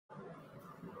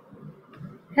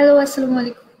Hello, আসসালামু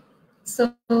আলাইকুম। So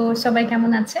সবাই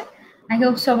কেমন আছে? আই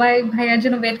হোপ সবাই ভাইয়ার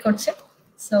জন্য ওয়েট করছে।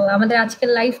 সো আমাদের আজকের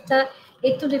লাইফটা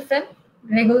একটু ডিফারেন্ট।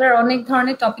 রেগুলার অনেক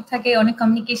ধরনের টপিক থাকে, অনেক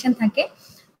কমিউনিকেশন থাকে।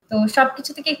 তো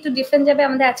সবকিছু থেকে একটু ডিফারেন্ট যাবে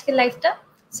আমাদের আজকের লাইফটা।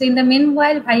 সো ইন দ্য মিন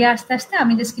ওয়াইল ভাইয়া আসতে আসতে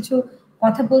আমি জাস্ট কিছু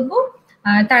কথা বলবো।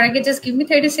 আর তার আগে জাস্ট গিভ মি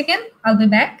 30 সেকেন্ড, আইল বি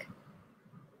ব্যাক।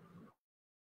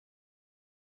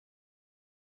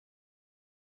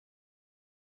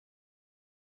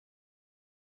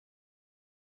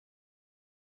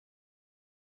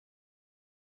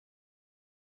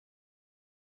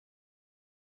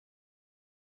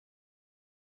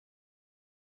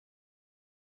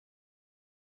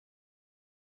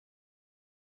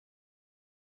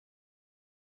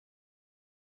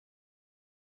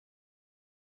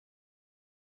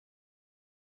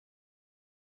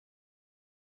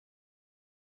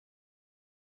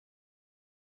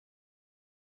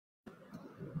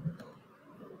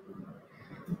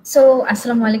 সো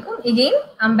আসসালামু আলাইকুম এগেইন,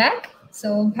 আম ব্যাক। সো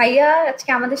ভাইয়া আজকে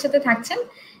আমাদের সাথে থাকছেন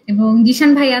এবং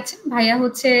জিশান ভাই আছেন। ভাইয়া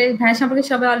হচ্ছে, ভাইয়া সম্পর্কে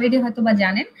সবাই অলরেডি হয়তো বা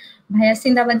জানেন। ভাইয়া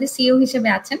সিন্দাবাদের সিইও হিসেবে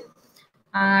আছেন।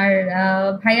 আর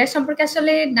ভাইয়ার সম্পর্কে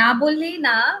আসলে না বললেই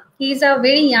না, he is a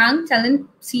very young talent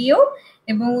CEO.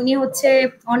 এবং উনি হচ্ছে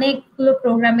অনেকগুলো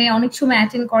প্রোগ্রামে অনেক সময়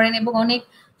অ্যাটেন্ড করেন এবং অনেক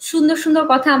সুন্দর সুন্দর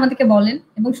কথা আমাদেরকে বলেন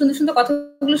এবং সুন্দর সুন্দর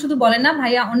কথাগুলো শুধু বলেন না,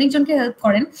 ভাইয়া অনেকজনকে হেল্প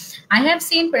করেন। আই হ্যাভ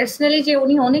সিন পার্সোনালি যে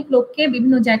উনি অনেক লোককে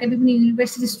বিভিন্ন জায়গায় বিভিন্ন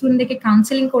ইউনিভার্সিটি স্টুডেন্টদেরকে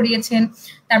কাউন্সেলিং করিয়েছেন।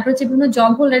 তারপর হচ্ছে বিভিন্ন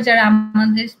জব হোল্ডার যারা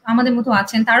আমাদের আমাদের মতো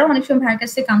আছেন, তারাও অনেক সময় ভাইয়ের কাছ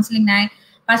থেকে কাউন্সেলিং নেয়।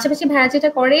 পাশাপাশি ভাইয়া যেটা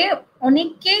করে,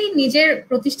 অনেককেই নিজের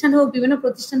প্রতিষ্ঠান হোক, বিভিন্ন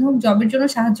প্রতিষ্ঠান হোক, জবের জন্য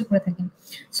সাহায্য করে থাকেন।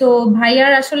 সো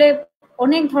ভাইয়ার আসলে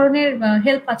অনেক ধরনের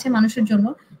হেল্প আছে মানুষের জন্য।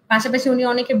 পাশাপাশি উনি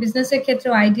অনেকে বিজনেসের ক্ষেত্রে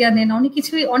আইডিয়া দেন,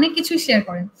 অনেক কিছুই শেয়ার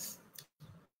করেন।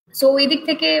 সো এই দিক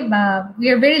থেকে উই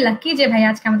আর ভেরি লাকি যে ভাইয়া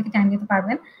আজকে আমাদেরকে টাইম দিতে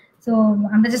পারবেন। সো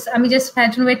আমি জাস্ট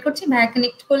ভাইয়ার জন্য ওয়েট করছি। ভাইয়া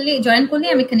কানেক্ট করলে, জয়েন করলে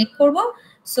আমি কানেক্ট করব।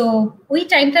 সো ওই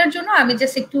টাইমটার জন্য আমি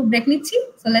জাস্ট একটু ব্রেক নিচ্ছি।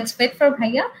 সো লেটস ওয়েট ফর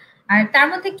ভাইয়া। আর তার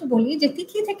মধ্যে একটু বলি যে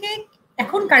তিথি থেকে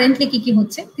এখন কারেন্টলি কি কি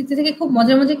হচ্ছে। তিথি থেকে খুব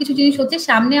মজার মজার কিছু জিনিস হচ্ছে।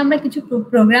 সামনে আমরা কিছু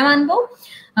প্রোগ্রাম আনবো,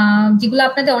 যেগুলো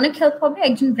আপনাদের অনেক হেল্প হবে।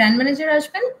 একজন ব্র্যান্ড ম্যানেজার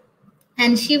আসবেন,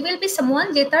 and she will be someone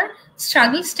যে তার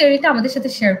স্ট্রাগল স্টোরিটা আমাদের সাথে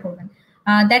শেয়ার করবেন।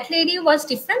 দ্যাট লেডি ওয়াজ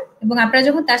ডিফারেন্ট, এবং আপনারা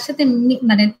যখন তার সাথে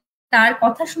মানে তার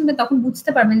কথা শুনবেন তখন বুঝতে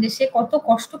পারবেন যে সে কত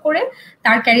কষ্ট করে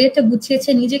তার ক্যারিয়ারটা গুছিয়েছে,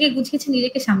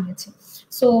 নিজেকে সামলেছে।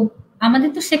 সো আমাদের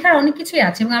তো শেখার অনেক কিছুই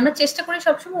আছে এবং আমরা চেষ্টা করি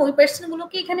সবসময় ওই পার্সন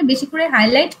গুলোকে এখানে বেশি করে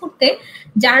হাইলাইট করতে,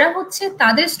 যারা হচ্ছে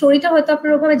তাদের স্টোরিটা হয়তো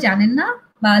আপনারা ওভাবে জানেন না,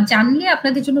 বা জানলে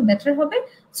আপনাদের জন্য বেটার হবে।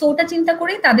 সো ওটা চিন্তা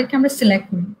করেই তাদেরকে আমরা সিলেক্ট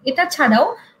করি। এটা ছাড়াও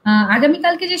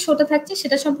আগামীকালকে যে শোটা থাকছে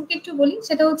সেটা সম্পর্কে একটু বলি।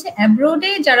 সেটা হচ্ছে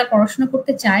অ্যাব্রোডে যারা পড়াশোনা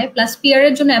করতে চায়, প্লাস পিআর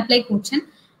এর জন্য অ্যাপ্লাই করছেন,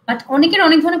 বাট অনেকের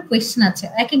অনেক ধরনের কোয়েশ্চেন আছে।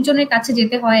 এক একজনের কাছে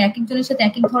যেতে হয়, এক একজনের সাথে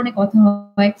এক এক ধরনের কথা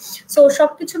হয়। সো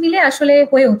সবকিছু মিলে আসলে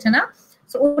হয়ে ওঠে না।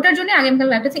 সো ওটার জন্য আগামীকাল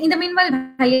লাইভ আছে। ইন দ্য মিনওয়াইল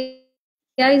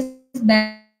ভাইয়া ইজ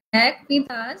ব্যাক উইথ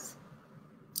আস।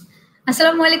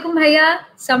 আসসালামু আলাইকুম ভাইয়া।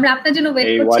 সো আমরা আপনার জন্য ওয়েট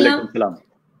এই করছিলাম। ওয়ালাইকুম সালাম।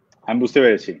 আমি বুঝতে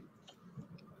পেরেছি।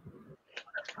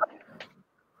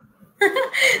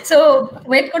 সো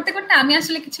ওয়েট করতে করতে আমি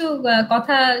আসলে কিছু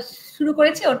কথা শুরু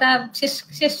করেছি, ওটা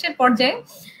শেষের পর্যায়ে।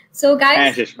 সো গাইস,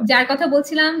 হ্যাঁ, শেষ করো। যার কথা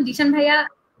বলছিলাম, জিশান ভাইয়া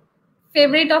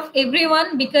ফেভারিট অফ এভরিওয়ান,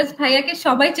 বিকজ ভাইয়াকে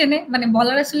সবাই চেনে, মানে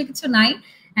বলার আসলে কিছু নাই।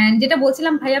 এন্ড যেটা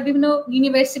বলছিলাম, ভাইয়া বিভিন্ন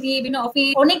ইউনিভার্সিটি, বিভিন্ন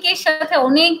অফিস, অনেকের সাথে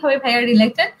অনেকভাবে ভাইয়া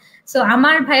রিলেটেড। সো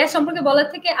আমার ভাইয়া সম্পর্কে বলার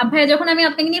থেকে, ভাইয়া যখন আমি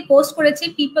আপনাকে নিয়ে পোস্ট করেছি,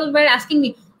 পিপল ওয়ার আস্কিং মি,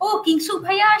 ও কিংসুক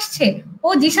ভাইয়া আসছে, ও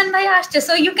জিশান ভাইয়া আসছে।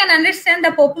 So you can understand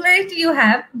the popularity you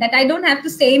have, that I don't have to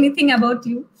say anything about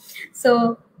you. So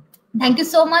thank you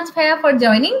so much ভাইয়া ফর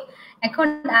জয়নিং। এখন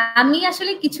আমি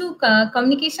আসলে কিছু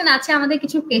কমিউনিকেশন আছে, আমাদের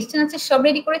কিছু কোয়েশ্চেন আছে, সব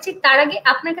রেডি করেছি। তার আগে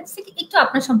আপনার কাছ থেকে একটু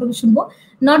আপনার সম্পর্কে শুনবো।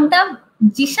 Not the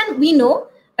Zeeshan we know,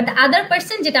 but other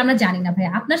person, যেটা আমরা জানি না।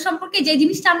 ভাইয়া আপনার সম্পর্কে যে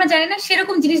জিনিসটা আমরা জানি না,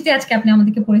 সেরকম জিনিস দিয়ে আজকে আপনি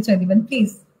আমাদেরকে পরিচয় দিবেন প্লিজ।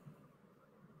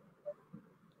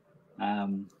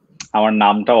 আম, আমার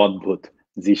নামটা অদ্ভুত,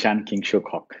 জিশান কিংশুক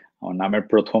হক। আমার নামের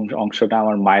প্রথম অংশটা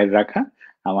আমার মায়ের রাখা।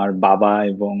 আমার বাবা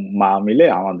এবং মা মিলে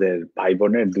আমাদের ভাই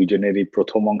বোনের দুইজনেরই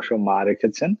প্রথম অংশ মা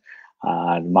রেখেছেন,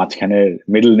 আর মাঝখানের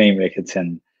মিডল নেম রেখেছেন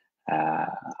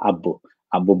আহ আব্বু।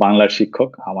 আব্বু বাংলার শিক্ষক।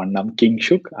 আমার নাম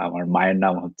কিংশুক, আমার মায়ের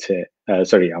নাম হচ্ছে,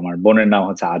 সরি, আমার বোনের নাম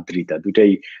হচ্ছে আদ্রিতা।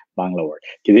 দুটাই বাংলা ওয়ার্ড,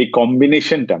 কিন্তু এই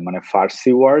কম্বিনেশনটা মানে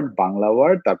ফার্সি ওয়ার্ড, বাংলা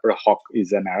ওয়ার্ড, তারপরে হক ইজ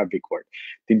অ্যান আরাবিক ওয়ার্ড।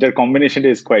 তিনটার কম্বিনেশনটা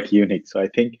is quite unique. So I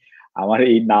think আমার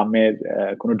এই নামের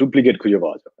কোনো ডুপ্লিকেট খুঁজে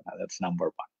পাওয়া যাবে না। That's number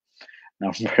one.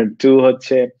 Number two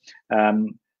হচ্ছে,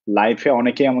 লাইফে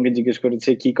অনেকেই আমাকে জিজ্ঞেস করেছে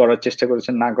কি করার চেষ্টা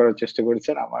করেছেন, না করার চেষ্টা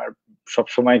করেছেন। আমার সব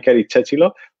সময়কার ইচ্ছা ছিল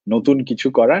নতুন কিছু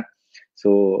করার।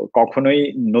 তো কখনোই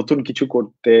নতুন কিছু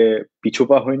করতে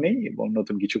পিছুপা হয়নি এবং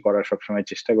নতুন কিছু করার সবসময়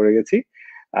চেষ্টা করে গেছি।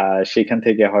 সেখান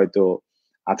থেকে হয়তো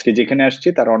আজকে যেখানে আসছি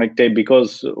তার অনেকটাই বিকজ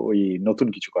ওই নতুন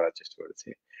কিছু করার চেষ্টা করেছি।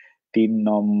 3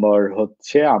 নম্বর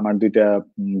হচ্ছে আমার দুইটা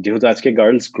যেহেতু আজকে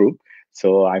girls group, so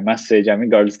I must say যে আমি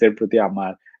গার্লসদের প্রতি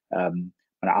আমার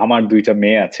মানে আমার দুইটা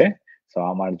মেয়ে আছে, সো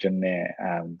আমার জন্য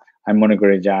আমি মনে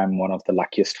করি যে I am one of the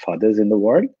luckiest father's in the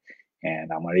world. And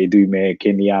আমার এই দুই মেয়েকে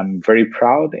নিয়ে I am very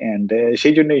proud, and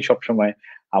সেই জন্যই সবসময়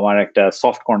আমার একটা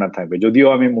সফট কর্নার থাকবে, যদিও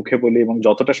আমি মুখে বলি এবং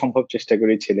যতটা সম্ভব চেষ্টা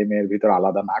করি ছেলে মেয়ের ভিতর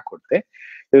আলাদা না করতে,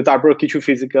 কিন্তু তারপর কিছু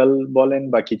ফিজিক্যাল বলেন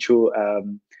বা কিছু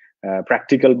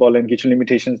প্র্যাকটিক্যাল বলেন, কিছু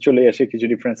লিমিটেশন চলে আসে, কিছু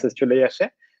ডিফারেন্সেস চলে আসে।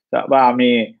 বা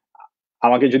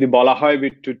আমাকে যদি বলা হয়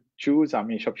টু চুজ,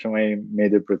 আমি সবসময়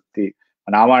মেয়েদের প্রতি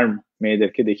মানে আমার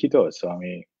মেয়েদেরকে দেখি, তো সো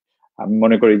আমি আমি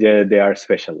মনে করি যে দে আর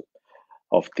special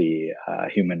of the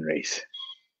human race.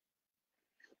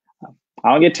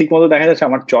 আমাকে ঠিক মতো দেখা যাচ্ছে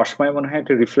আমার চশমায় মনে হয়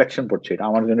একটা রিফ্লেকশন পড়ছে, এটা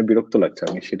আমার জন্য বিরক্ত লাগছে,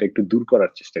 আমি সেটা একটু দূর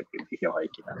করার চেষ্টা করি, দেখি হয়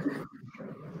কিনা।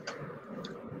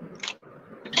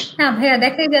 হ্যাঁ ভাইয়া,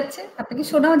 দেখাই যাচ্ছে, আপনাকে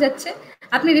শোনাও যাচ্ছে।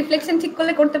 আপনি রিফ্লেকশন ঠিক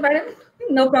করলে করতে পারেন,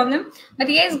 no problem. But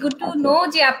yes, good to আচ্ছা, নো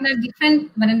যে আপনার ডিফারেন্ট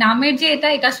মানে নামের যে এটা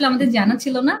আসলে আমাদের জানা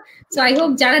ছিল না। সো আই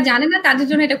হোপ যারা জানে না তাদের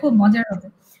জন্য এটা খুব মজার হবে।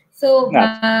 সো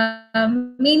আচ্ছা,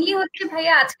 মেইনলি হচ্ছে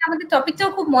ভাইয়া, আজকে আমাদের টপিকটাও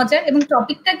খুব মজার, এবং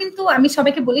টপিকটা কিন্তু আমি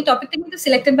সবাইকে বলি, টপিকটা কিন্তু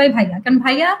সিলেক্টেড বাই ভাইয়া, কারণ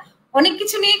ভাইয়া অনেক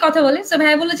কিছু নিয়ে কথা বলে। সো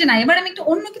ভাইয়া বললো যে না, এবার আমি একটু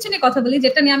অন্য কিছু নিয়ে কথা বলি,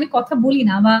 যেটা নিয়ে আমি কথা বলি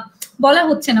না বা বলা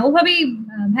হচ্ছে না, ওভাবেই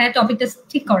ভাইয়া টপিকটা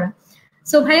ঠিক করা।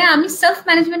 সো ভাইয়া, আমি সেলফ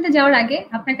ম্যানেজমেন্টে যাওয়ার আগে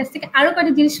আপনার কাছ থেকে আরো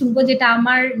কয়েকটা জিনিস শুনবো, যেটা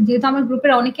যেহেতু আমার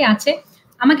গ্রুপের অনেকে আছে,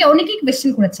 আমাকে অনেকেই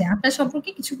কোয়েশ্চেন করেছে আপনার সম্পর্কে।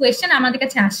 কিছু কোয়েশ্চেন আমাদের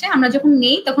কাছে আসে, আমরা যখন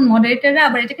নেই তখন মডারেটররা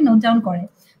আবার এটাকে নোট ডাউন করে।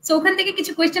 সো ওখান থেকে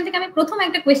কিছু কোয়েশ্চেন থেকে আমি প্রথম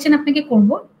একটা কোয়েশ্চেন আপনাকে করব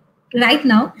রাইট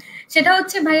নাও। সেটা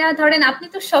হচ্ছে ভাইয়া, ধরেন আপনি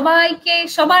তো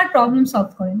সবার প্রবলেম সলভ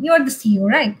করেন, you are the CEO,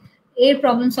 right? এর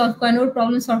প্রবলেম সলভ করেন, ওর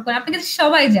প্রবলেম সলভ করেন, আপনার কাছে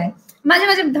সবাই যায়। মাঝে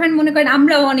মাঝে ধরেন মনে করেন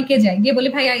আমরাও অনেকে যাই, গিয়ে বলি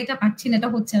ভাইয়া এটা পারছি না, এটা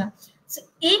হচ্ছে না।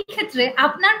 এই ক্ষেত্রে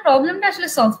আপনার প্রবলেমটা আসলে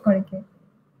সলভ করে কে?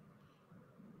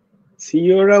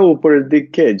 সিইওরা উপরের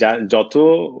দিকে যত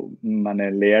মানে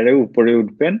লেয়ারে উপরে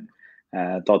উঠবেন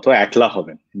তত একলা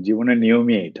হবেন, জীবনের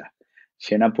নিয়মই এটা।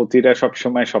 সেনাপতিরা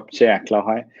সবসময় সবচেয়ে একলা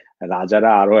হয়,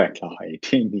 রাজারা আরো একলা হয়,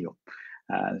 এটাই নিয়ম।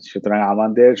 সুতরাং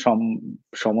আমাদের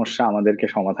সমস্যা আমাদেরকে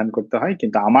সমাধান করতে হয়,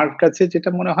 কিন্তু আমার কাছে যেটা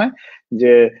মনে হয়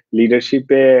যে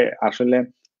লিডারশিপে আসলে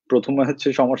প্রথমে হচ্ছে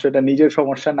সমস্যাটা নিজের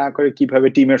সমস্যা না করে কিভাবে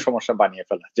টিমের সমস্যা বানিয়ে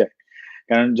ফেলা যায়।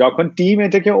 কারণ যখন টিম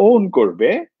এটাকে ওন করবে,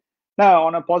 না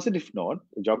অন আ পজিটিভ নোট,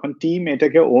 যখন টিম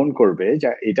এটাকে ওন করবে যে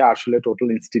এটা আসলে টোটাল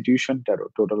ইনস্টিটিউশনটারও,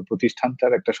 টোটাল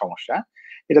প্রতিষ্ঠানটার একটা সমস্যা,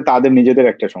 এটা তাদের নিজেদের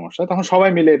একটা সমস্যা, তখন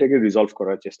সবাই মিলে এটাকে রিজলভ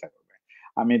করার চেষ্টা করবে।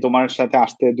 আমি তোমার সাথে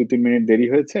আসতে 2-3 মিনিট দেরি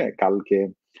হয়েছে কালকে,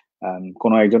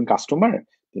 কোনো একজন কাস্টমার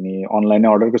তিনি অনলাইনে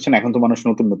অর্ডার করছেন, এখন তো মানুষ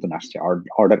নতুন নতুন আসছে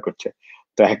অর্ডার করছে,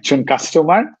 তো একজন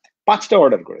কাস্টমার 5টা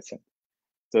অর্ডার করেছেন।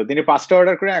 তো তিনি 5টা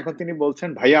অর্ডার করে এখন তিনি বলছেন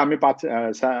ভাইয়া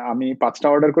আমি 5টা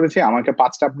অর্ডার করেছি, আমাকে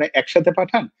 5টা আপনি একসাথে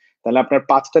পাঠান, তাহলে আপনার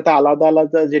 5টাতে আলাদা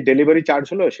আলাদা যে ডেলিভারি চার্জ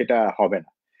হলো সেটা হবে না।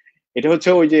 এটা হচ্ছে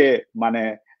ওই যে মানে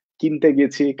কিনতে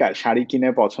গেছি, শাড়ি কিনে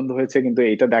পছন্দ হয়েছে, কিন্তু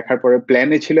এটা দেখার পরে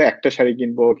প্ল্যানে ছিল একটা শাড়ি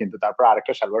কিনবো, কিন্তু তারপর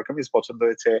আরেকটা সালোয়ার কামিজ পছন্দ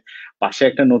হয়েছে, পাশে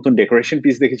একটা নতুন ডেকোরেশন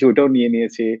পিস দেখেছি ওটাও নিয়ে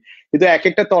নিয়েছি, কিন্তু এক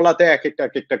একটা তলাতে এক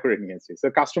একটা করে নিয়েছি। তো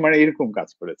কাস্টমার এরকম কাজ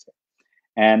করেছে।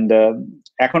 অ্যান্ড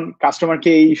এখন কাস্টমারকে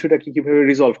এই ইস্যুটাকে কিভাবে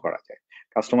রিজলভ করা যায়,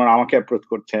 কাস্টমার আমাকে অ্যাপ্রোচ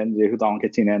করছেন, যেহেতু আমাকে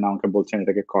চিনেন, আমাকে বলছেন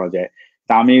এটাকে করা যায়,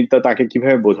 তা আমি তো তাকে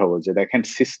কিভাবে বোঝাবো যে দেখেন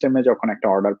সিস্টেমে যখন একটা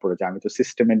অর্ডার পড়েছে, আমি তো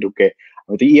সিস্টেমে ঢুকে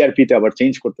আমি তো ইআরপি তে আবার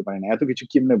চেঞ্জ করতে পারি না, এত কিছু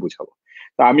কেমনে বোঝাবো।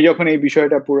 তো আমি যখন এই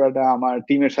বিষয়টা পুরোটা আমার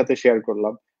টিমের সাথে শেয়ার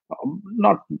করলাম,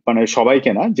 নট মানে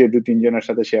সবাইকে না, যে 2-3 জনের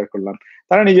সাথে শেয়ার করলাম,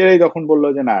 তারা নিজেরাই তখন বললো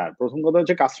যে না, প্রথম কথা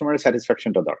হচ্ছে কাস্টমারের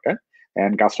স্যাটিসফ্যাকশনটা দরকার,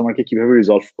 এন্ড কাস্টমারকে কিভাবে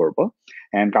রিজলভ করবো।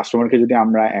 এন্ড কাস্টমারকে যদি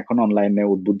আমরা এখন অনলাইনে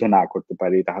উদ্বুদ্ধ না করতে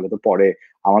পারি, তাহলে তো পরে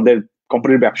আমাদের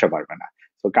কোম্পানির ব্যবসা বাড়বে না।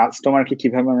 তো কাস্টমারকে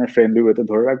কিভাবে আমরা ফ্রেন্ডলি ওয়েতে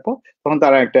ধরে রাখবো, তখন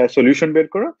তারা একটা সলিউশন বের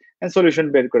করো। সলিউশন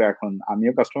বের করে এখন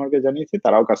আমিও কাস্টমারকে জানিয়েছি,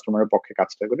 তারাও কাস্টমারের পক্ষে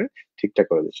কাজটা করে ঠিকঠাক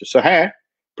করে দিচ্ছে। সো হ্যাঁ,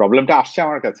 প্রবলেমটা আসছে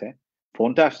আমার কাছে,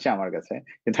 ফোনটা আসছে আমার কাছে,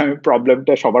 কিন্তু আমি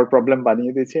প্রবলেমটা সবার প্রবলেম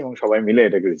বানিয়ে দিয়েছি এবং সবাই মিলে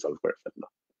এটাকে রিজলভ করে ফেললো।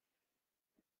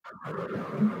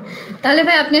 তাহলে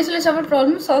ভাই, আপনি আসলে সবার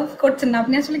প্রবলেম সলভ করছেন না,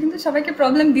 আপনি আসলে কিন্তু সবাইকে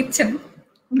প্রবলেম দিচ্ছেন।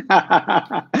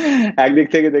 একদিক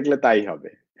থেকে দেখলে তাই হবে,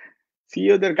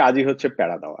 সিইওদের কাজই হচ্ছে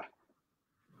প্যারা দেওয়া।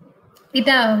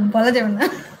 এটা বলা যাবে না।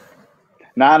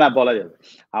 না না, বলা যাবে।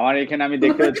 আমার এখানে আমি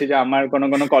দেখতে পাচ্ছি যে আমার কোনো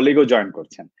কোনো কলিগও জয়েন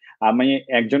করছেন। আমি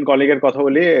একজন কলিগের কথা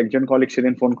বলি, একজন কলিগ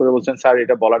সেদিন ফোন করে বলছেন স্যার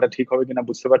এটা বলাটা ঠিক হবে কিনা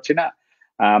বুঝতে পারছি না,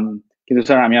 আম, কিন্তু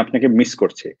স্যার আমি আপনাকে মিস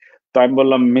করছি। তো আমি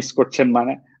বললাম মিস করছেন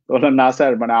মানে? তো বললাম না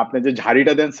স্যার, মানে আপনি যে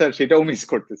ঝাড়িটা দেন স্যার সেটাও মিস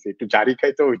করতেছি, একটু ঝাড়ি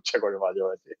খাইতেও ইচ্ছা করে মাঝে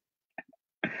মাঝে।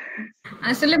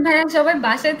 আসলে ভাইয়া সবাই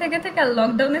বাসায় থেকে থেকে আর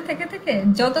লকডাউনে থেকে থেকে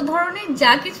যত ধরনের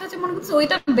যা কিছু আছে মনে করছে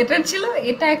ওইটা বেটার ছিল,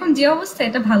 এটা এখন যে অবস্থা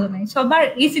এটা ভালো নাই, সবার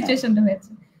এই হ্যাঁ, সিচুয়েশনটা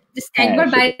হয়েছে। জাস্ট হ্যাঁ, একবার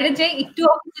সেটাই। বাইরে যাই, একটু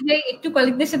অফিসে যাই, একটু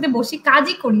কলিগদের সাথে বসি,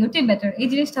 কাজই করি, ওটাই বেটার, এই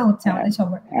জিনিসটা হচ্ছে হ্যাঁ, আমাদের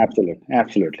সবার। Absolutely,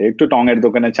 absolutely. একটু টঙের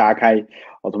দোকানে চা খাই,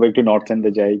 অথবা একটু নর্থ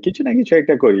এন্ডে যাই, কিছু না কিছু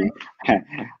একটা করি। হ্যাঁ,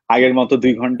 আগের মতো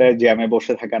 2 ঘন্টায় জ্যামে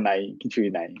বসে থাকা নাই, কিছুই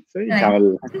নাই। তো এই রাইট, ঝামেলা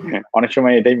অনেক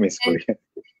সময় এটাই মিস করি।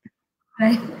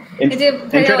 রাইট। এই যে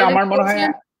ভাইয়া ইনফ্যাক্ট আমার অলরেডি মনে হয়,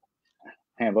 বলছিলেন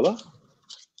হ্যাঁ বলো।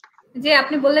 যে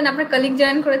আপনি বললেন আপনার কলিগ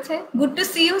জয়েন করেছে, good to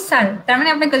C you sir, তার মানে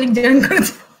আপনার কলিগ জয়েন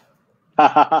করেছে।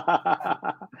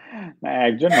 না,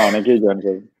 একজন না, অনেকেই জয়েন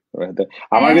করবে। হয়তো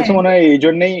আমার হ্যাঁ, কাছে হ্যাঁ, মনে হয়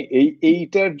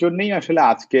এইটার জন্যই আসলে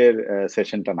আজকের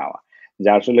সেশনটা নেওয়া, যে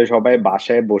আসলে সবাই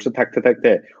বাসায় বসে থাকতে থাকতে,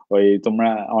 ওই তোমরা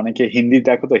অনেকে হিন্দি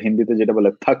দেখো তো, হিন্দিতে যেটা বলে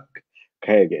থক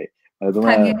খেয়ে গে, মানে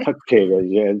তোমরা থাকে, থক খেয়ে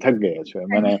গেছে, থক গেছো,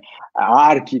 মানে থাকে।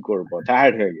 আর কি করবো,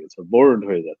 টায়ার্ড হয়ে গেছো, বোর্ড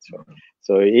হয়ে যাচ্ছে।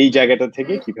 তো এই জায়গাটা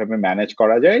থেকে কিভাবে ম্যানেজ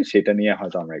করা যায় সেটা নিয়ে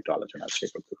হয়তো আমরা একটু আলোচনা আজকে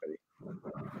করতে পারি।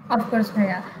 অফকোর্স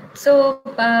ভাইয়া। সো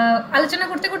আলোচনা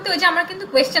করতে করতে ওই যে আমার কিন্তু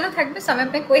কোয়েশ্চেনও থাকবে, সো আমি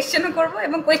আপনাকে কোয়েশ্চেনও করবো,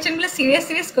 এবং কোয়েশ্চেন গুলো সিরিয়াস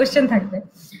সিরিয়াস কোয়েশ্চেন থাকবে।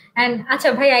 এন্ড আচ্ছা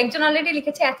ভাই, একজন অলরেডি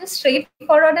লিখেছে এত স্ট্রেট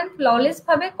ফরওয়ার্ড এন্ড ফ্ললেস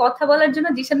ভাবে কথা বলার জন্য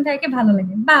জিশান ভাইকে ভালো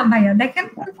লাগে। বাহ ভাইয়া, দেখেন,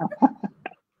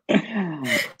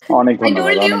 অনেক I ধন্যবাদ,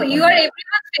 told you অনেক you are ধন্যবাদ।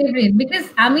 everyone's favorite because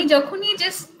আমি যখনই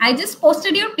I just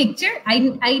posted your picture.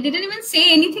 I didn't even say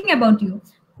anything about you.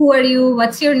 Who are you?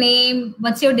 What's your name?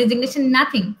 What's your designation?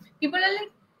 Nothing. People are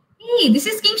like, hey, this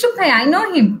is Kingshuk Bhai. I know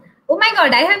him. Oh my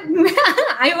god, I have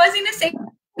I was in a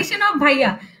section of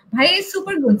Bhaiya. Bhaiya is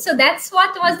super good. So that's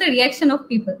what was the reaction of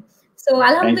people. So thank you so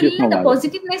Alhamdulillah, the much.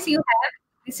 positiveness you have,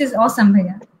 this is awesome,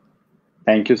 Bhaiya.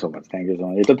 Thank you so much, thank you so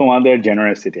much, এটা তোমাদের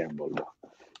generosity আমি বলবো।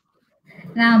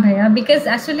 না ভাইয়া, because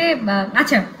আসলে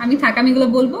আচ্ছা, আমি এগুলো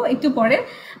বলবো একটু পরে।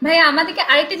 ভাইয়া আমাদেরকে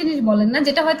আরেকটা জিনিস বলেন না,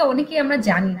 যেটা হয়তো অনেকেই আমরা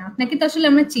জানি না, আপনাকে তো আসলে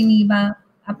আমরা চিনি বা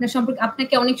আপনার সম্পর্কে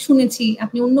আপনাকে অনেক শুনেছি,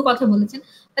 আপনি অন্য কথা বলেছেন,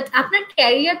 বাট আপনার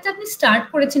ক্যারিয়ারটা আপনি স্টার্ট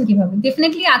করেছেন কিভাবে?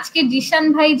 ডেফিনেটলি আজকে জিশান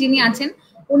ভাই যিনি আছেন,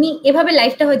 উনি এভাবে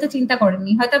লাইফটা হয়তো চিন্তা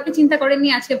করেননি, হয়তো আপনি চিন্তা করেননি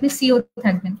আজকে আপনি সিও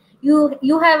থাকবেন। You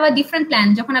you have a different plan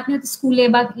যখন আপনি হয়তো স্কুলে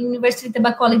বা ইউনিভার্সিটিতে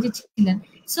বা কলেজে ছিলেন।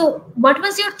 So what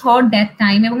was your thought that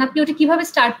time, এবং আপনি ওটা কিভাবে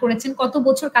স্টার্ট করেছেন, কত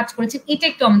বছর কাজ করেছেন, এটা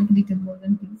একটু আমাকে ডিটেল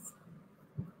বলবেন প্লিজ।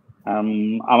 আম,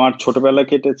 আমার ছোটবেলা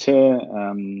কেটেছে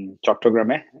আম,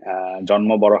 চট্টগ্রামে। জন্ম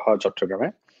বড় হওয়া চট্টগ্রামে।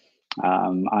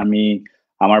 আমি,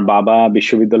 আমার বাবা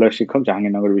বিশ্ববিদ্যালয়ের শিক্ষক,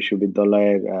 জাহাঙ্গীরনগর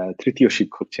বিশ্ববিদ্যালয়ের তৃতীয়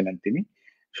শিক্ষক ছিলেন তিনি।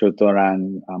 সুতরাং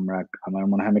আমরা, আমার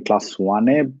মনে হয় আমি ক্লাস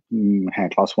 1-এ, হ্যাঁ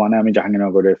ক্লাস 1-এ আমি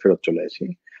জাহাঙ্গীরনগরে ফেরত চলে আসি।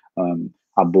 আম,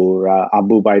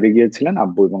 আব্বু বাইরে গিয়েছিলেন,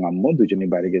 আব্বু এবং আম্মু দুজনেই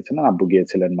বাইরে গিয়েছিলেন, আব্বু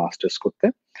গিয়েছিলেন মাস্টার্স করতে।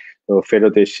 তো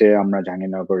ফেরত এসে আমরা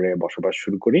জাহাঙ্গীরনগরে বসবাস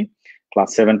শুরু করি। ক্লাস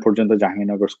 7 পর্যন্ত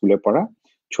জাহাঙ্গীরনগর স্কুলে পড়া।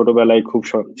 ছোটবেলায় খুব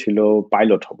শখ ছিল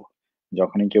পাইলট হব।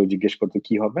 যখনই কেউ জিজ্ঞেস করতো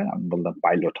কি হবে, আমি বলতাম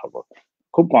পাইলট হব।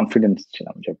 খুব কনফিডেন্স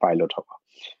ছিলাম যে পাইলট হব।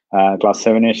 ক্লাস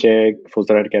 7-এ এসে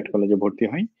ফৌজদারহাট ক্যাট কলেজে ভর্তি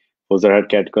হই। ফৌজদারহাট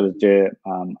ক্যাট কলেজে,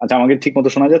 আচ্ছা আমাকে ঠিক মতো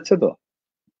শোনা যাচ্ছে তো?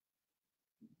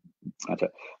 আচ্ছা,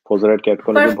 ফৌজদারহাট ক্যাট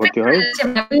কলেজে ভর্তি পারফেক্ট হই।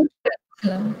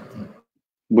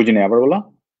 বুঝিনি, আবার বলো।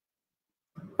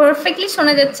 পারফেক্টলি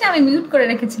শোনা যাচ্ছে, আমি মিউট করে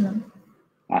রেখেছিলাম।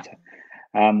 আচ্ছা।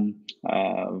 আম,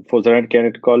 ফৌজদারহাট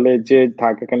ক্যাডেট কলেজে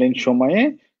থাকাকালীন সময়ে,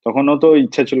 তখনও তো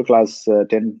ইচ্ছা ছিল, ক্লাস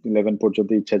 10-11 পর্যন্ত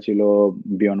ইচ্ছা ছিল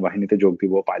বিমান বাহিনীতে যোগ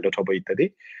দিব, পাইলট হবো ইত্যাদি।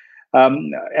 আম,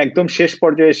 একদম শেষ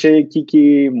পর্যায়ে এসে কি কি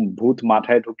ভূত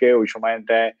মাথায় ঢুকে ওই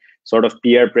সময়টায়, সর্ট অফ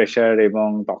পিয়ার প্রেসার, এবং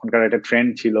তখনকার একটা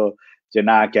ট্রেন্ড ছিল যে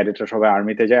না, ক্যাডেটরা সবাই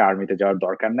আর্মিতে যায়, আর্মিতে যাওয়ার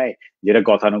দরকার নাই, যেটা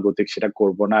গতানুগতিক সেটা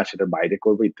করব না, সেটা বাইরে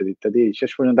করবো ইত্যাদি ইত্যাদি।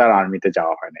 শেষ পর্যন্ত আর আর্মিতে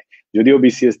যাওয়া হয় নাই, যদিও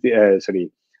বিসিএস, সরি,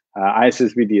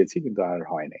 আইএসএসবি দিয়েছি, কিন্তু আর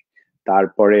হয় নাই।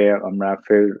 তারপরে আমরা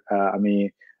ফের, আমি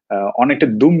অনেকটা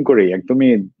দুম করে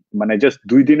একদমই, মানে জাস্ট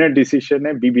 2 দিনের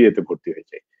ডিসিশনে বিবিএ তে ভর্তি হয়ে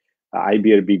যাই। আইবি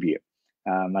এর বিবিএ।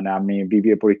 মানে আমি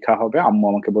বিবিএ পরীক্ষা হবে, আম্মু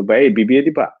আমাকে বলবে এই বিবিএ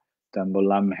দিবা? তো আমি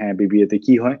বললাম হ্যাঁ, বিবিএ তে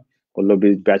কি হয়? বললো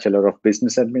bachelor of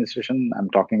business administration. I am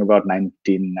talking about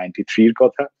 1993-র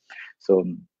কথা। সো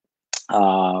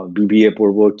বিবিএ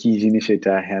পড়বো, কি জিনিস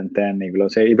এটা, হ্যান ত্যান এগুলো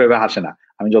এইভাবে হাসে না,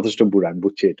 আমি যথেষ্ট বুড়া, আমি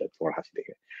বুঝছি এটা তোমার হাসি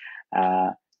দেখে। আহ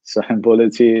so আমি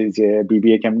বলেছি যে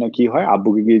বিবিএ কেমনে কি হয়,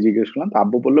 আব্বুকে গিয়ে জিজ্ঞেস করলাম। তো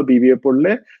আব্বু বললো বিবিএ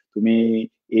পড়লে তুমি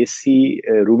এসি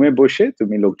রুমে বসে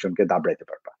তুমি লোকজনকে দাবড়াইতে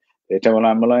পারবা। তো এটা বললাম,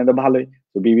 আমি বললাম এটা ভালোই,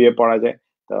 তো বিবিএ পড়া যায়।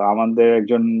 তো আমাদের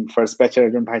একজন ফার্স্ট ব্যাচের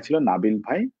একজন ভাই ছিল, নাবিল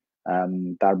ভাই। আম,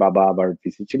 তার বাবা আবার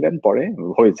পিসি ছিলেন, পরে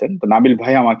হয়েছেন। তো নাবিল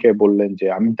ভাই আমাকে বললেন যে,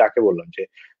 আমি তাকে বললাম যে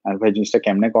ভাই জিনিসটা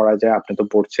কেমনে করা যায়, আপনি তো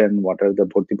পড়ছেন, হোয়াট আর দ্য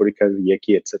ভর্তি পরীক্ষার ইয়ে কি,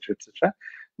 এটসেট্রা এটসেট্রা।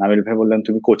 নাবিল ভাই বললেন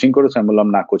তুমি কোচিং করেছো? আমি বললাম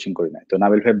না, কোচিং করি নাই। তো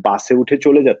নাবিল ভাই বাসে উঠে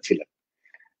চলে যাচ্ছিলেন,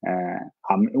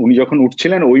 উনি যখন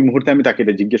উঠছিলেন ওই মুহূর্তে আমি তাকে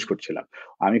এটা জিজ্ঞেস করছিলাম।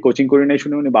 আমি কোচিং করি নাই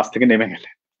শুনে উনি বাস থেকে নেমে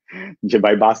গেলেন যে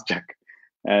ভাই বাস যাক।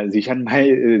 জিশান ভাই,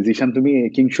 জিশান তুমি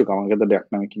কিংশুক, আমাকে তো ডাক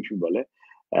নামে কিংশুক বলে,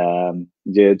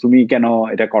 যে তুমি কেন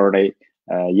এটা করো নাই,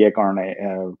 ইয়ে করো নাই,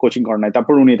 কোচিং করো নাই।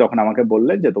 তারপর উনি তখন আমাকে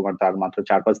বললেন যে তোমার তার মাত্র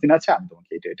 4-5 দিন আছে, আমি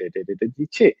তোমাকে এটা এটা এটা এটা এটা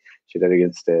দিচ্ছি, সেটার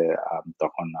এগেনস্টে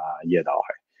তখন ইয়ে দেওয়া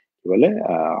হয়, কি বলে,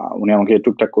 উনি আমাকে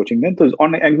টুকটাক কোচিং দেন। তো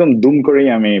অনেক একদম দুম করেই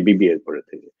আমি বিবিএ করে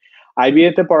থাকি। আইবিএ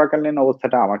তে পড়াকালীন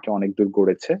অবস্থাটা আমাকে অনেক দূর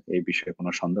গড়েছে, এই বিষয়ে কোনো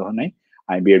সন্দেহ নাই।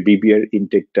 বিবিএ এর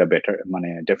ইনটেকটা বেটার, মানে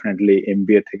ডেফিনেটলি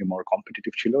এমবিএ থেকে মোর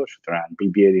কম্পিটিটিভ ছিল, সুতরাং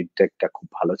বিবিএ এর ইনটেকটা খুব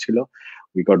ভালো ছিল।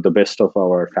 We got the best of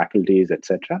our faculties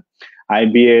etcetera.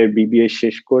 BBA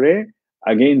শেষ করে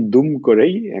আগেইন দুম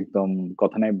করেই একদম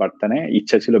কথা নাই বার্তা নেই,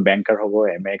 ইচ্ছা ছিল ব্যাংকার হবো,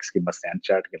 এমএক্স কিংবা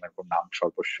স্ট্যান্ডার্ড কিংবা নাম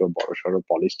সর্বস্ব বড় সড়ো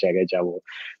পলিশ জায়গায় যাব।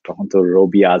 তখন তো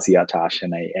রবি আজিয়াটা আসে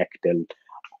নাই, একটেল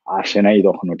আসে নাই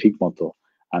তখনও ঠিক মতো।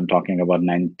 আই এম টকিং অ্যাবাউট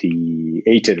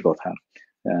 98 এর কথা,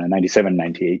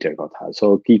 97-98 এর কথা। সো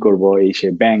কি করব, এই সে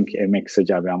ব্যাংক এমএক্স এ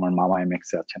যাবে, আমার মামা এমএক্স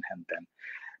এ আছেন, হ্যান ত্যান।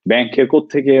 ব্যাংকের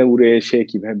থেকে উড়ে এসে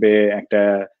কিভাবে একটা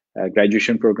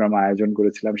গ্রাজুয়েশন প্রোগ্রাম আয়োজন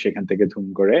করেছিলাম, সেখান থেকে ধুম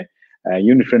করে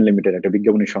ইউনিফ্রেন্ড লিমিটেড একটা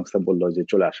বিজ্ঞাপনী সংস্থা বললো যে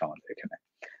চলে আসো আমাদের এখানে।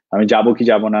 আমি যাবো কি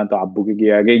যাবো না, তো আব্বুকে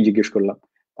গিয়ে আগেই জিজ্ঞেস করলাম।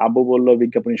 আব্বু বললো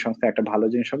বিজ্ঞাপনী সংস্থা একটা ভালো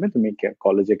জিনিস হবে, তুমি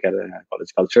কলেজে কলেজ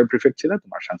কালচার প্রিফেক্ট ছিল,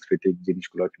 তোমার সাংস্কৃতিক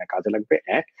জিনিসগুলো এখানে কাজে লাগবে,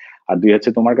 এক। আর দুই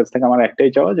হচ্ছে তোমার কাছ থেকে আমার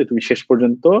একটাই চাওয়া যে তুমি শেষ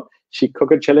পর্যন্ত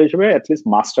শিক্ষকের ছেলে হিসেবে অ্যাটলিস্ট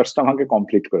মাস্টার্সটা আমাকে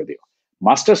কমপ্লিট করে দিও।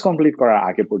 মাস্টার্স কমপ্লিট করার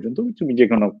আগে পর্যন্ত তুমি যে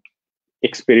কোনো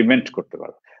এক্সপেরিমেন্ট করতে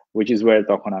পারো। উইচ ইজ ওয়ার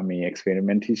তখন আমি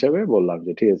এক্সপেরিমেন্ট হিসেবে বললাম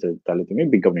যে ঠিক আছে তাহলে তুমি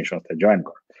বিজ্ঞাপনী সংস্থায় জয়েন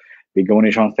করো। বিজ্ঞাপনী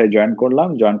সংস্থায় জয়েন করলাম।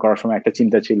 জয়েন করার সময় একটা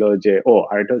চিন্তা ছিল যে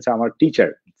আর এটা হচ্ছে আমার টিচার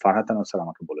ফারহাত আনোয়ার স্যার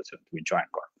আমাকে বলেছিলেন তুমি জয়েন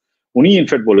করো। উনি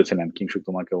ইনফ্যাক্ট বলেছিলেন কিংশুক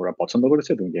তোমাকে ওরা পছন্দ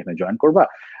করেছে, তুমি কি এখানে জয়েন করবা।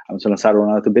 আমি বললাম স্যার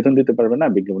ওনারা তো বেতন দিতে পারবে না,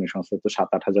 বিজ্ঞাপনী সংস্থা তো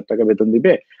 7-8 হাজার টাকা বেতন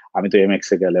দিবে, আমি তো এমএক্স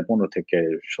এ গেলে 15 থেকে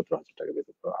 17 হাজার টাকা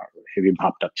বেতন, আর হেভি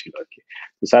ভাবটা ছিল আর কি।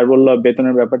 তো স্যার বললো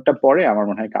বেতনের ব্যাপারটা পরে, আমার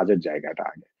মনে হয় কাজের জায়গাটা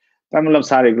আগে। আমি বললাম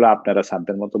স্যার এগুলো আপনারা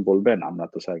স্যারদের মতো বলবেন, আমরা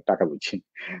তো স্যার টাকা বুঝছি।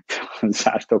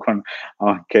 স্যার তখন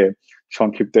আমাকে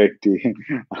সংক্ষিপ্ত একটি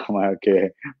আমাকে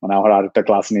মানে আমার আরেকটা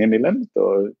ক্লাস নিয়ে নিলেন। তো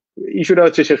ইস্যুটা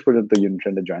হচ্ছে শেষ পর্যন্ত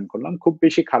ইউনিট্রেন্ডে জয়েন করলাম, খুব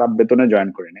বেশি খারাপ বেতনে জয়েন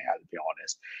করিনি, আই উইল বি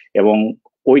অনেস্ট। এবং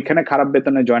ওইখানে খারাপ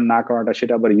বেতনে জয়েন না করাটা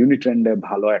সেটা আবার ইউনিট্রেন্ডে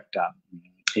ভালো একটা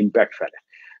ইম্প্যাক্ট ফেলে।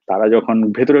 তারা যখন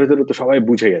ভেতরে ভেতরে তো সবাই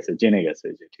বুঝে গেছে, জেনে গেছে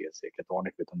যে ঠিক আছে একে তো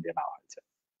অনেক বেতন দিয়ে নেওয়া হয়েছে।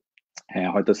 হ্যাঁ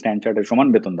হয়তো স্ট্যান্ডার্ডের সমান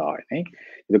বেতন দেওয়া হয় নাই,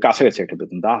 কিন্তু কাছাকাছি একটা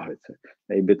বেতন দেওয়া হয়েছে।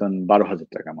 এই বেতন 12,000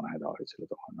 টাকা মনে হয় দেওয়া হয়েছিল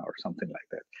তখন, আর সামথিং লাইক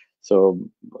দ্যাট। সো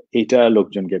এইটা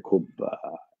লোকজনকে খুব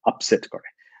আপসেট করে।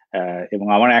 এবং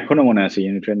আমার এখনো মনে আছে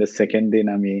ইউনিট্রেন্ডের সেকেন্ড দিন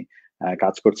আমি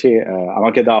কাজ করছি,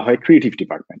 আমাকে দেওয়া হয় ক্রিয়েটিভ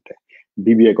ডিপার্টমেন্টে।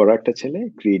 বিবিএ করা একটা ছেলে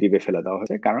ক্রিয়েটিভে ফেলে দেওয়া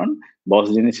হয়েছে, কারণ বস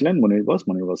যিনি ছিলেন মনির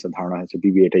বসের ধারণা হয়েছে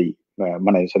বিবিএটাই,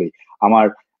 মানে সরি, আমার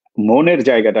মনের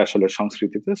জায়গাটা আসলে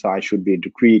সংস্কৃতিতে, so I should be into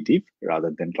creative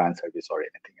rather than client service or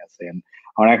anything else.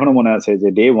 আমার এখনো মনে আছে যে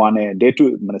ডে 2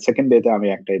 মানে সেকেন্ড ডে তে আমি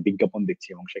একটা বিজ্ঞাপন দেখছি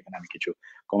এবং সেখানে আমি কিছু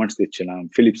কমেন্টস দিচ্ছিলাম,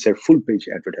 ফিলিপস এর ফুল পেজ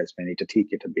অ্যাডভার্টাইজমেন্ট, এটা ঠিক,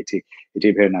 এটা বেঠিক, এটা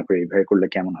এইভাবে না করে এইভাবে করলে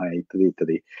কেমন হয়, ইত্যাদি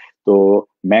ইত্যাদি। তো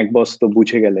ম্যাক বস তো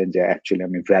বুঝে গেলেন যে অ্যাকচুয়ালি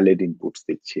আমি ভ্যালিড ইনপুটস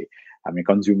দিচ্ছি, আমি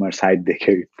কনজিউমার সাইড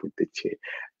দেখে ইনপুট দিচ্ছি।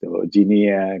 তো যিনি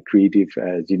ক্রিয়েটিভ,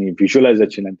 যিনি ভিজুয়ালাইজার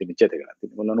ছিলেন, তিনি চেতে গেলেন।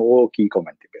 তিনি বললেন ও কি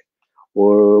কমেন্ট দিবে,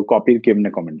 ওর কপির কেমনে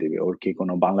কমেন্ট দিবে, ওর কি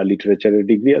কোনো বাংলা লিটারেচারের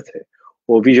ডিগ্রি আছে,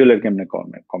 ও ভিজুয়ালের কেমনে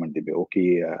কমেন্ট দিবে, ও কি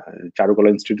চারুকলা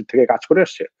ইনস্টিটিউট থেকে কাজ করে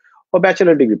আসছে, ও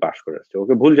ব্যাচেলার ডিগ্রি পাস করে আসছে,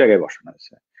 ওকে ভুল জায়গায় বসানো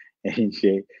হয়েছে। এই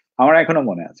সেই আমার এখনো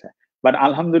মনে আছে। বাট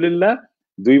আলহামদুলিল্লাহ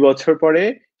 2 বছর পরে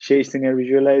সেই সিনিয়র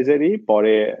ভিজুয়ালাইজারই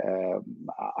পরে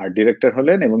আর্ট ডিরেক্টর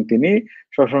হলেন, এবং তিনি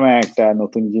সবসময় একটা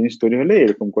নতুন জিনিস তৈরি হলে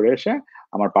এরকম করে এসে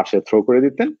আমার পাশে থ্রো করে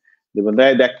দিতেন, যে বলতেন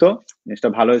দেখতো জিনিসটা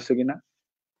ভালো হয়েছে কিনা।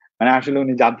 মানে আসলে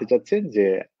উনি জানতে চাচ্ছেন যে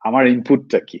আমার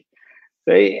ইনপুটটা কি। তো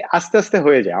এই আস্তে আস্তে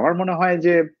হয়ে যায়, আমার মনে হয়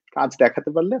যে কাজ দেখাতে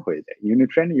পারলে হয়ে যায়।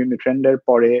 ইউনিট্রেন্ডের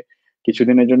পরে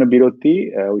কিছুদিনের জন্য বিরতি,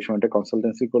 ওই সময়টা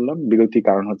কনসালটেন্সি করলাম, বিরতি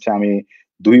কারণ হচ্ছে আমি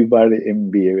 2বার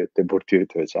এমবিএ তে ভর্তি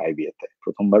হতে হয়েছে আইবিএ তে।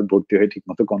 প্রথমবার ভর্তি হয়ে ঠিক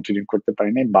মতো কন্টিনিউ করতে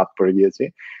পারিনি, বাদ পড়ে গিয়েছে।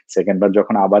 সেকেন্ড বার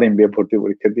যখন আবার এমবিএ ভর্তি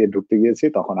পরীক্ষা দিয়ে ঢুকতে গিয়েছি,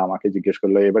 তখন আমাকে জিজ্ঞেস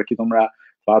করলো এবার কি তোমরা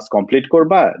ক্লাস কমপ্লিট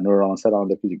করবা, নুরুর রহমান স্যার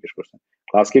আমাদেরকে জিজ্ঞেস করছেন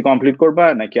ক্লাস কি কমপ্লিট করবা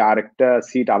নাকি আরেকটা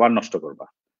সিট আবার নষ্ট করবা।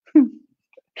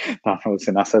 আমরা বলছি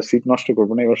না স্যার সিট নষ্ট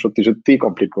করবো না, এবার সত্যি সত্যি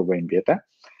কমপ্লিট করবো এমবিএটা।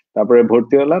 তারপরে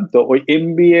ভর্তি হলাম। তো ওই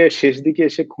এমবিএ শেষ দিকে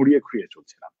এসে খুঁড়িয়ে খুঁড়িয়ে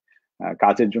চলছিলাম,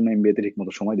 কাজের জন্য এমবিএ তে ঠিক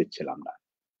মতো সময় দিচ্ছিলাম না।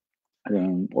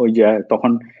 ওই যে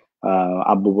তখন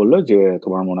আব্বু বললো যে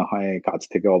তোমার মনে হয় কাজ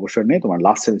থেকে অবসর নেই, তোমার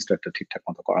লাস্ট সেমিস্টারটা ঠিকঠাক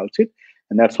মতো করা উচিত।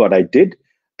 That's what I did.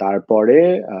 তারপরে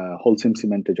হোলসিম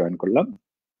সিমেন্টে জয়েন করলাম।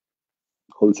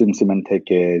 হোলসিম সিমেন্ট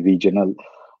থেকে রিজনাল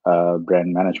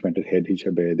ব্র্যান্ড ম্যানেজমেন্টের হেড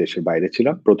হিসেবে দেশের বাইরে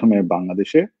ছিলাম। প্রথমে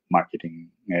বাংলাদেশে মার্কেটিং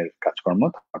এর কাজকর্ম,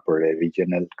 তারপরে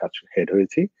রিজিয়নাল কাজ হেড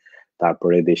হয়েছি,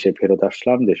 তারপরে দেশে ফেরত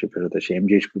আসলাম। দেশে ফেরত এসে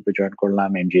এমজিএস গ্রুপে জয়েন করলাম।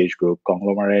 এমজিএস গ্রুপ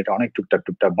কংগ্লোমারেট অনেক টুকটাক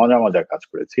টুকটাক মজার কাজ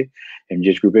করেছি।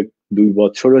 এমজিএস গ্রুপে 2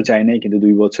 বছরও যাই নাই, কিন্তু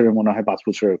 2 বছরের মনে হয় 5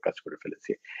 বছরের কাজ করে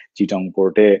ফেলেছি। চিটং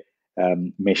পোর্টে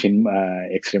মেশিন,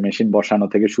 এক্সরে মেশিন বসানো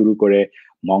থেকে শুরু করে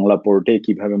মংলা পোর্টে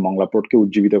কিভাবে মংলা পোর্টকে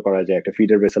উজ্জীবিত করা যায়, একটা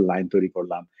ফিডার বেসের লাইন তৈরি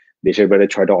করলাম। দেশের বাইরে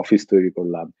 6টা অফিস তৈরি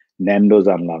করলাম, ন্যান্ডোজ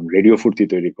আনলাম, রেডিও ফুর্তি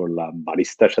তৈরি করলাম,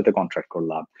 বারিস্তার সাথে কন্ট্রাক্ট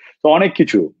করলাম। তো অনেক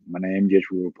কিছু, মানে এমজিএস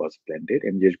গ্রুপ ওয়াজ স্প্লেন্ডেড।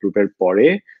 এমজিএস গ্রুপের পরে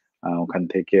ওখান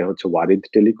থেকে হচ্ছে ওয়ারিদ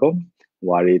টেলিকম।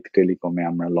 ওয়ারিদ টেলিকমে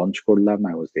আমরা লঞ্চ করলাম,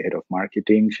 I was the head of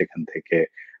marketing. সেখান থেকে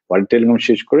ওয়ারিদ টেলিকম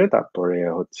শেষ করে তারপরে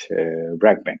হচ্ছে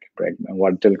ব্র্যাক ব্যাংক।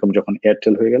 ওয়ারিদ টেলিকম যখন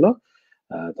এয়ারটেল হয়ে গেল,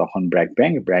 তখন ব্র্যাক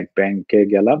ব্যাংকে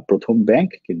গেলাম, প্রথম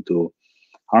ব্যাংক। কিন্তু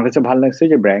আমার কাছে ভালো লাগছে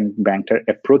যে ব্যাংকটার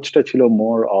অ্যাপ্রোচটা ছিল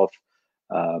মোর অফ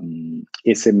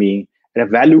এসএমই, একটা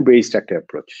ভ্যালু বেসড একটা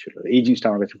অ্যাপ্রোচ ছিল। এই জিনিসটা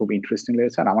আমার কাছে খুব ইন্টারেস্টিং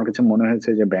লেগেছে, আর আমার কাছে মনে হয়েছে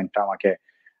যে ব্যাংকটা আমাকে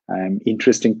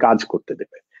ইন্টারেস্টিং কাজ করতে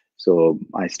দেবে। সো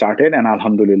আই স্টার্টেড, অ্যান্ড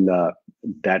আলহামদুলিল্লাহ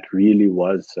that really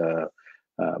was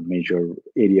major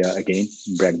area. Again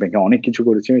BRAC ব্যাংকে অনেক কিছু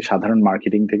করেছি আমি, সাধারণ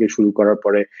মার্কেটিং থেকে শুরু করার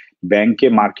পরে ব্যাংকে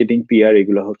মার্কেটিং, পিআর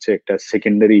এগুলো হচ্ছে একটা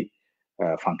সেকেন্ডারি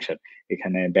ফাংশন।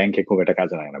 এখানে ব্যাংকে খুব একটা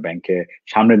কাজে লাগে না, ব্যাংকে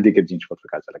সামনের দিকের জিনিসপত্র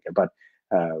কাজে লাগে। বাট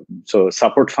সো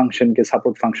সাপোর্ট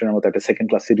ফাংশনের মতো একটা সেকেন্ড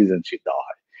ক্লাস সিটিজেনশিপ দেওয়া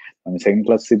হয়। আমি সেকেন্ড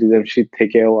ক্লাস সিটিজেনশিপ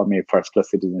থেকেও আমি ফার্স্ট ক্লাস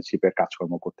সিটিজেনশিপের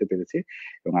কাজকর্ম করতে পেরেছি,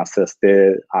 এবং আস্তে আস্তে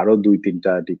আরো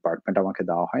 2-3টা ডিপার্টমেন্ট আমাকে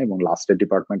দেওয়া হয়, এবং লাস্টের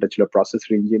ডিপার্টমেন্টটা ছিল process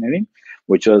engineering,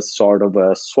 which was sort of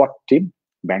Swat team.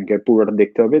 ব্যাংকের পুরোটা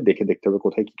দেখতে হবে, দেখতে হবে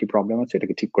কোথায় কি কি প্রবলেম আছে,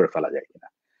 এটাকে ঠিক করে ফেলা যায় কিনা।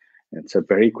 It's a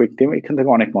very quick team. এখান থেকে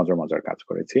অনেক মজার কাজ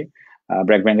করেছি।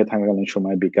 ব্র্যাক ব্যাংকে থাকাকালীন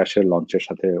সময় বিকাশের লঞ্চের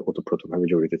সাথে ওতপ্রোতভাবে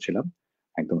জড়িত ছিলাম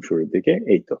একদম শুরুর দিকে।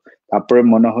 এই তো, তারপরে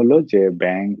মনে হলো যে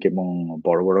ব্যাংক এবং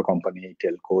বড় কোম্পানি,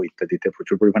 টেলকো ইত্যাদিতে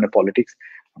প্রচুর পরিমাণে পলিটিক্স।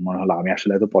 মনে হলো আমি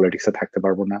আসলে এত পলিটিক্সে থাকতে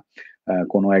পারবো না।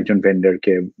 কোনো একজন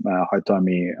ভেন্ডারকে হয়তো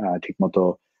আমি ঠিক মতো,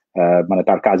 মানে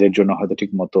তার কাজের জন্য হয়তো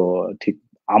ঠিক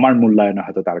আমার মূল্যায়নে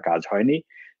হয়তো তার কাজ হয়নি,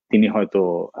 তিনি হয়তো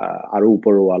আরো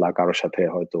উপরওয়ালা কারোর সাথে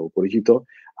হয়তো পরিচিত,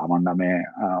 আমার নামে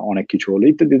অনেক কিছু হলো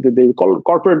ইত্যাদি ইত্যাদি,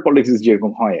 কর্পোরেট পলিটিক্স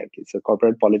যেরকম হয় আর কি।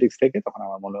 কর্পোরেট পলিটিক্স থেকে তখন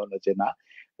আমার মনে হলো যে না,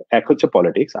 এক হচ্ছে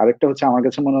পলিটিক্স, আরেকটা হচ্ছে আমার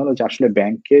কাছে মনে হলো যে আসলে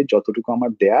ব্যাংকে যতটুকু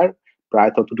আমার দেয়ার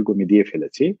প্রায় ততটুকু আমি দিয়ে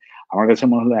ফেলেছি। আমার কাছে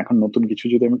মনে হলো এখন নতুন কিছু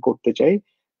যদি আমি করতে চাই,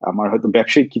 আমার হয়তো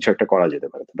ব্যবসায়িক কিছু একটা করা যেতে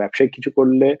পারে। তো ব্যবসায়িক কিছু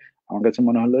করলে আমার কাছে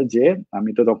মনে হলো যে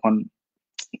আমি তো তখন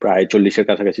প্রায় 40-এর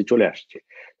কাছাকাছি চলে আসছে,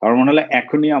 আমার মনে হলো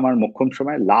এখনই আমার মোক্ষম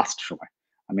সময়, লাস্ট সময়।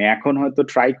 আমি এখন হয়তো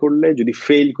ট্রাই করলে যদি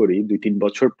ফেল করি 2-3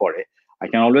 বছর পরে, I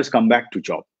can always come back to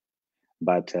job.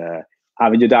 But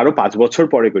আমি যদি আরো 5 বছর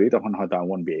পরে করি তখন হয়তো I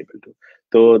won't be able to.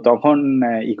 তো তখন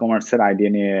ই কমার্সের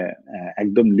আইডিয়া নিয়ে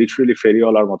একদম লিটারেলি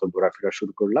ফেরিওয়ালার মতো ঘোরাফেরা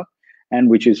শুরু করলাম, অ্যান্ড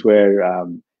উইচ ইজ ওয়ার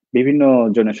বিভিন্ন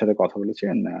জনের সাথে কথা বলেছি,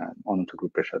 অনন্ত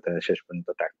গ্রুপের সাথে শেষ পর্যন্ত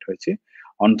ট্যাক্ট হয়েছি।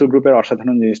 অনন্ত গ্রুপের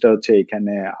অসাধারণ জিনিসটা হচ্ছে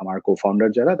এখানে আমার কো ফাউন্ডার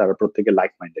যারা, তারা প্রত্যেকে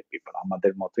লাইক মাইন্ডেড পিপল,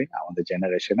 আমাদের মতোই, আমাদের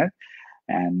জেনারেশনের।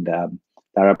 অ্যান্ড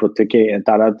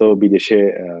তারা তো বিদেশে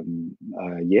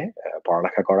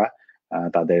পড়ালেখা করা,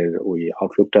 তাদের ওই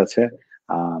আউটলুকটা আছে।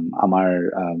 আমার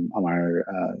আমার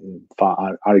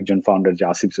আরেকজন ফাউন্ডার যে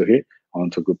আসিফ জহির,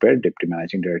 অনন্ত গ্রুপের deputy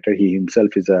managing director, he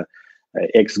himself is a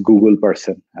x Google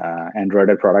person,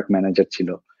 অ্যান্ড্রয়েডের product manager ছিল,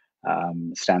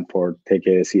 স্ট্যানফোর্ড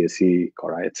থেকে সিএসসি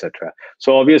করা etcetera. So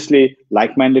obviously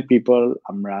like minded people.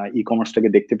 আমরা ই কমার্সটাকে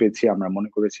দেখতে পেয়েছি, আমরা মনে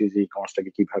করেছি যে ই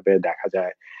কমার্সটাকে কিভাবে দেখা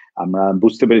যায়, আমরা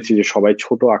বুঝতে পেরেছি যে সবাই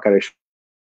ছোট আকারে।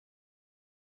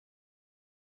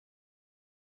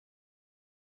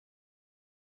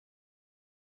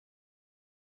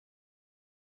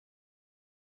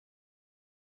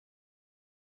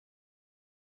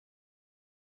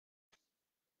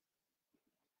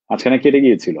 মাঝখানে কেটে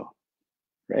গিয়েছিল,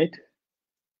 রাইট?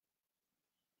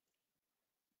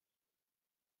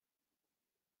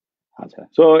 আচ্ছা,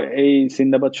 তো এই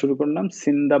সিন্দাবাদ শুরু করলাম।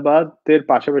 সিন্দাবাদের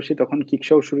পাশাপাশি তখন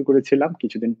কিকসাও শুরু করেছিলাম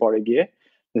কিছুদিন পরে গিয়ে।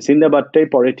 সিন্দাবাদটাই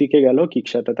পরে টিকে গেল।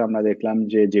 কিকসাটাতে আমরা দেখলাম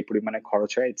যে যে পরিমাণে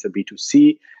খরচ হয়, ইটস বি টু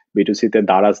সি তে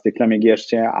দারাজ দেখলাম এগিয়ে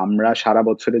আসছে। আমরা সারা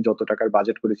বছরে যত টাকার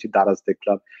বাজেট করেছি, দারাজ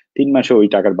দেখলাম 3 মাসে ওই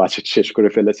টাকার বাজেট শেষ করে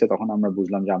ফেলেছে। তখন আমরা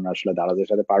বুঝলাম যে আমরা আসলে দারাজের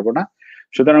সাথে পারবো না।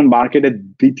 সুতরাং মার্কেটে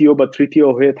দ্বিতীয় বা তৃতীয়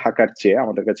হয়ে থাকার চেয়ে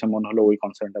আমাদের কাছে মনে হলো ওই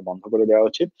কনসার্নটা বন্ধ করে দেওয়া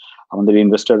উচিত। আমাদের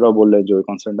ইনভেস্টররাও বললে যে ওই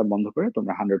কনসার্নটা বন্ধ করে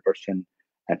তোমরা 100%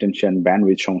 অ্যাটেনশন,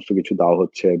 ব্যান্ডউইথ সমস্ত কিছু দেওয়া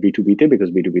হচ্ছে বি টু বিতে, বিকজ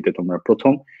বি টু বিতে তোমরা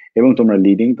প্রথম এবং তোমরা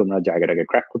লিডিং, তোমরা জায়গাটাকে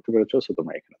ক্র্যাক করতে পেরেছো, সো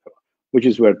তোমরা এখানে থাকো। উইচ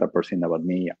ইজ ওয়ার তারপর সিন্দাবাদ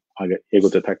নিয়ে আগে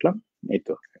এগোতে থাকলাম। এই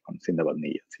তো এখন সিন্দাবাদ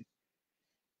নিয়েই আছি।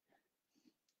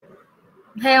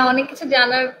 ভাইয়া অনেক কিছু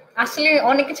জানার, আসলে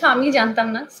অনেক কিছু আমি জানতাম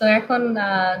না। সো এখন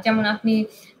যেমন আপনি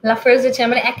লাফার্স আছে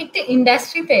মানে এক একটা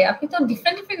ইন্ডাস্ট্রিতে আপনি তো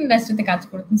ডিফারেন্ট ডিফারেন্ট ইন্ডাস্ট্রিতে কাজ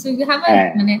করতেন, সো ইউ হ্যাভ আ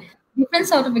হ্যাঁ মানে ডিফারেন্ট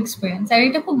সর্ট অফ এক্সপিরিয়েন্স। আর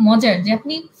এটা খুব মজার যে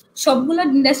আপনি সবগুলো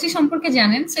ইন্ডাস্ট্রি সম্পর্কে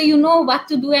জানেন, so you know what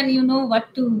to do and you know what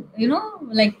to you know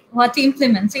like what to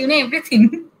implement, so you know everything.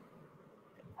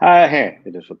 হ্যাঁ হ্যাঁ,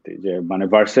 এটা সত্যি যে মানে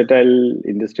ভার্সেটাইল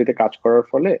ইন্ডাস্ট্রিতে কাজ করার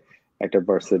ফলে একটা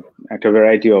একটা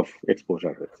ভ্যারাইটি অফ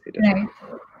এক্সপোজার হয়েছে, এটা রাইট,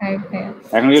 সত্যি। রাইট ভাইয়া।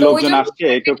 এখন কি সো ওই লোকজন জন্য আসছে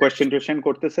একটু কোয়েশ্চেন টোয়েশ্চেন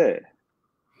করতেছে?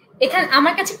 এখানে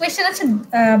আমার কাছে কোয়েশ্চেন আছে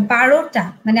 12টা,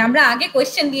 মানে আমরা আগে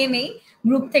কোয়েশ্চেন দিয়ে নেই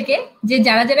গ্রুপ থেকে, যে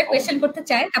যারা যারা ও কোয়েশ্চেন করতে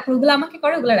চায় তারপর ওগুলো আমাকে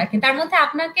করে, ওগুলো রাখে। তার মধ্যে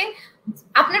আপনাকে,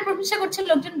 আপনার প্রশংসা করছে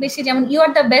লোকজন বেশি, যেমন you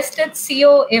are the best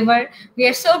CO ever, we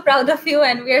are so proud of you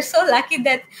and we are so lucky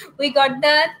that we got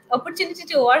the opportunity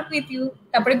to work with you.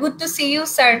 তারপরে good to C you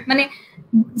sir, মানে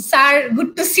sir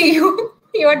good to C you,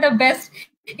 you are the best,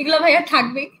 এগুলো ভাইয়া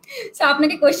থাকবে। So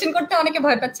আপনাকে question করতে অনেকে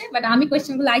ভয় পাচ্ছে, বাট আমি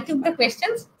কোয়েশ্চেন গুলো, I took the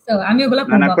questions, so আমি ওগুলো না না,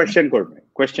 করবো আপনাকে। কোয়েশ্চেন করবে,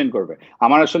 কোয়েশ্চেন করবে।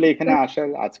 আমার আসলে এখানে আসার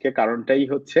আজকে কারণটাই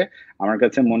হচ্ছে, আমার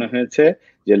কাছে মনে হয়েছে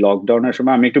যে লকডাউনের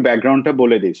সময় আমি একটু ব্যাকগ্রাউন্ডটা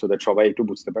বলে দিই সো দ্যাট সবাই একটু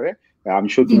বুঝতে পারে। আমি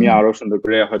শুধু, জি তুমি ভাই। আরো সুন্দর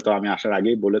করে হয়তো আমি আসার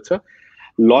আগেই বলেছো।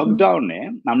 লকডাউনে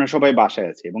আমরা সবাই বাসায়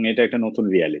আছি এবং এটা একটা নতুন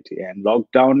রিয়ালিটি।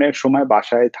 লকডাউনের সময়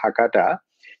বাসায় থাকাটা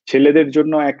ছেলেদের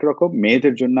জন্য একরকম,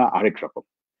 মেয়েদের জন্য আরেক রকম।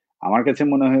 আমার কাছে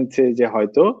মনে হয়েছে যে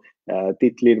হয়তো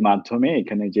তিতলির মাধ্যমে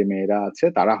এখানে যে মেয়েরা আছে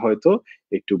তারা হয়তো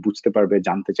একটু বুঝতে পারবে,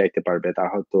 জানতে চাইতে পারবে, তারা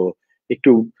হয়তো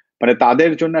একটু মানে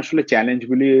তাদের জন্য আসলে চ্যালেঞ্জ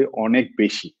গুলি অনেক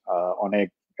বেশি, অনেক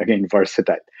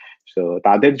ভার্সেটাইল। তো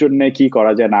তাদের জন্য কি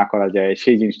করা যায় না করা যায়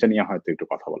সেই জিনিসটা নিয়ে হয়তো একটু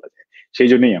কথা বলা যায়, সেই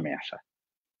জন্যই আমি আসা।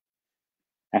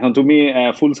 এখন তুমি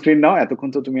ফুল স্ক্রিন নাও, এতক্ষণ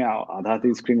তো তুমি আধা হাতে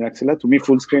স্ক্রিন রাখছিলে, তুমি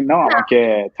ফুল স্ক্রিন নাও, আমাকে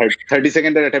 30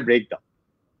 সেকেন্ডের একটা ব্রেক দাও।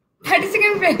 30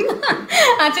 সেকেন্ড ব্রেক?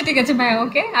 আচ্ছা ঠিক আছে ভাই,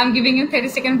 ওকে, I am giving you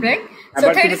 30 second break. So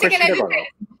এবার তুমি 30 সেকেন্ড কোয়েশ্চেনটা আই করো,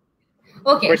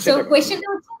 ওকে। সো কোয়েশ্চেনটা করো। কোয়েশ্চেনটা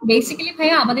হচ্ছে বেসিক্যালি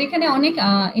ভাইয়া আমাদের এখানে অনেক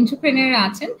এন্টারপ্রেনার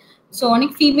আছেন। সো অনেক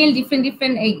ফিমেল ডিফারেন্ট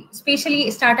ডিফারেন্ট এই স্পেশালি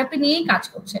স্টার্ট আপে নিয়েই কাজ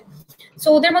করছে। সো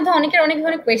ওদের মধ্যে অনেকের অনেক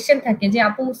ধরনের কোয়েশ্চেন থাকে যে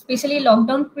আপু স্পেশালি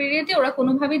লকডাউন পিরিয়ডে ওরা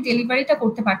কোনোভাবেই ডেলিভারিটা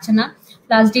করতে পারছে না।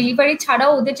 প্লাস ডেলিভারি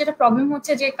ছাড়াও ওদের যেটা প্রবলেম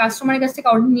হচ্ছে যে কাস্টমারের কাছ থেকে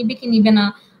অর্ডার নিবে কি নিবে না।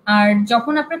 আর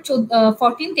যখন আপনার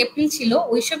 14 এপ্রিল ছিল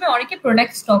ওই সময় অনেকে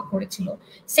প্রোডাক্ট স্টক করেছিল,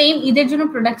 সেম ঈদের জন্য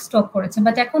প্রোডাক্ট স্টক করেছে,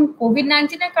 বাট এখন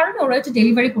কোভিড-19 এর কারণে ওরা হচ্ছে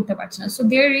ডেলিভারি করতে পারছে না। So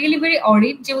they are really very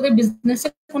অরিড যে ওদের বিজনেসে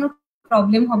কোনো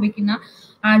প্রবলেম হবে কিনা,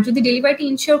 আর যদি ডেলিভারিটি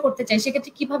ইনশিওর করতে চায়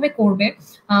সেক্ষেত্রে কিভাবে করবে।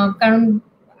 কারণ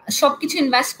সবকিছু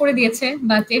ইনভেস্ট করে দিয়েছে,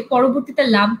 বাট এর পরবর্তীতে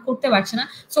লাভ করতে পারছে না।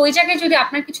 সো ওই জায়গায় যদি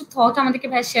আপনার কিছু থট আমাদেরকে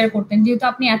ভাই শেয়ার করতেন, যেহেতু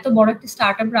আপনি এত বড় একটা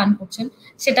স্টার্ট আপ রান করছেন,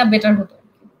 সেটা বেটার হতো।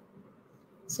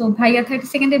 সো ভাইয়া 30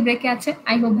 সেকেন্ডের ব্রেকে আছে,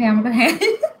 আই হোপ ভাই আমরা, হ্যাঁ,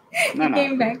 না হি না,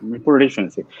 কেম ব্যাক। আমি পুরোটাই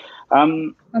শুনেছি।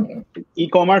 ওকে। ই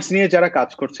কমার্স নিয়ে যারা কাজ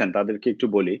করছেন তাদেরকে একটু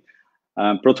বলি।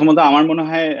 প্রথমত আমার মনে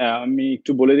হয়, আমি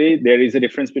একটু বলে দিই, there is a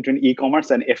difference between e commerce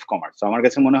and F commerce. আমার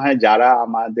কাছে মনে হয় যারা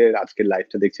আমাদের আজকের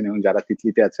লাইভটা দেখছেন এবং যারা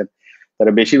তিতলিতে আছেন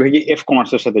তারা বেশিরভাগই এফ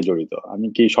কমার্সের সাথে জড়িত। আমি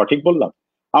কি সঠিক বললাম?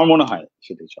 আমার মনে হয়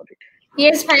সেটাই সঠিক।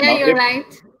 ইয়েস ভাইয়া, now you R right.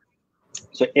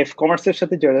 F কমার্সের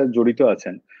সাথে যারা জড়িত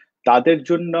আছেন তাদের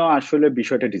জন্য আসলে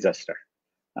বিষয়টা ডিজাস্টার।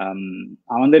 আম,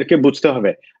 আমাদেরকে বুঝতে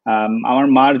হবে। আমার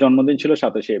মার জন্মদিন ছিল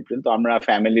 27 এপ্রিল, তো আমরা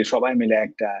ফ্যামিলির সবাই মিলে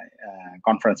একটা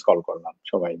কনফারেন্স কল করলাম,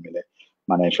 সবাই মিলে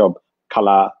মানে সব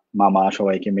খালা মামা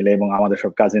সবাইকে মিলে এবং আমাদের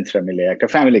সব কাজিনসরা মিলে একটা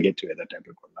ফ্যামিলি গেট টুগেদার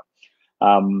টাইপের করলাম।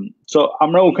 তো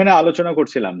আমরা ওখানে আলোচনা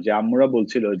করছিলাম যে আম্মুরা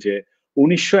বলছিল যে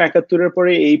 1971-এর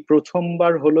পরে এই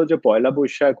প্রথমবার হলো যে পয়লা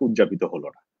বৈশাখ উদযাপিত হলো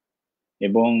না।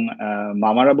 এবং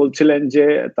মামারা বলছিলেন যে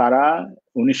তারা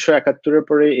 1971-এর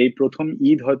পরে এই প্রথম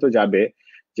ঈদ হয়তো যাবে,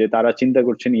 যে তারা চিন্তা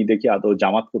করছেন ঈদে কি আদৌ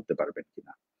জামাত করতে পারবেন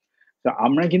কিনা। তো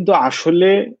আমরা কিন্তু আসলে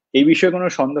এই বিষয়ে কোনো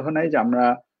সন্দেহ নাই যে আমরা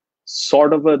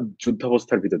সর্ট অফ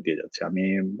যুদ্ধাবস্থার ভিতর দিয়ে যাচ্ছে। আমি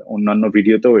অন্যান্য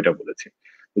ভিডিওতেও এটা বলেছি।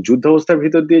 তো যুদ্ধাবস্থার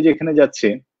ভিতর দিয়ে যেখানে যাচ্ছে,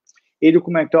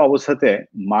 এইরকম একটা অবস্থাতে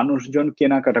মানুষজন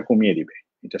কেনাকাটা কমিয়ে দিবে,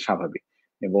 এটা স্বাভাবিক।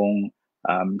 এবং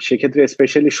সেক্ষেত্রে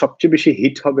স্পেশালি সবচেয়ে বেশি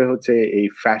হিট হবে হচ্ছে এই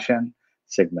ফ্যাশন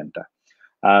সেগমেন্টটা।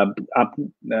 আহ, আপ-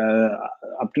 আহ,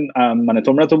 আপনি মানে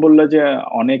তোমরা তো বললে যে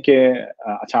অনেকে,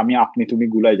 আচ্ছা আমি আপনি তুমি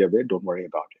গুলাই যাবে, ডোন্ট ওয়ারি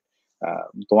অ্যাবাউট ইট।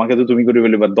 তোমাকে তো তুমি করে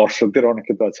বলি, বা দর্শকদের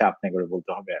অনেকে তো আছে আপনি করে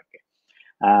বলতে হবে আর কি।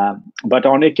 বাট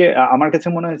অনেকে, আমার কাছে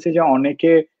মনে হয়েছে যে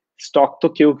অনেকে স্টক তো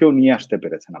কেউ কেউ নিয়ে আসতে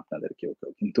পেরেছেন, আপনাদের কেউ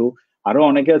কেউ, কিন্তু আরো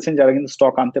অনেকে আছেন যারা কিন্তু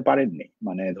স্টক আনতে পারেননি।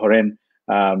 মানে ধরেন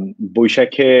আম,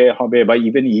 বৈশাখে হবে বা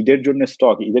ইভেন ঈদের জন্য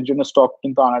স্টক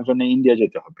কিন্তু আনার জন্য ইন্ডিয়া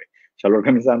যেতে হবে, সালোয়ার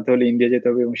কামিজ আনতে হলে ইন্ডিয়া যেতে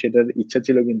হবে, এবং সেটার ইচ্ছা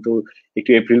ছিল কিন্তু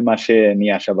একটু এপ্রিল মাসে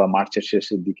নিয়ে আসা বা মার্চের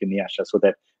শেষের দিকে নিয়ে আসা, সো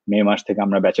দ্যাট মে মাস থেকে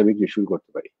আমরা বেচা বিক্রি শুরু করতে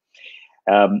পারি।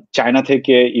 চায়না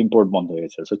থেকে ইম্পোর্ট বন্ধ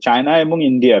হয়েছে। সো চায়না এবং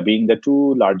India being the two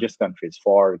largest countries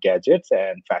for gadgets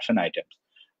and fashion items,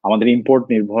 আমাদের ইম্পোর্ট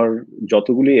নির্ভর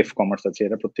যতগুলি এফ কমার্স আছে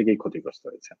এরা প্রত্যেকেই ক্ষতিগ্রস্ত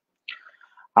হয়েছে।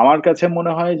 আমার কাছে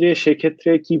মনে হয় যে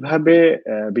সেক্ষেত্রে কিভাবে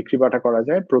বিক্রি বাটা করা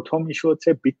যায়, প্রথম ইস্যু হচ্ছে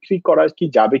বিক্রি করা কি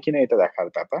যাবে কিনা এটা দেখার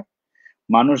ব্যাপার।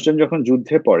 মানুষজন যখন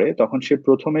যুদ্ধে পড়ে তখন সে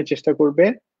প্রথমে চেষ্টা করবে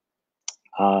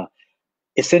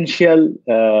এসেনশিয়াল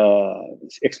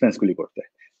এক্সপেন্স গুলি করতে।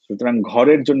 সুতরাং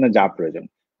ঘরের জন্য যা প্রয়োজন,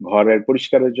 ঘরের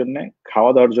পরিষ্কারের জন্য,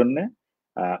 খাওয়া দাওয়ার জন্য,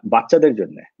 বাচ্চাদের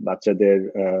জন্য, বাচ্চাদের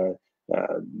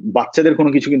বাচ্চাদের কোনো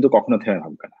কিছু কিন্তু কখনো থেমে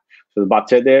থাকবে না। শুধু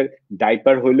বাচ্চাদের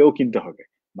ডাইপার হইলেও কিনতে হবে,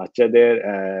 বাচ্চাদের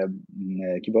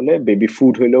কি বলে বেবি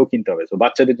ফুড হইলেও কিনতে হবে, তো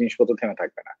বাচ্চাদের জিনিসপত্র থেমে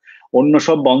থাকবে না। অন্য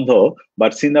সব বন্ধ,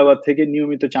 বাট সিন্দাবাদ থেকে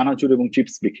নিয়মিত চানাচুর এবং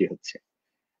চিপস বিক্রি হচ্ছে।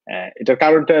 এটার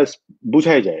কারণটা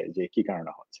বুঝাই যায় যে কি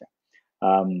কারণে হচ্ছে।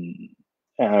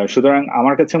 সুতরাং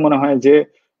আমার কাছে মনে হয় যে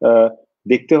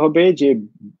দেখতে হবে যে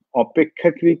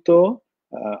অপেক্ষাকৃত,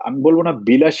 আমি বলবো না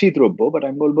বিলাসী দ্রব্য, বাট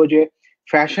আমি বলবো যে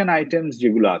ফ্যাশন আইটেমস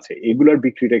যেগুলো আছে এগুলোর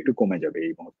বিক্রিটা একটু কমে যাবে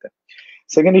এই মুহূর্তে।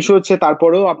 সেকেন্ড ইস্যু হচ্ছে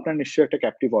তারপরেও আপনার নিশ্চয়ই একটা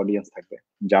ক্যাপটিভ অডিয়েন্স থাকবে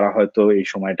যারা হয়তো এই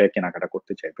সময়টায় কেনাকাটা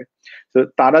করতে চাইবে। তো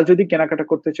তারা যদি কেনাকাটা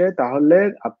করতে চায় তাহলে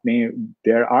আপনি,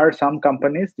 দেয়ার আর সাম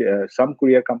কোম্পানিজ, সাম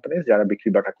কুরিয়ার কোম্পানিজ যারা বিক্রি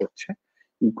বাটা করছে,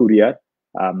 ই কুরিয়ার।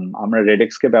 আমরা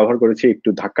রেডেক্স কে ব্যবহার করেছি, একটু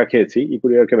ধাক্কা খেয়েছি, ই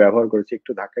কুরিয়ারকে ব্যবহার করেছি,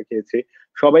 একটু ধাক্কা খেয়েছি,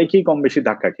 সবাইকেই কম বেশি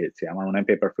ধাক্কা খেয়েছে আমার মনে হয়।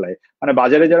 পেপার ফ্লাই মানে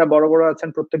বাজারে যারা বড় বড় আছেন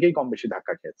প্রত্যেকেই কম বেশি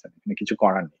ধাক্কা খেয়েছেন, এখানে কিছু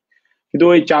করার নেই। কিন্তু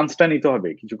ওই চান্সটা নিতে হবে,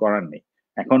 কিছু করার নেই।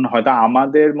 এখন হয়তো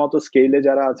আমাদের মতো স্কেলে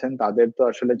যারা আছেন তাদের তো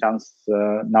আসলে চান্স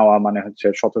নেওয়া মানে হচ্ছে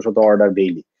শত শত অর্ডার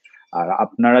ডেইলি। আর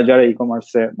আপনারা যারা ই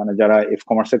কমার্সে মানে যারা এফ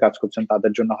কমার্সে কাজ করছেন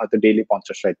তাদের জন্য হয়তো ডেইলি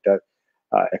 50-60টা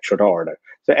 100টা অর্ডার।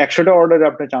 তো 100টা অর্ডারে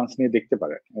আপনি চান্স নিয়ে দেখতে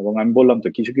পারেন। এবং আমি বললাম তো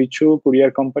কিছু কিছু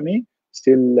কুরিয়ার কোম্পানি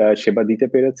স্টিল সেবা দিতে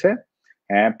পেরেছে।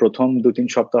 হ্যাঁ, প্রথম 2-3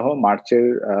 সপ্তাহ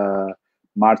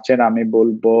মার্চের আমি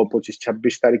বলবো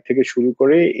 25-26 তারিখ থেকে শুরু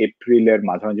করে এপ্রিলের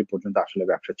মাঝামাঝি পর্যন্ত আসলে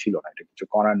ব্যবসা ছিল না, এটা কিছু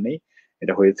করার নেই,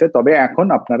 এটা হয়েছে। তবে এখন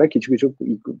আপনারা কিছু কিছু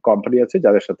কোম্পানি আছে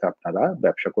যাদের সাথে আপনারা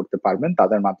ব্যবসা করতে পারবেন,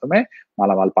 তাদের মাধ্যমে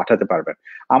মালামাল পাঠাতে পারবেন।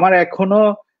 আমার এখনো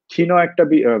ক্ষীণ একটা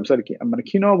সরি মানে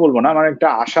ক্ষীণ বলবো না, আমার একটা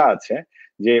আশা আছে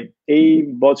যে এই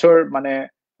বছর মানে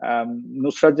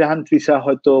নুসরাত জাহান তৃষা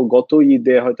হয়তো গত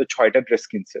ঈদে হয়তো 6টা ড্রেস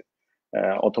কিনছে,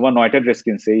 অথবা 9টা ড্রেস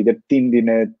কিনছে ঈদের 3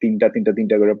 দিনে, তিনটা তিনটা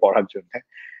তিনটা করে পড়ার জন্য।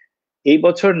 এই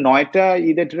বছর 9টা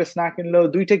ঈদের ড্রেস না কিনলেও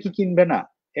 2টা কি কিনবে না,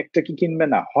 একটা কি কিনবে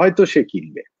না, হয়তো সে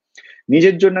কিনবে।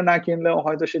 নিজের জন্য না কিনলেও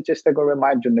হয়তো সে চেষ্টা করবে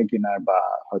মায়ের জন্য কেনার, বা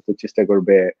হয়তো চেষ্টা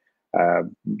করবে আহ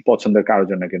পছন্দের কারোর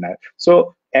জন্য কেনার। সো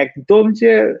একদম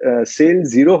যে সেল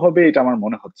জিরো হবে এটা আমার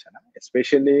মনে হচ্ছে না,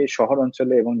 স্পেশালি শহর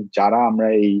অঞ্চলে। এবং যারা আমরা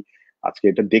এই আজকে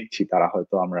এটা দেখছি তারা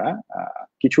হয়তো আমরা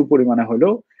কিছু পরিমাণে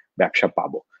হলেও ব্যবসা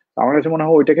পাবো। আমার কাছে মনে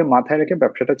হয় ওইটাকে মাথায় রেখে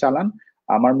ব্যবসাটা চালান।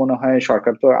 আমার মনে হয়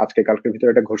সরকার তো আজকে কালকের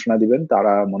ভিতরে একটা ঘোষণা দিবেন,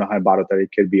 তারা মনে হয় 12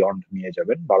 তারিখের বিয়ন্ড নিয়ে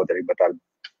যাবেন, 12 তারিখ বা তার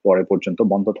পরে পর্যন্ত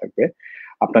বন্ধ থাকবে।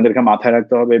 আপনাদেরকে মাথায়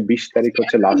রাখতে হবে 20 তারিখ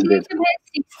হচ্ছে লাস্ট ডেট।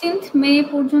 16th মে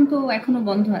পর্যন্ত এখনো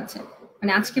বন্ধ আছে,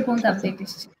 মানে আজকে পর্যন্ত আচ্ছা আপডেট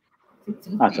এসেছে।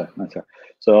 আচ্ছা আচ্ছা।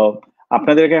 তো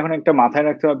আপনাদেরকে এখন একটা মাথায়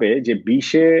রাখতে হবে যে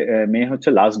 20শে মে হচ্ছে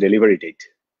লাস্ট ডেলিভারি ডেট।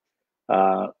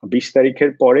 20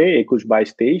 তারিখের পরে 21, 22,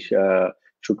 23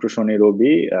 শুক্র শনি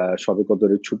রবি সবে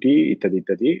কদরের ছুটি ইত্যাদি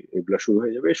ইত্যাদি এগুলো শুরু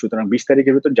হয়ে যাবে। সুতরাং 20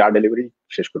 তারিখের ভিতর যা ডেলিভারি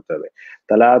শেষ করতে হবে,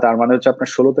 তাহলে তার মানে হচ্ছে আপনার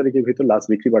 16 তারিখের ভিতর লাস্ট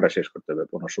বিক্রি বাটা শেষ করতে হবে,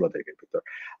 15-16 তারিখের ভিতর।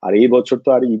 আর এই বছর তো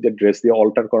আর ঈদের ড্রেস দিয়ে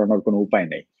অল্টার করানোর কোনো উপায়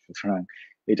নেই, সুতরাং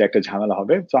এটা একটা ঝামেলা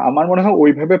হবে। তো আমার মনে হয়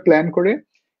ওইভাবে প্ল্যান করে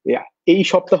এই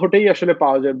সপ্তাহটাই আসলে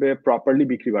পাওয়া যাবে প্রপারলি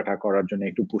বিক্রি বাটা করার জন্য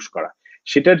একটু পুশ করা।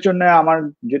 সেটার জন্য আমার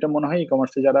যেটা মনে হয় ই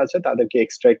কমার্সে যারা আছে তাদেরকে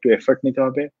এক্সট্রা একটু এফর্ট নিতে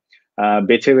হবে।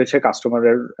 বেছে বেছে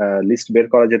কাস্টমারের লিস্ট বের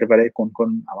করা যেতে পারে, কোন কোন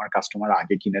আমার কাস্টমার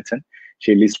আগে কিনেছেন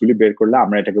সেই লিস্টগুলি বের করলে,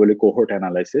 আমরা এটাকে বলি কোহোর্ট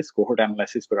অ্যানালাইসিস। কোহোর্ট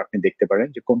অ্যানালাইসিস করে আপনি দেখতে পারেন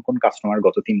যে কোন কোন কাস্টমার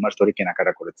গত 3 মাস ধরে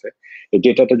কেনাকাটা করেছে। এই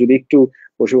ডেটাটা যদি একটু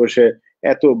বসে বসে,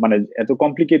 এত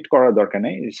কমপ্লিকেট করার দরকার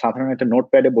নেই, সাধারণ একটা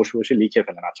নোটপ্যাডে বসে বসে লিখে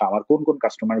ফেলেন, আচ্ছা আমার কোন কোন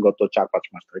কাস্টমার গত 4-5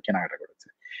 মাস ধরে কেনাকাটা করেছে।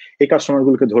 এই কাস্টমার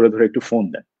গুলোকে ধরে ধরে একটু ফোন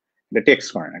দেন, একটা টেক্সট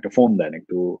করেন, একটা ফোন দেন,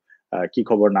 একটু কি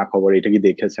খবর না খবর, এটা কি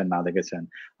দেখেছেন না দেখেছেন।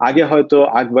 আগে হয়তো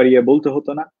আগ বাড়িয়ে বলতে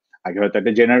হতো না, আগে হয়তো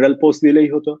একটা জেনারেল পোস্ট দিলেই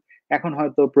হতো। এখন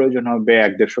হয়তো প্রয়োজন হবে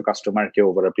 100-150 কাস্টমারকে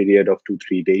over a period of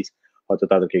 2-3 days হয়তো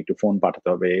তাদেরকে একটু ফোন পাঠাতে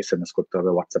হবে, SMS করতে হবে,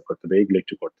 হোয়াটসঅ্যাপ করতে হবে, এগুলো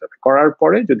একটু করতে হবে। করার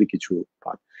পরে যদি কিছু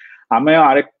পান, আমি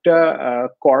আরেকটা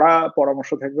কড়া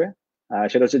পরামর্শ থাকবে,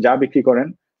 সেটা হচ্ছে যা বিক্রি করেন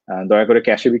দয়া করে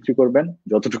ক্যাশে বিক্রি করবেন,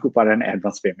 যতটুকু পারেন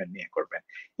অ্যাডভান্স পেমেন্ট নিয়ে করবেন।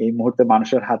 এই মুহূর্তে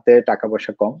মানুষের হাতে টাকা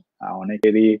পয়সা কম,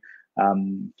 অনেকেরই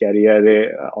ক্যারিয়ারে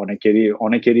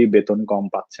অনেকেরই বেতন কম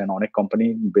পাচ্ছেন, অনেক কোম্পানি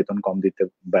বেতন কম দিতে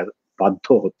বাধ্য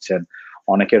হচ্ছেন,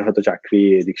 অনেকের হয়তো চাকরি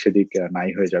এদিক সেদিক নাই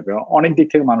হয়ে যাবে, অনেক দিক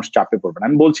থেকে মানুষ চাপে পড়বেন।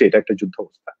 আমি বলছি এটা একটা যুদ্ধ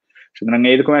অবস্থা। সুতরাং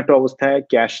এরকম একটা অবস্থায়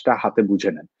ক্যাশটা হাতে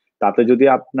বুঝে নেন। তাতে যদি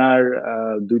আপনার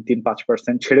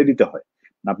 2-3-5% ছেড়ে দিতে হয়,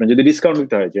 আপনি যদি ডিসকাউন্ট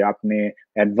দিতে হয় যে আপনি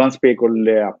অ্যাডভান্স পে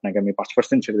করলে আপনাকে আমি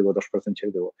 5% ছেড়ে দেবো, 10%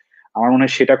 ছেড়ে দেবো, আমার মনে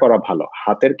হয় সেটা করা ভালো,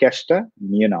 হাতের ক্যাশটা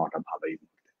নিয়ে নেওয়াটা ভালো।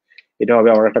 এটা হবে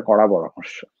আমার একটা কড়া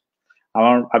পরামর্শ।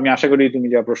 আমি আশা করি তুমি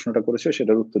যে প্রশ্নটা করেছো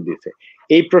সেটার উত্তর দিয়েছে।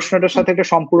 এই প্রশ্নটার সাথে একটা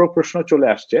সম্পূরক প্রশ্ন চলে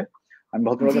আসছে। আমি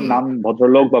ভদ্রলোকের নাম,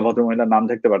 ভদ্রলোক বা ভদ্রমহিলার নাম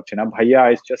দেখতে পাচ্ছি না। ভাইয়া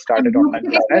I just started online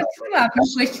business. আপনার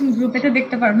কোয়েশ্চেন গ্রুপে তো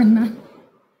দেখতে পারবেন না।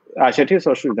 আচ্ছা ঠিক আছে,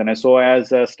 অসুবিধা নেই। So as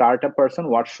a start up person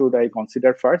what should I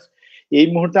consider first? এই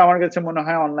মুহূর্তে আমার কাছে মনে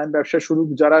হয় অনলাইন ব্যবসা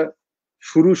যারা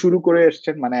শুরু করে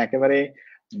এসছেন, মানে একেবারে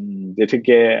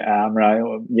যেটিকে আমরা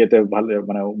ইয়েতে ভালো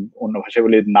মানে অন্য ভাষায়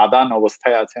বলি নাদান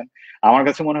অবস্থায় আছেন, আমার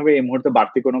কাছে মনে হবে এই মুহূর্তে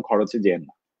বাড়তি কোনো খরচে যেন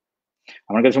না।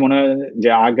 আমার কাছে মনে হয় যে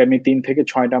আগামী 3 থেকে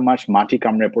 6টা মাস মাটি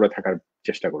কামড়ে পড়ে থাকার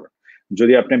চেষ্টা করুন।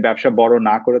 যদি আপনি ব্যবসা বড়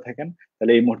না করে থাকেন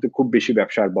তাহলে এই মুহূর্তে খুব বেশি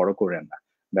ব্যবসা আর বড় করেন না।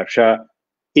 ব্যবসা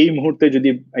এই মুহূর্তে যদি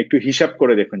একটু হিসাব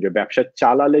করে দেখুন যে ব্যবসা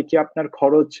চালালে কি আপনার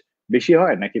খরচ বেশি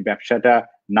হয় নাকি ব্যবসাটা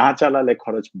না চালালে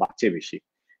খরচ বাঁচে বেশি,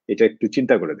 এটা একটু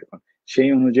চিন্তা করে দেখুন। সেই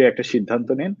অনুযায়ী একটা সিদ্ধান্ত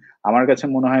নিন। আমার কাছে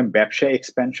মনে হয় ব্যবসা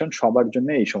এক্সপ্যানশন সবার জন্য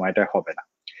এই সময়টা হবে না।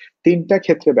 3টা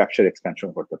ক্ষেত্রে ব্যবসার এক্সপ্যানশন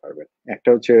করতে পারবেন। একটা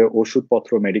হচ্ছে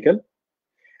ওষুধপত্র মেডিকেল,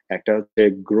 একটা হচ্ছে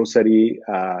গ্রোসারি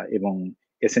এবং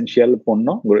এসেনশিয়াল পণ্য।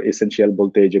 এসেনশিয়াল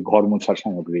বলতে এই যে ঘর মোছার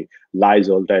সামগ্রী,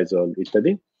 লাইজল টাইজল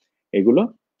ইত্যাদি এগুলো।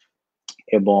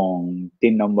 এবং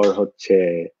 3 নম্বর হচ্ছে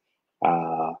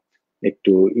আহ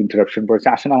একটু ইন্টারাপশন পড়েছে,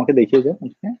 আসেন আমাকে দেখিয়ে যান।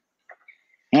 হ্যাঁ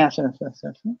হ্যাঁ, আসেন আসেন আসেন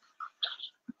আসেন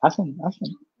আসেন আসেন।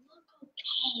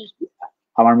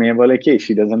 আমার মেয়ে বলে কি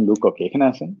শি ডাজন্ট লুক ওকে, এখানে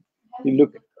আসেন, ইউ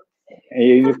লুক,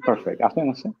 এই লুক পারফেক্ট। আসেন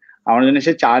আসেন, আমার জন্য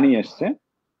সে চা নিয়ে এসছে।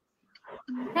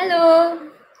 হ্যালো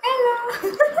হ্যালো,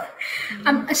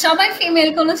 সবাই ফিমেল,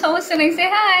 কোনো সমস্যা নেই, সে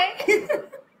হাই।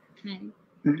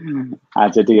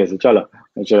 আচ্ছা ঠিক আছে, চলো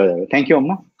চলে যাবে। থ্যাংক ইউ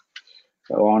আম্মা,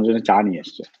 আমার জন্য চা নিয়ে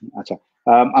এসছে। আচ্ছা,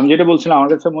 আমি যেটা বলছিলাম,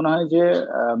 আমার কাছে মনে হয় যে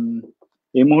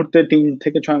এই মুহূর্তে 3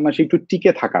 থেকে 6 মাস একটু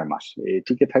টিকে থাকার মাস। এই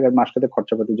টিকে থাকার মাসটাতে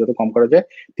খরচাপাতি যত কম করা যায়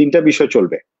 3টা বিষয়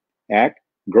চলবে। 1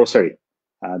 গ্রোসারি,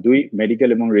 2 মেডিকেল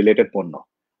এবং রিলেটেড পণ্য,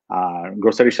 আর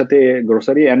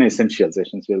গ্রোসারি অ্যান্ড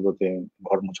এসেনশিয়াল বলতে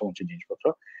ঘর মোছামুছি জিনিসপত্র,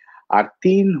 আর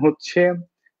 3 হচ্ছে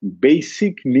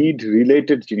বেসিক নিড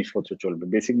রিলেটেড জিনিসপত্র চলবে।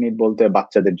 বেসিক নিড বলতে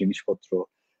বাচ্চাদের জিনিসপত্র,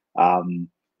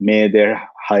 মেয়েদের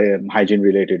হাইজিন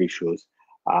রিলেটেড ইস্যুস,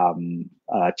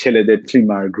 ছেলেদের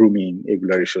ট্রিমার গ্রুমিং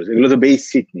এগুলোর ইস্যুস, এগুলো তো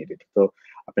বেসিক নিড, তো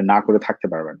আপনি না করে থাকতে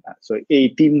পারবেন না। তো এই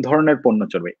 3 ধরনের পণ্য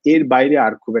চলবে, এর বাইরে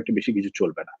আর খুব একটা বেশি কিছু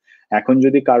চলবে না। এখন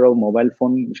যদি কারো মোবাইল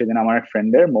ফোন, সেদিন আমার এক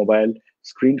ফ্রেন্ডের মোবাইল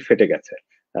স্ক্রিন ফেটে গেছে,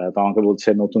 তো আমাকে বলছে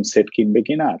নতুন সেট কিনবে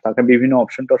কিনা, তাকে বিভিন্ন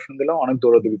অপশন টপশন দিলাম, অনেক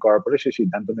দৌড়াদৌড়ি করার পরে সে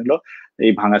সিদ্ধান্ত নিল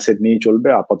এই ভাঙা সেট নিয়েই চলবে,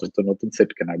 আপাতত নতুন সেট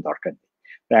কেনার দরকার নেই।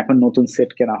 তো এখন নতুন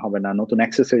সেট কেনা হবে না, নতুন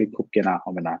অ্যাক্সেসরি খুব কেনা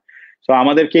হবে না। তো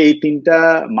আমাদেরকে এই 3টা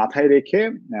মাথায় রেখে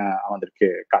আমাদেরকে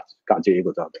কাজে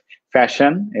এগোতে হবে।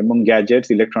 ফ্যাশন এবং গ্যাজেটস,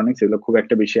 ইলেকট্রনিক্স এগুলো খুব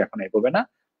একটা বেশি এখন এগোবে না,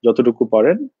 যতটুকু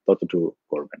পারেন ততটুকু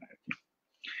করবেন আর কি।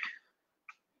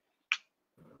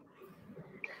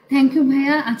 থ্যাংক ইউ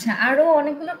ভাইয়া। আচ্ছা, আরো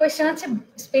অনেকগুলো কোয়েশ্চেন আছে,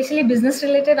 স্পেশালি বিজনেস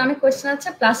রিলেটেড অনেক কোয়েশ্চেন আছে,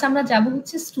 প্লাস আমরা যাব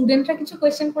হচ্ছে স্টুডেন্টরা কিছু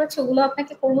কোয়েশ্চেন করেছে, ওগুলো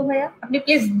আপনাকে করবো ভাইয়া। আপনি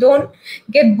please don't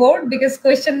get board because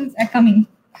question are coming.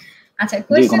 আচ্ছা,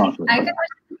 কোয়েশ্চেন আরেকটা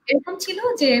এরকম ছিল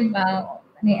যে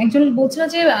মানে একজন বলছিল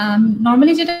যে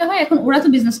নর্মালি যেটা হয় এখন ওরা তো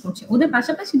বিজনেস করছে, ওদের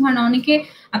পাশাপাশি ধরেন অনেকে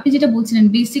আপনি যেটা বলছিলেন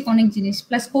বেসিক অনেক জিনিস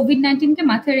প্লাস কোভিড-19 কে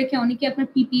মাথায় রেখে অনেকে আপনার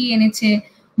পিপিই এনেছে,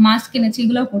 মাস্ক এনেছে,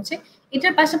 এগুলো করছে।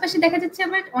 এটার পাশাপাশি দেখা যাচ্ছে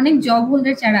আবার অনেক জব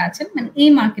হোল্ডার যারা আছেন মানে এই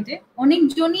মার্কেটে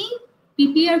অনেকজনই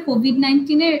পিপিই আর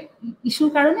কোভিড-19 এর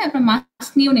ইস্যুর কারণে আপনার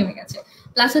মাস্ক নিয়েও নেমে গেছে,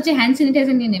 প্লাস হচ্ছে হ্যান্ড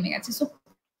স্যানিটাইজার নিয়ে নেমে গেছে। সো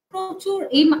প্রচুর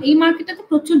এই মার্কেটটাতে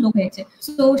প্রচুর লোক হয়েছে।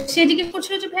 তো সে জিজ্ঞেস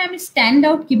করছিল যে ভাই আমি স্ট্যান্ড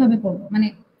আউট কিভাবে করবো, মানে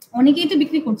অনেকেই তো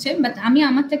বিক্রি করছে বাট আমি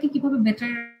আমারটাকে কিভাবে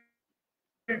বেটার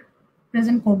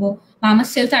প্রেজেন্ট করবো বা আমার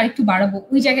সেলটা আরেকটু বাড়াবো,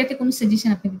 ওই জায়গাতে কোনো সাজেশন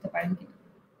আপনি দিতে পারেন কিনা?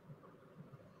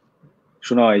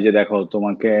 শুনো, এই যে দেখো,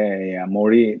 তোমাকে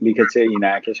মরি লিখেছে,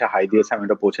 ইনায়াকে এসে হাই দিয়েছে, আমি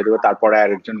এটা পৌঁছে দেবো। তারপরে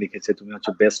আরেকজন লিখেছে তুমি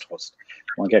হচ্ছে বেস্ট হোস্ট,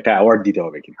 তোমাকে একটা অ্যাওয়ার্ড দিতে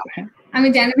হবে কিন্তু। হ্যাঁ, আমি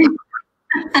জানি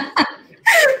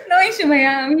নো ইস্যু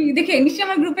ভাইয়া, আমি দেখে নিশ্চয়ই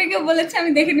আমার গ্রুপে কেউ বলেছে,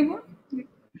 আমি দেখে নিব।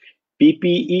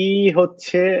 পিপিই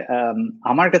হচ্ছে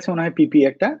আমার কাছে মনে হয় পিপিই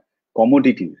একটা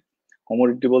কমোডিটি।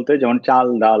 কমোডিটি বলতে যেমন চাল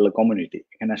ডাল কমিউনিটি,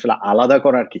 এখানে আসলে আলাদা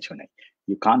করার কিছু নেই।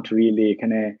 ইউ কান্ট রিয়েলি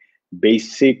এখানে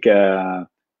বেসিক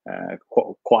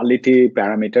কোয়ালিটি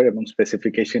প্যারামিটার এবং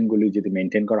স্পেসিফিকেশন গুলি যদি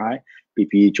মেনটেন করা হয়,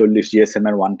 পিপিই 40 জিএসএম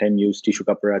এর ওয়ান টাইম ইউজ টিস্যু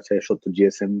কাপড় আছে, 70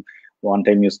 GSM one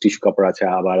time use tissue কাপড় আছে,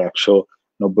 আবার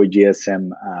 190 জিএসএম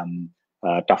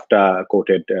টাফটা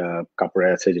কোটেড কাপড়ে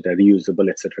আছে যেটা রিউজেবল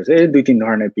এটসেট্রা। এই 2-3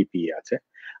 ধরনের পিপিই আছে।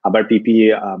 আবার পিপিই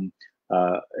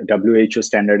WHO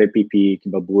স্ট্যান্ডার্ডে পিপি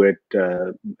কিংবা বুয়েট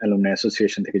অ্যালুমনাই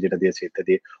অ্যাসোসিয়েশন থেকে যেটা দিয়েছে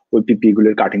ইত্যাদি, ওই পিপি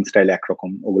গুলোর কাটিং স্টাইল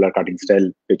একরকম, ওগুলার কাটিং স্টাইল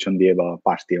পেছন দিয়ে বা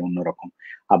পাশ দিয়ে অন্যরকম।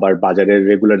 আবার বাজারের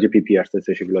রেগুলার যে পিপি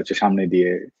আসতেছে সেগুলো হচ্ছে সামনে দিয়ে,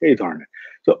 এই ধরনের।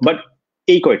 তো বাট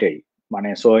এই কয়টাই, মানে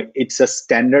so it's a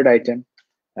standard item,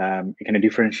 এখানে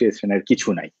ডিফারেন্সিয়েশনের কিছু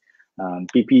নাই।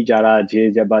 পিপি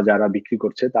যারা বিক্রি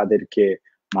করছে তাদেরকে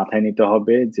মাথায় নিতে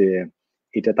হবে যে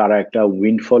এটা তারা একটা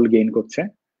উইন্ডফল গেইন করছে।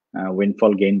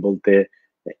 উইন্ডফল গেইন বলতে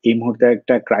এই মুহূর্তে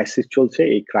একটা ক্রাইসিস চলছে,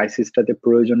 এই ক্রাইসিসটাতে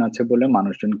প্রয়োজন আছে বলে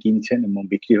মানুষজন কিনছেন এবং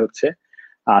বিক্রি হচ্ছে।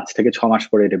 আজ থেকে 6 মাস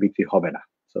পরে এটা বিক্রি হবে না।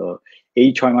 তো এই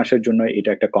 6 মাসের জন্য এটা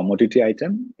একটা কমোডিটি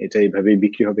আইটেম, এটা এইভাবেই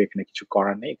বিক্রি হবে, এখানে কিছু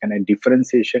করার নেই। এখানে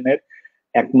ডিফারেন্সিয়েশনের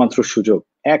একমাত্র সুযোগ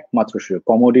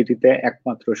কমোডিটিতে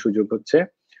একমাত্র সুযোগ হচ্ছে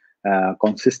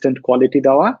কনসিস্টেন্ট কোয়ালিটি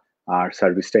দেওয়া আর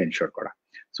সার্ভিসটা এনশোর করা।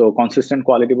 সো কনসিস্টেন্ট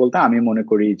কোয়ালিটি বলতে আমি মনে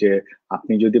করি যে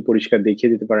আপনি যদি পরিষ্কার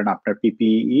দেখিয়ে দিতে পারেন আপনার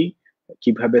পিপিই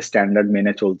কিভাবে স্ট্যান্ডার্ড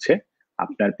মেনে চলছে,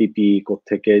 আপনার পিপিই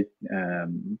কোত্থেকে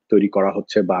তৈরি করা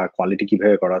হচ্ছে বা কোয়ালিটি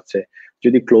কিভাবে করা হচ্ছে,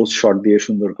 যদি ক্লোজ শট দিয়ে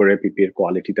সুন্দর করে পিপি এর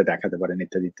কোয়ালিটিটা দেখাতে পারেন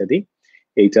ইত্যাদি ইত্যাদি,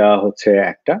 এইটা হচ্ছে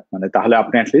একটা, মানে তাহলে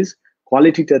আপনি অ্যাটলিস্ট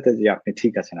কোয়ালিটিটাতে যে আপনি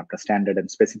ঠিক আছেন, আপনার স্ট্যান্ডার্ড এন্ড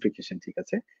স্পেসিফিকেশন ঠিক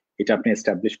আছে, এটা আপনি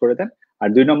এস্টাবলিশ করে দেন। আর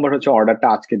 2 নম্বর হচ্ছে অর্ডারটা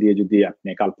আজকে দিয়ে যদি আপনি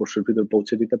কাল পরশুর ভিতর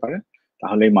পৌঁছে দিতে পারেন,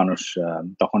 তাহলেই মানুষ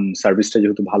তখন সার্ভিসটা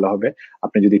যেহেতু ভালো হবে,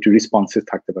 আপনি যদি একটু রেসপন্সিভ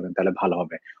থাকতে পারেন তাহলে ভালো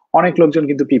হবে। অনেক লোকজন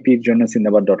কিন্তু পিপির জন্য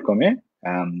সিন্দাবাদ.com-এ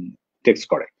টেক্সট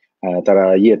করে, তারা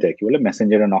ইয়েতে কি বলে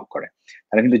মেসেঞ্জারে নক করে,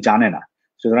 তারা কিন্তু জানে না।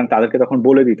 সুতরাং তাদেরকে তখন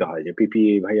বলে দিতে হয় যে পিপি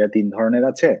ভাইয়া 3 ধরনের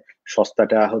আছে,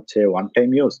 সস্তাটা হচ্ছে ওয়ান টাইম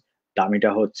ইউজ, দামিটা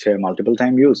হচ্ছে multiple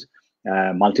time use.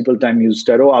 Multiple time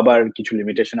ইউজটারও আবার কিছু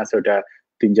লিমিটেশন আছে, ওটা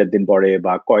 3-4 দিন পরে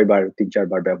বা কয়বার 3-4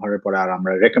 বার ব্যবহারের পরে আর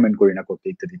আমরা রেকমেন্ড করি না করতে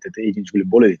ইত্যাদি ইত্যাদি, এই জিনিসগুলো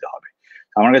বলে দিতে হবে।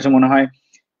 আমার কাছে মনে হয়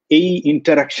এই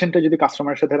ইন্টারাকশনটা যদি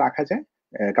কাস্টমারের সাথে রাখা যায়,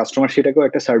 কাস্টমার সেটাকেও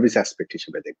একটা সার্ভিস অ্যাসপেক্ট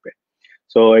হিসেবে দেখবে।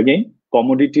 সো এগেইন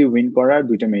কমোডিটি উইন করার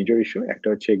দুইটা মেজর ইস্যু, একটা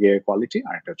হচ্ছে গিয়ে কোয়ালিটি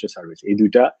আর একটা হচ্ছে সার্ভিস। এই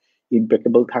দুইটা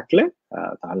ইম্পেকেবল থাকলে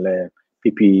তাহলে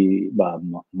পিপি বা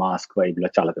মাস্ক বা এগুলো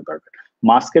চালাতে পারবে।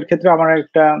 মাস্কের ক্ষেত্রে আমার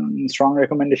একটা স্ট্রং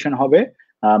রেকমেন্ডেশন হবে,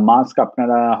 মাস্ক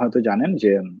আপনারা হয়তো জানেন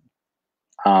যে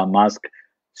মাস্ক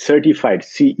সার্টিফাইড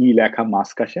সিই লেখা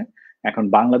মাস্ক আসে। এখন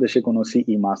বাংলাদেশে কোনো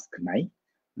সিই মাস্ক নাই,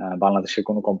 বাংলাদেশের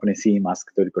কোনো কোম্পানি সিই মাস্ক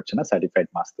তৈরি করছে না, সার্টিফাইড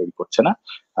মাস্ক তৈরি করছে না।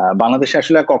 বাংলাদেশে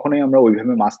আসলে কখনোই আমরা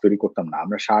ওইভাবে মাস্ক তৈরি করতাম না,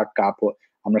 আমরা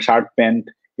শার্ট প্যান্ট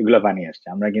এগুলো বানিয়ে আসছি।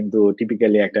 আমরা কিন্তু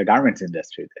টিপিক্যালি একটা গার্মেন্টস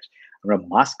ইন্ডাস্ট্রির দেশ, আমরা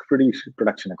মাস্ক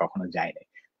প্রোডাকশনে কখনো যাই নাই।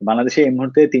 বাংলাদেশে এই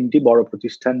মুহূর্তে 3টি বড়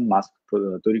প্রতিষ্ঠান মাস্ক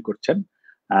তৈরি করছেন,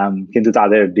 কিন্তু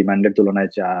তাদের ডিমান্ডের তুলনায়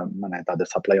মানে তাদের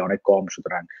সাপ্লাই অনেক কম।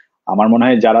 সুতরাং আমার মনে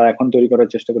হয় যারা এখন তৈরি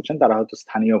করার চেষ্টা করছেন তারা হয়তো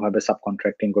স্থানীয়ভাবে সাব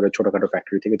কন্ট্রাক্টিং করে ছোটখাটো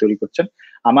ফ্যাক্টরি থেকে তৈরি করছেন।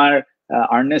 আমার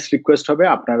আর্নেস্ট রিকোয়েস্ট হবে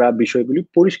আপনারা বিষয়গুলি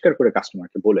পরিষ্কার করে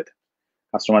কাস্টমারকে বলে দেন,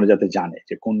 কাস্টমার যাতে জানে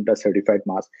যে কোনটা সার্টিফাইড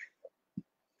মাস্ক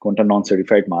কোনটা নন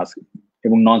সার্টিফাইড মাস্ক,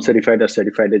 এবং নন সার্টিফাইড আর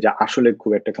সার্টিফাইডে যা আসলে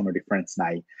খুব একটা কোনো ডিফারেন্স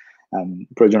নাই।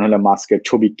 প্রয়োজন হলে মাস্কের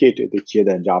ছবি কেটে দেখিয়ে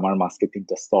দেন যে আমার মাস্কের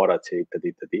 3টা স্তর আছে ইত্যাদি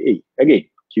ইত্যাদি। এই এগেইন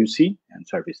কিউসি এন্ড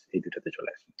সার্ভিস, এই দুটাতে চলে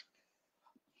আসেন।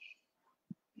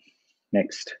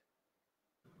 নেক্সট।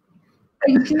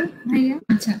 থ্যাংক ইউ ভাইয়া।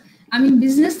 আচ্ছা, আমি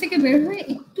বিজনেস থেকে বের হয়ে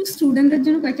একটু স্টুডেন্টদের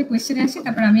জন্য কয়েকটা কোয়েশ্চেন আসি,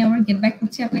 তারপর আমি আমার গেট ব্যাক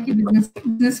করছি আপনাকে।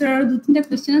 বিজনেসের আরো 2-3টা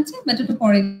কোয়েশ্চেন আছে, বাট ওটা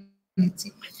পরে নিচ্ছি।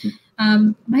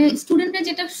 ভাইয়া, স্টুডেন্টরা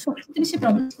যেটা সবচেয়ে বেশি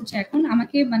প্রবলেম হচ্ছে এখন,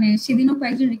 আমাকে মানে সেদিনও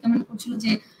কয়েকজন রিকমেন্ড করছিল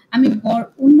যে আমি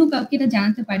অন্য কাউকে এটা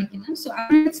জানাতে পারি কিনা। সো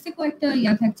আমার কাছ থেকে একটা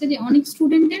ইয়া থাকছে যে অনেক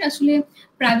স্টুডেন্টের আসলে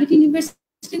প্রাইভেট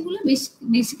ইউনিভার্সিটি গুলো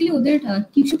বেসিক্যালি ওদের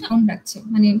টিউশনটা অন রাখছে,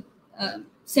 মানে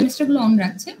সেমিস্টার গুলো অন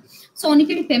রাখছে। সো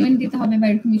অনেকেরই পেমেন্ট দিতে হবে বা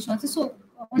এরকম ইস্যু আছে। সো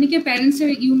অনেকের প্যারেন্টস এর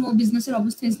বিজনেসের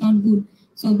অবস্থা ইজ নট গুড,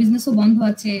 সো বিজনেসও বন্ধ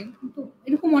আছে। তো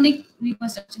এরকম অনেক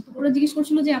রিকোয়েস্ট আছে। তো ওরা জিজ্ঞেস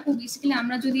করছিল যে আপু বেসিক্যালি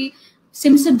আমরা যদি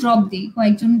সেমিস্টার ড্রপ দিই,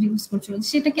 কয়েকজন রিকোয়েস্ট করছিল,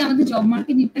 সেটা কি আমাদের জব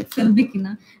মার্কেট ইম্প্যাক্ট ফেলবে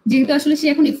কিনা, যেহেতু আসলে সে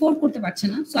এখন এফোর্ড করতে পারছে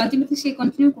না, সো আলটিমেটলি সে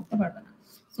কন্টিনিউ করতে পারবে না।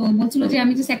 তো বলছিল যে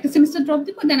আমি জাস্ট একটা সেমিস্টার ড্রপ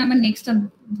দিব, দেন আমার নেক্সটটা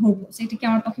ধরবো, সেটা কি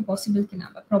আমার পক্ষে পসিবল কিনা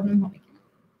বা প্রবলেম হবে কিনা।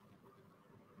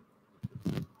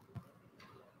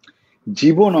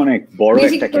 জীবন অনেক বড়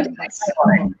একটা ক্যানভাস।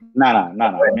 না না না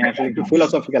না, আমি আসলে একটু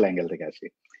ফিলোসফিক্যাল অ্যাঙ্গেল থেকে আসি।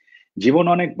 জীবন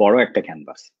অনেক বড় একটা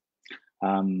ক্যানভাস।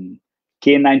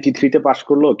 কে 93-তে পাশ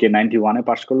করলো, কে 91-এ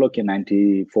পাশ করলো, কে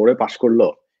 94-এ পাশ করলো,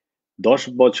 10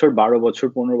 বছর 12 বছর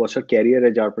 15 বছর ক্যারিয়ারে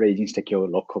যাওয়ার পরে এই জিনিসটা কেউ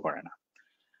লক্ষ্য করে না।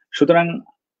 সুতরাং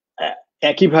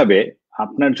একইভাবে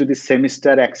আপনার যদি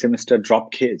এক সেমিস্টার ড্রপ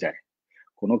খেয়ে যায়,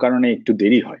 কোনো কারণে একটু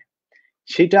দেরি হয়,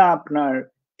 সেটা আপনার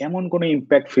এমন কোনো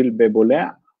ইম্প্যাক্ট ফেলবে বলে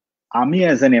আমি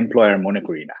অ্যাজ অ্যান এমপ্লয়ার মনে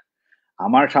করি না।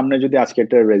 আমার সামনে যদি আজকে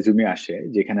একটা রেজুমে আসে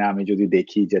যেখানে আমি যদি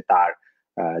দেখি যে তার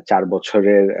 4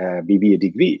 বছরের বিবিএ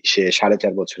ডিগ্রি সে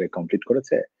 4.5 বছরে কমপ্লিট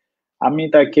করেছে, আমি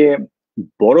তাকে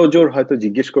বড় জোর হয়তো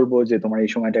জিজ্ঞেস করবো যে তোমার এই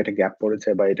সময়টা একটা গ্যাপ পড়েছে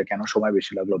বা এটা কেন সময়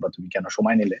বেশি লাগলো বা তুমি কেন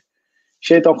সময় নিলে,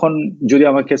 সে তখন যদি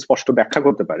আমাকে স্পষ্ট ব্যাখ্যা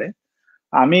করতে পারে,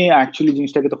 আমি অ্যাকচুয়ালি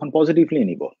জিনিসটাকে তখন পজিটিভলি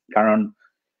নিব। কারণ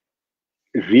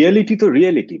রিয়েলিটি তো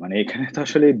রিয়েলিটি, মানে এখানে তো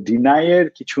আসলে ডিনাইয়ের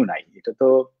কিছু নাই, এটা তো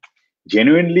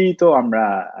জেনুইনলি তো আমরা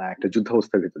একটা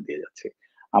যুদ্ধাবস্থার ভিতর দিয়ে যাচ্ছি।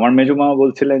 আমার মেজো মামা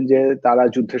বলছিলেন যে তারা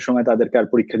যুদ্ধের সময় তাদেরকে আর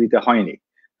পরীক্ষা দিতে হয়নি,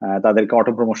 তাদেরকে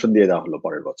অটো প্রমোশন দিয়ে দেওয়া হলো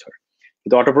পরের বছর।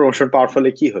 কিন্তু অটো প্রমোশন পাওয়ার ফলে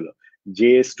কি হলো,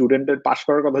 যে স্টুডেন্টের পাশ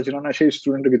করার কথা ছিল না সেই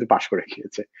স্টুডেন্টও কিন্তু পাশ করে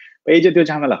গিয়েছে। এই জাতীয়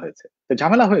ঝামেলা হয়েছে, তো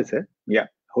ঝামেলা হয়েছে, ইয়া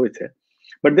হয়েছে।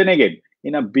 But then again,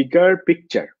 in a bigger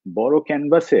picture, বড়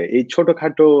ক্যানভাসে এই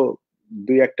ছোটখাটো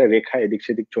দুই একটা রেখা এদিক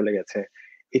সেদিক চলে গেছে,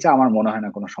 এটা আমার মনে হয় না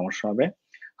কোনো সমস্যা হবে।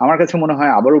 আমার কাছে মনে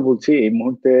হয়, আবারও বলছি, এই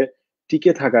মুহূর্তে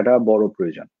টিকে থাকাটা বড়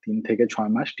প্রয়োজন। 3 থেকে 6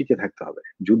 মাস টিকে থাকতে হবে,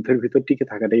 যুদ্ধের ভিতর টিকে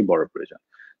থাকাটাই বড় প্রয়োজন।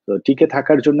 তো টিকে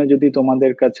থাকার জন্য যদি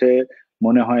তোমাদের কাছে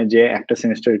মনে হয় যে একটা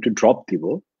সেমিস্টার একটু ড্রপ দিব,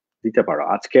 দিতে পারো।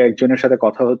 আজকে একজনের সাথে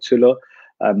কথা হচ্ছিল,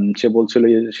 সে বলছিল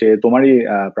যে সে তোমারই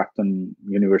প্রাক্তন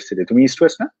ইউনিভার্সিটি, তুমি ইস্ট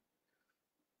ওয়েস্ট না?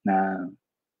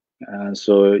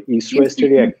 সো ইস্ট Yes,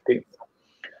 ওয়েস্টেরই একটি,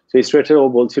 তো ইস্ট ওয়েস্টের ও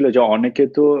বলছিল যে অনেকে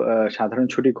তো সাধারণ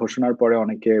ছুটি ঘোষণার পরে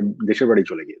অনেকে দেশের বাড়ি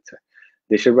চলে গিয়েছে।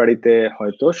 দেশের বাড়িতে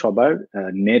হয়তো সবার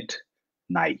নেট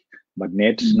নাই, বা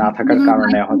নেট না থাকার যেমন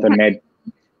কারণে wifi হয়তো থাকে। নেট,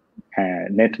 হ্যাঁ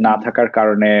নেট না থাকার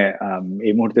কারণে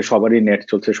এই মুহূর্তে সবারই নেট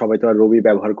চলছে, সবাই তো আর রবি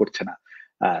ব্যবহার করছে না।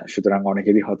 সুতরাং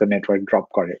অনেকেরই হয়তো নেটওয়ার্ক ড্রপ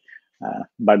করে।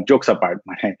 বাট জোকস অ্যাপার্ট,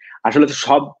 মানে আসলে তো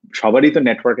সবারই তো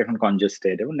নেটওয়ার্ক এখন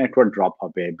কনজেস্টেড, এবং নেটওয়ার্ক ড্রপ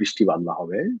হবে, বৃষ্টি বাদলা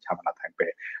হবে, ঝামেলা থাকবে।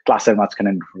 ক্লাসের মাঝখানে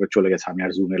নেটওয়ার্ক চলে গেছে, আমি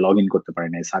আর জুমে লগ ইন করতে পারি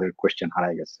নাই, স্যারের কোয়েশ্চেন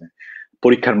হারাই গেছে।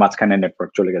 পরীক্ষার মাঝখানে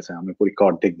নেটওয়ার্ক চলে গেছে, আমি পরীক্ষা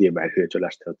অর্ধেক দিয়ে বাইরে হয়ে চলে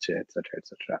আসতে হচ্ছে, এটসেট্রা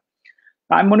এটসেট্রা।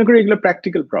 আমি মনে করি এগুলো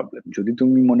প্র্যাকটিক্যাল প্রবলেম। যদি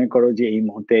তুমি মনে করো যে এই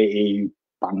মুহূর্তে এই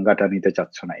পাঙ্গাটা নিতে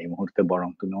চাচ্ছ না, এই মুহূর্তে বরং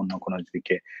তুমি অন্য কোনো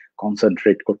দিকে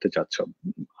কনসেন্ট্রেট করতে চাচ্ছ,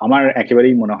 আমার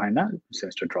একেবারেই মনে হয় না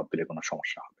সেমিস্টার ড্রপ দিলে কোনো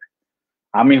সমস্যা হবে।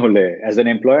 আমি হলে অ্যাজ এন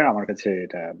এমপ্লয়ার আমার কাছে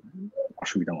এটা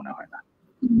অসুবিধা মনে হয় না।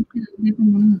 দেখুন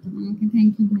মনে হতো না আমাকে।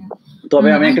 থ্যাংক ইউ ভাইয়া। তবে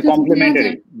আমি একটা আরেকটা হচ্ছে ভাইয়া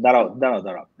কমপ্লিমেন্টারি,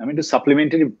 দাঁড়াও, আমি একটু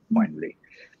সাপ্লিমেন্টারি পয়েন্ট বলি।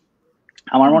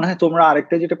 আমার মনে হয় তোমরা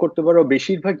আরেকটা যেটা করতে পারো,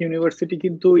 বেশিরভাগ ইউনিভার্সিটি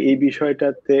কিন্তু এই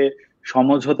বিষয়টাতে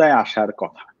সমঝোতায় আসার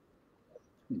কথা,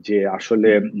 যে আসলে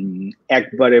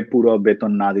একবারে পুরো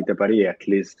বেতন না দিতে পারি,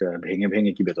 অ্যাটলিস্ট ভেঙে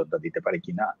ভেঙে কি বেতনটা দিতে পারি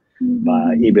কিনা, বা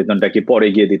এই বেতনটা কি পরে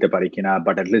গিয়ে দিতে পারি কিনা,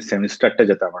 বাট অ্যাটলিস্ট সেমিস্টারটা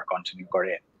যাতে আমার কন্টিনিউ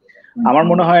করে। আমার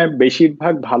মনে হয়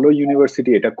বেশিরভাগ ভালো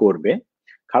ইউনিভার্সিটি এটা করবে।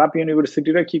 খারাপ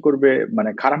ইউনিভার্সিটিরা কি করবে, মানে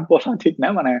খারাপ বলা ঠিক না,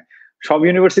 মানে সব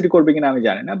ইউনিভার্সিটি করবে কিনা আমি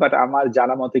জানি না, বাট আমার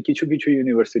জানা মতে কিছু কিছু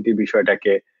ইউনিভার্সিটি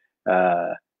বিষয়টাকে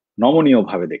আহ নমনীয়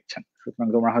ভাবে দেখছেন। সুতরাং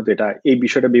তোমরা হয়তো এটা, এই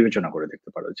বিষয়টা বিবেচনা করে দেখতে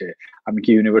পারো যে আমি কি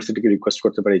ইউনিভার্সিটিকে রিকোয়েস্ট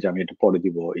করতে পারি যে আমি এটা পরে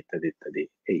দিব, ইত্যাদি ইত্যাদি,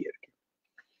 এই আর কি।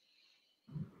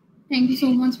 থ্যাংক ইউ সো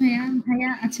মাচ ভাইয়া। ভাইয়া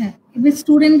আচ্ছা, এবার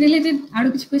স্টুডেন্ট রিলেটেড আরো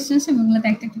কিছু কোয়েশ্চেন আছে, আমি ওগুলোতে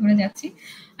একটা একটা করে যাচ্ছি।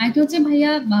 আরেকটা হচ্ছে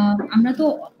ভাইয়া, আমরা তো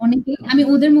অনেকেই, আমি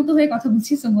ওদের মতো হয়ে কথা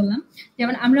বলছি, সো বললাম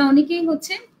যেমন আমরা অনেকেই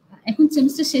হচ্ছে এখন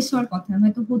সেমিস্টার শেষ হওয়ার কথা,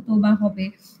 হয়তো হতো বা হবে,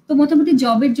 তো মোটামুটি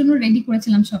জবের জন্য রেডি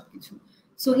করেছিলাম সবকিছু।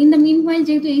 So in the mean while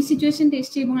যেহেতু এই সিচুয়েশনটা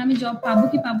এসছে এবং আমি জব পাবো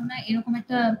কি পাবো না এরকম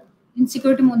একটা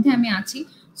ইনসিকিউরিটির মধ্যে আমি আছি।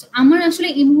 So, আমার আসলে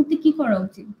এই মুহূর্তে কি করা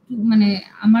উচিত? মানে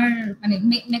আমার মানে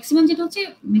ম্যাক্সিমাম যেটা হচ্ছে,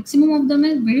 maximum of them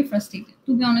are very frustrated,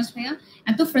 two be honest ভাইয়া।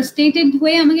 এত ফ্রাস্ট্রেটেড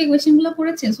হয়ে আমাকে কোয়েশ্চেন গুলো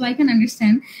করেছে, সো আই ক্যান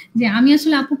আন্ডারস্ট্যান্ড যে আমি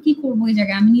আসলে আপু কি করবো এই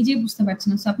জায়গায়, আমি নিজেই বুঝতে পারছি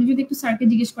না। সো আপনি যদি একটু স্যারকে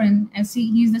জিজ্ঞেস করেন,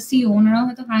 হি ইজ দ্য সিও, ওনারাও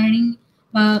হয়তো হায়ারিং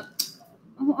বা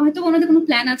হয়তো ওনাদের কোনো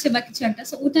প্ল্যান আছে বা কিছু একটা,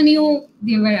 সো ওটা নিয়েও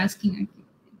দে ওয়ার আস্কিং আর কি।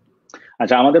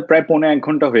 আচ্ছা, আমাদের প্রায় 1.5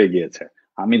 ঘন্টা হয়ে গিয়েছে।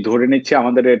 আমি ধরে নিচ্ছি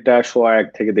আমাদের এটা 1.5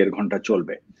 থেকে 1.5 ঘন্টা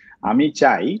চলবে। আমি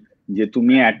চাই যে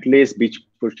তুমি অ্যাটলিস্ট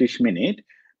 20-25 মিনিট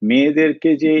মেয়েদেরকে,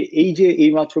 যে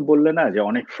এইমাত্র বললে না যে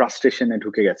অনেক ফ্রাস্ট্রেশনে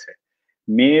ঢুকে গেছে,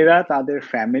 মেয়েরা তাদের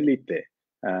ফ্যামিলিতে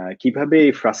কিভাবে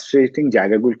এই ফ্রাস্ট্রেটিং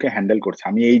জায়গাগুলোকে হ্যান্ডেল করছে,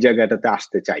 আমি এই জায়গাটাতে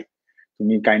আসতে চাই।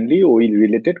 তুমি কাইন্ডলি ওই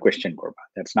রিলেটেড কোয়েশ্চেন করবা,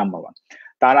 দ্যাটস নাম্বার 1।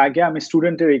 তার আগে আমি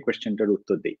স্টুডেন্টের এই কোয়েশ্চেনটার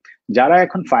উত্তর দিই। যারা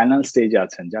এখন ফাইনাল স্টেজে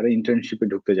আছেন, যারা ইন্টার্নশিপে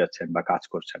ঢুকতে যাচ্ছেন বা কাজ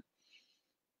করছেন,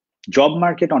 জব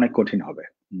মার্কেট অনেক কঠিন হবে।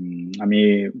 আমি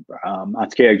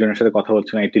আজকে একজনের সাথে কথা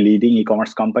বলছিলাম, একটি লিডিং ই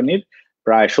কমার্স কোম্পানির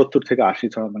প্রায় 70 থেকে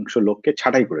 80% লোককে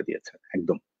ছাঁটাই করে দিয়েছে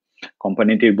একদম।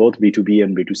 কোম্পানিটির বোথ B2B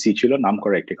এবং B2C ছিল, নাম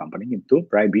করা একটি কোম্পানি, কিন্তু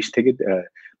প্রায়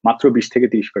মাত্র 20 থেকে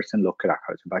 30% লোককে রাখা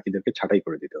হয়েছে, বাকিদেরকে ছাঁটাই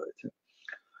করে দিতে হয়েছে।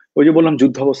 ওই যে বললাম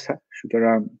যুদ্ধাবস্থা।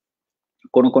 সুতরাং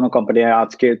কোন কোন কোম্পানি,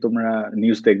 আজকে তোমরা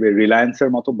নিউজ দেখবে, রিলায়েন্সের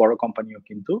মতো বড় কোম্পানিও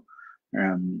কিন্তু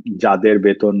যাদের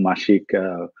বেতন মাসিক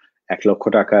 1 লক্ষ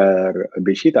টাকার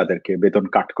বেশি তাদেরকে বেতন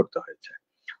কাট করতে হয়েছে।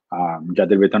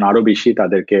 যাদের বেতন আরো বেশি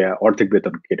তাদেরকে অর্ধেক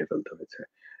বেতন কেটে ফেলতে হয়েছে।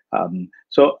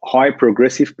 সো হয়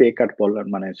প্রোগ্রেসিভ পে কাট বলার,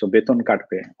 মানে বেতন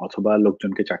কাটবে, অথবা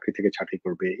লোকজনকে চাকরি থেকে ছাঁটাই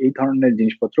করবে, এই ধরনের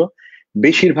জিনিসপত্র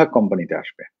বেশিরভাগ কোম্পানিতে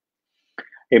আসবে।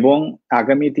 এবং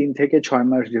আগামী ৩ থেকে ৬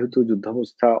 মাস যেহেতু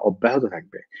যুদ্ধাবস্থা অব্যাহত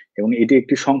থাকবে এবং এটি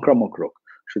একটি সংক্রামক রোগ,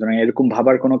 সুতরাং এরকম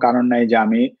ভাবার কোনো কারণ নাই যে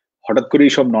আমি হঠাৎ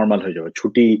করেই সব নরমাল হয়ে যাবে,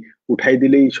 ছুটি উঠাই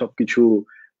দিলেই সবকিছু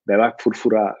ব্যাবাক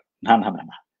ফুরফুরা। না না না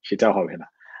না, সেটা হবে না।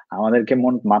 আমাদেরকে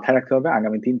মাথায় রাখতে হবে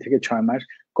আগামী ৩ থেকে ৬ মাস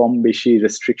কম বেশি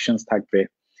রেস্ট্রিকশনস থাকবে,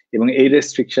 এবং এই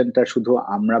রেস্ট্রিকশনটা শুধু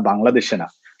আমরা বাংলাদেশে না,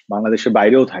 বাংলাদেশের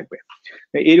বাইরেও থাকবে।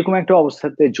 এইরকম একটা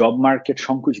অবস্থাতে জব মার্কেট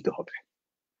সংকুচিত হবে,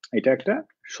 এটা একটা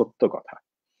সত্য কথা।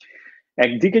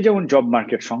 একদিকে যেমন জব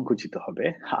মার্কেট সংকুচিত হবে,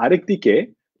 আরেকদিকে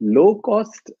লো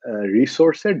কস্ট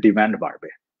রিসোর্সের ডিমান্ড বাড়বে।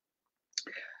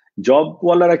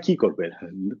 জবওয়ালারা কি করবে?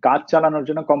 কাজ চালানোর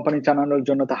জন্য, কোম্পানি চালানোর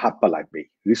জন্য তো হাত পা লাগবেই,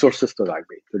 রিসোর্সেস তো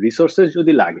লাগবেই। তো রিসোর্সেস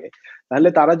যদি লাগে, তাহলে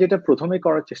তারা যেটা প্রথমে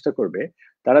করার চেষ্টা করবে,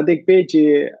 তারা দেখবে যে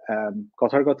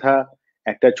কথার কথা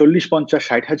একটা 40, 50,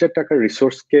 60 হাজার টাকার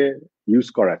রিসোর্সকে ইউজ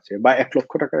করাচ্ছে, বা 1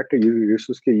 লক্ষ টাকার একটা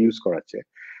রিসোর্সকে ইউজ করাচ্ছে,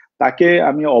 তাকে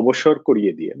আমি অবসর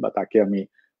করিয়ে দিয়ে, বা তাকে আমি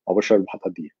অবসর ভাতা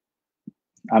দিয়ে,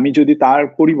 আমি যদি তার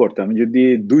পরিবর্তে আমি যদি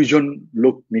 2 জন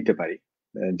লোক নিতে পারি,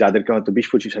 যাদেরকে হয়তো 20,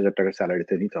 25 হাজার টাকার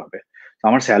স্যালারিতে নিতে হবে, তো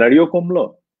আমার স্যালারিও কমলো,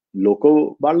 লোকও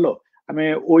বাড়লো। আমি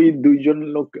ওই 2 জন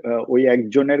লোক, ওই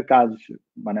একজনের কাজ,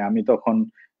 মানে আমি তখন,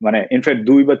 মানে ইনফ্যাক্ট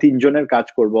 2 বা 3 জনের কাজ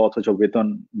করব, অথচ বেতন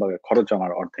বা খরচ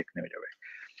আমার অর্ধেক নেমে যাবে।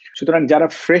 সুতরাং যারা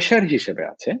ফ্রেশার হিসেবে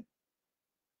আছে,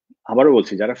 আবারও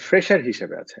বলছি, যারা ফ্রেশার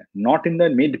হিসেবে আছে, not in the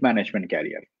mid management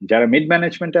career, যারা মিড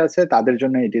ম্যানেজমেন্টে আছে তাদের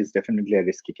জন্য it is definitely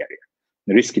risky career,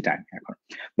 risky time এখন।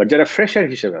 বাট যারা ফ্রেশার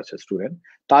হিসেবে আছে স্টুডেন্ট,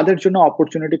 তাদের জন্য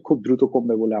অপরচুনিটি খুব দ্রুত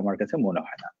কমবে বলে আমার কাছে মনে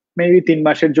হয় না। মেবি 3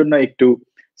 মাসের জন্য একটু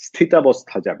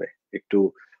স্থিতাবস্থা যাবে, একটু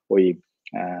ওই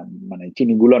মানে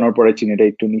চিনি গুলানোর পরে চিনিটা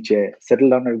একটু নিচে সেটেল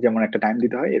ডাউনের যেমন একটা টাইম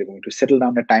দিতে হয়, এরকম একটু সেটেল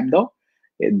ডাউনের টাইম দাও।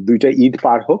 2টা ঈদ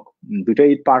পার হোক, 2টা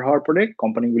ঈদ পার হওয়ার পরে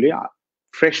কোম্পানিগুলি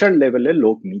ফ্রেশার লেভেলে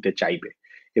লোক নিতে চাইবে,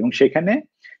 এবং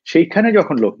সেইখানে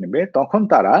যখন লোক নেবে, তখন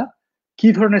তারা কি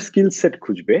ধরনের স্কিল সেট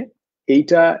খুঁজবে,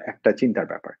 এইটা একটা চিন্তার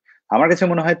ব্যাপার। আমার কাছে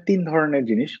মনে হয় 3 ধরনের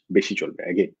জিনিস বেশি চলবে।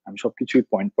 আগে আমি সবকিছুই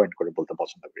পয়েন্ট পয়েন্ট করে বলতে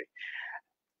পছন্দ করি।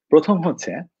 প্রথম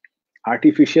হচ্ছে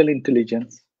artificial intelligence,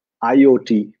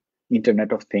 IoT, internet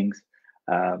of things,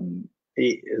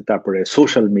 তারপরে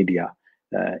সোশ্যাল মিডিয়া,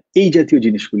 এই জাতীয়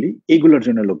জিনিসগুলি, এগুলোর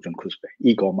জন্য লোকজন খুঁজবে।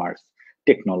 ই কমার্স,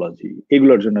 টেকনোলজি,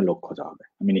 এগুলোর জন্য লোক খোঁজা হবে,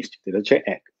 আমি নিশ্চিত। এটা হচ্ছে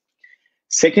এক।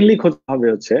 সেকেন্ডলি খোঁজা হবে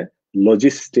হচ্ছে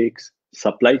logistics,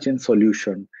 supply chain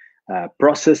solution,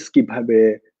 process কিভাবে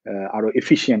আরো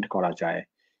এফিসিয়েন্ট করা যায়,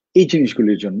 এই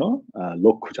জিনিসগুলির জন্য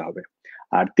লোক খোঁজা হবে।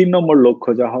 আর 3 নম্বর লোক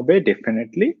খোঁজা হবে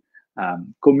ডেফিনেটলি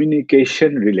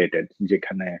কমিউনিকেশন রিলেটেড,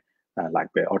 যেখানে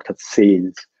লাগবে, অর্থাৎ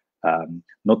সেলস,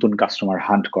 নতুন কাস্টমার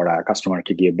হান্ট করা,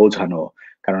 কাস্টমারকে গিয়ে বোঝানো,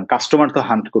 কারণ কাস্টমার তো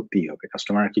হান্ট করতেই হবে,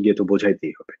 কাস্টমারকে গিয়ে তো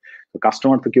বোঝাইতেই হবে, তো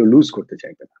কাস্টমার তো কেউ লুজ করতে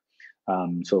চাইবে না।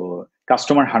 সো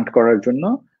কাস্টমার হান্ট করার জন্য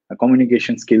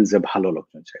কমিউনিকেশন স্কিলস এ ভালো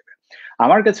লোকজন চাইবে।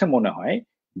 আমার কাছে মনে হয়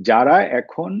যারা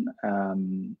এখন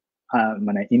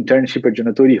মানে ইন্টার্নশিপের জন্য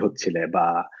তৈরি হচ্ছিলে, বা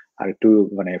আর একটু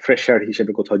মানে ফ্রেশার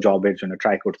হিসেবে কোথাও জবের জন্য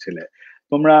ট্রাই করছিলে,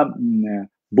 তোমরা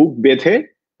বুক বেঁধে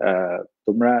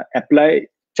তোমরা অ্যাপ্লাই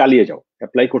চালিয়ে যাও,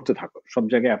 অ্যাপ্লাই করতে থাকো, সব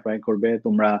জায়গায় অ্যাপ্লাই করবে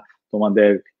তোমরা।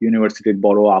 তোমাদের ইউনিভার্সিটির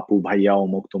বড় আপু ভাইয়া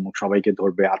অমুক তমুক সবাইকে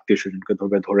ধরবে, আত্মীয় স্বজনকে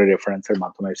ধরবে, ধরে রেফারেন্সের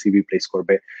মাধ্যমে সিভি প্লেস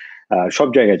করবে, সব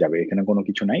জায়গায় যাবে, এখানে কোনো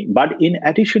কিছু নাই। But in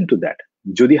addition to that,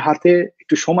 যদি হাতে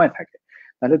একটু সময় থাকে,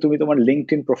 তাহলে তুমি তোমার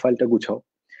লিঙ্কডইন প্রোফাইলটা গুছাও।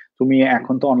 তুমি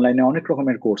এখন তো অনলাইনে অনেক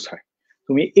রকমের কোর্স হয়,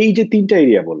 তুমি এই যে 3টা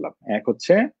এরিয়া বললাম, এক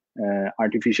হচ্ছে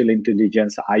artificial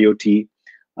intelligence, IoT,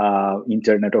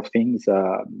 internet of things,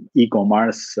 e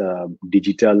commerce,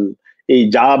 digital, এই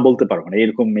যা বলতে পারবো না,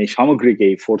 এরকম এই সামগ্রিক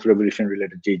এই ফোর্থ রেভলিউশন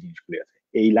রিলেটেড যে জিনিসগুলি আছে,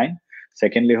 এই লাইন।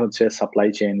 সেকেন্ডলি হচ্ছে supply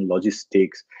chain,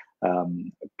 logistics,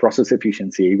 process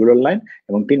efficiency, এইগুলোর লাইন।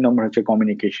 এবং 3 নম্বর হচ্ছে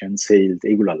কমিউনিকেশন, সেলস,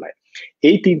 এইগুলোর লাইন।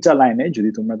 এই 3টা লাইনে যদি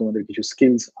তোমরা তোমাদের কিছু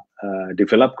স্কিলস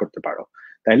ডেভেলপ করতে পারো,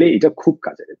 তাহলে এটা খুব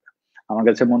কাজে দেবে আমার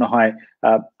কাছে মনে হয়।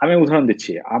 আমি উদাহরণ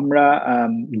দিচ্ছি, আমরা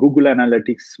গুগল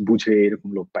অ্যানালিটিক্স বুঝে এরকম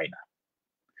লোক পাই না।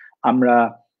 আমরা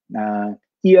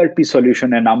ইআরপি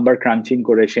সলিউশনে নাম্বার ক্রাঞ্চিং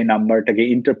করে সেই নাম্বারটাকে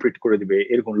ইন্টারপ্রিট করে দিবে,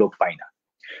 এরকম লোক পাই না।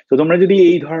 তো তোমরা যদি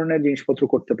এই ধরনের জিনিসপত্র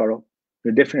করতে পারো,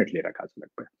 ডেফিনেটলি এটা কাজে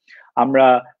লাগবে। আমরা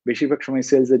বেশিরভাগ সময়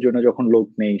সেলস এর জন্য যখন লোক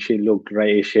নেই, সেই লোকরা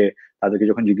এসে তাদেরকে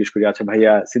যখন জিজ্ঞেস করি, আচ্ছা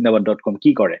ভাইয়া সিন্দাবাদ.কম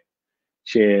কি করে,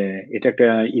 সে এটা একটা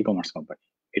ই কমার্স কোম্পানি,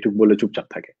 এটুকু বলে চুপচাপ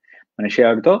থাকে। মানে সে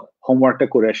হয়তো হোমওয়ার্কটা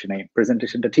করে আসে নাই,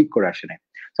 প্রেজেন্টেশনটা ঠিক করে আসে নাই।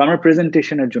 তো আমরা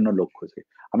প্রেজেন্টেশনের জন্য লোক খুঁজি,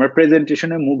 আমরা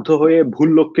প্রেজেন্টেশনে মুগ্ধ হয়ে ভুল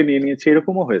লোককে নিয়ে নিয়েছি,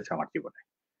 এরকমও হয়েছে আমার জীবনে,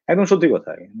 একদম সত্যি কথা।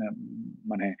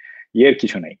 মানে ইয়ের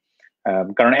কিছু নেই,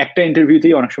 কারণ একটা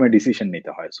ইন্টারভিউতেই অনেক সময় ডিসিশন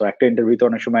নিতে হয়। সো একটা ইন্টারভিউতে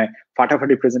অনেক সময়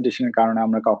ফাটাফাটি প্রেজেন্টেশনের কারণে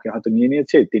আমরা কাউকে হয়তো নিয়ে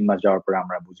নিয়েছি, 3 মাস যাওয়ার পরে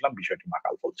আমরা বুঝলাম বিষয়টি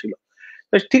মাকাল ফল ছিল।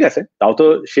 ঠিক আছে, তাও তো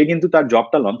সে কিন্তু তার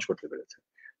জবটা লঞ্চ করতে পেরেছে।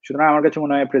 সুতরাং আমার কাছে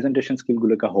মনে হয় প্রেজেন্টেশন স্কিল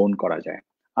গুলোকে হোন করা যায়।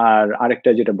 আর আরেকটা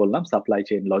যেটা বললাম সাপ্লাই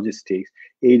চেইন লজিস্টিক্স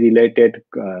এই রিলেটেড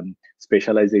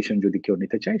স্পেশালাইজেশন যদি কেউ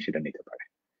নিতে চায় সেটা নিতে পারে,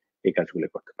 এই কাজগুলো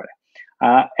করতে পারে।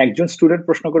 একজন স্টুডেন্ট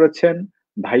প্রশ্ন করেছেন,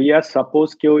 ভাইয়া সাপোজ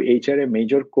কেউ এইচআর এ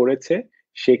মেজর করেছে,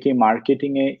 সে কি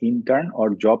marketing A intern or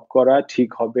job করা ঠিক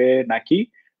হবে নাকি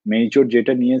মেজর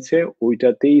যেটা নিয়েছে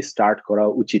ওইটাতেই স্টার্ট করা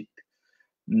উচিত?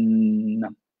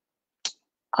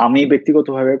 আমি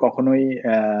ব্যক্তিগতভাবে কখনোই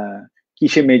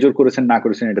কিসে মেজর করেছেন না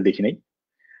করেছেন এটা দেখি নাই।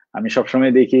 আমি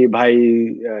সবসময় দেখি ভাই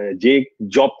যে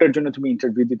জবটার জন্য তুমি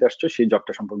ইন্টারভিউ দিতে আসছো সেই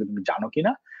জবটা সম্পর্কে তুমি জানো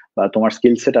কিনা বা তোমার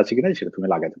স্কিল সেট আছে কিনা সেটা তুমি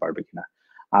লাগাতে পারবে কিনা।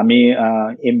 আমি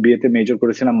এমবিএ তে মেজর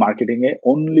করেছিলাম মার্কেটিং এ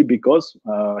অনলি বিকজ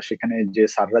সেখানে যে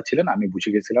স্যাররা ছিলেন আমি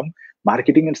বুঝে গেছিলাম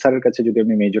মার্কেটিং এর স্যারের কাছে যদি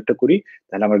আমি মেজরটা করি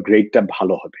তাহলে আমার গ্রেডটা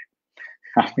ভালো হবে।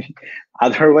 আমি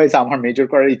আদারওয়াইজ আমার মেজর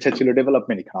করার ইচ্ছা ছিল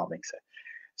ডেভেলপমেন্ট ইকোনমিক্সে।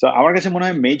 তো আমার কাছে মনে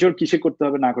হয় মেজর কিসে করতে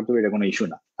হবে না করতে হবে এটা কোনো ইস্যু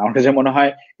না। আমার কাছে মনে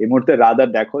হয় এই মুহূর্তে রাদার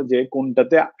দেখো যে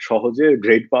কোনটাতে সহজে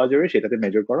গ্রেড পাওয়া যাবে সেটাতে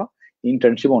মেজর করো।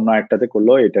 ইন্টার্নশিপ অন্য একটাতে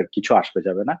করলেও এটার কিছু আসবে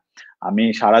যাবে না। আমি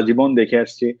সারা জীবন দেখে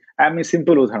আসছি। আমি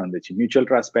সিম্পল উদাহরণ দিচ্ছি, মিউচুয়াল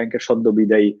ট্রাস্ট ব্যাংকের সদ্য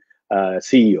বিদায়ী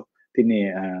সিইও তিনি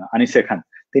আনিসে খান,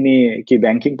 তিনি কি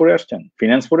ব্যাংকিং পড়ে আসছেন,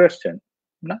 ফিনান্স পড়ে আসছেন?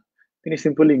 না, তিনি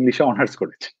সিম্পল ইংলিশে অনার্স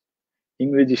করেছেন,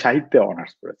 ইংরেজি সাহিত্যে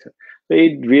অনার্স করেছে। তো এই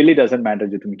রিয়েলি ডাজন্ট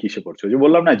ম্যাটার যে তুমি কিসে পড়ছো। যে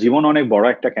বললাম না, জীবন অনেক বড়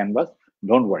একটা ক্যানভাস,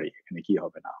 ডোন্ট ওয়ারি এখানে কি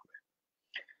হবে না হবে।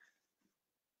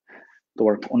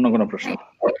 তোমার অন্য কোনো প্রশ্ন?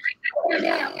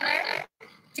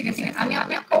 ঠিক আছে, আমি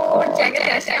ওর জায়গায়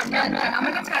আসি।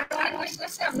 আমার কাছে আরো অনেক কোয়েশ্চেন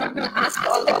আছে। I'm not gonna ask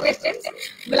all the questions.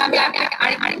 বলে আমি আপনাকে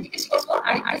আরেকটু জিজ্ঞেস করবো,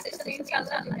 আরেকটু সেশন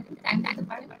ইনশাআল্লাহ টাইম দিতে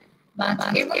পারেন। বা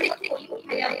এর মধ্যে একটু বলি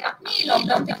ভাইয়া, আপনি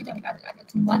লকডাউন থেকে কিভাবে কাজ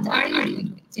করছেন? What are you doing?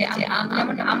 যে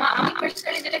যেমন আমি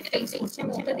পার্সোনালি যেটা ফেস করছি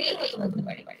আমি সেটা দিয়েই কথা বলতে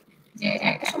পারি যে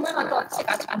একটা সময় হয়তো অফিসে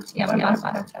কাজ করছি, আবার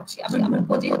কাজ করছি, আবার আমার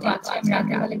কোচিং আছে, আমি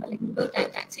রাতে বেলা গুগল টাইম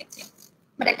থাকছি,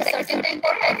 বাট একটা সার্টেন টাইম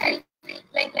পরে I feel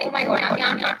like O my god আমি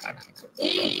আর পারছি না।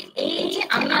 এই যে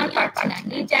আমি আর পারছি না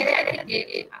এই জায়গাটা থেকে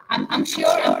আই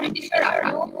শিওর প্রিটি শিওর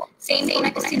আপনিও সেম কোন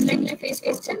একটা সিচুয়েশন ফেস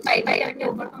করছেন বা এটাকে আপনি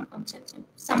ওভারকাম করছেন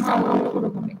সামহাউ কোনো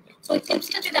ভাবে। সো এই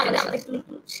টিপসটা যদি আমাদের সাথে একটু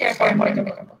শেয়ার করেন বলে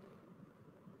যাবে।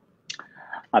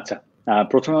 আচ্ছা,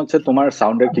 প্রথমে হচ্ছে তোমার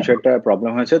সাউন্ডের কিছু একটা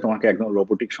প্রবলেম হয়েছে, তোমাকে একদম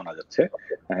রোবোটিক শোনা যাচ্ছে।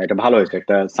 এটা ভালো হয়েছে,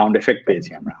 একটা সাউন্ড এফেক্ট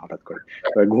পেয়েছি আমরা হঠাৎ করে,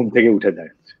 ঘুম থেকে উঠে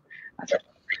যায়। আচ্ছা,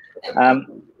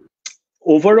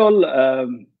 ওভারঅল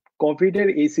কোভিড এর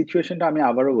এই সিচুয়েশনটা আমি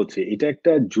আবারও বলছি, এটা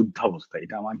একটা যুদ্ধাবস্থা,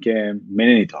 এটা আমাকে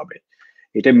মেনে নিতে হবে।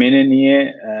 এটা মেনে নিয়ে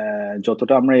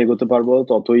যতটা আমরা এগোতে পারবো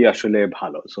ততই আসলে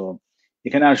ভালো। সো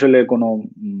এখানে আসলে কোনো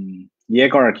ইয়ে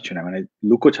করার কিছু নাই, মানে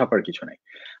লুকো ছাপার কিছু নাই।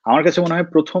 আমার কাছে মনে হয়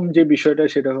প্রথম যে বিষয়টা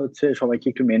সেটা হচ্ছে সবাইকে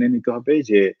একটু মেনে নিতে হবে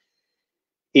যে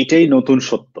এটাই নতুন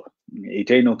সত্য,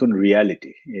 এটাই নতুন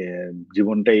রিয়ালিটি,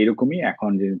 জীবনটা এরকমই, এখন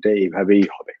জিনিসটা এইভাবেই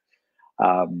হবে।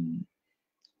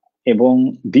 এবং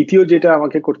দ্বিতীয় যেটা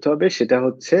আমাকে করতে হবে সেটা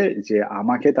হচ্ছে যে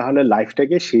আমাকে তাহলে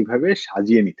লাইফটাকে সেইভাবে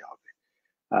সাজিয়ে নিতে হবে,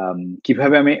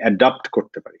 কিভাবে আমি অ্যাডাপ্ট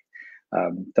করতে পারি।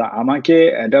 তা আমাকে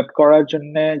অ্যাডাপ্ট করার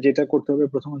জন্য যেটা করতে হবে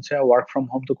প্রথম হচ্ছে ওয়ার্ক ফ্রম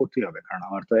হোম তো করতেই হবে, কারণ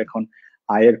আমার তো এখন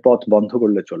আয়ের পথ বন্ধ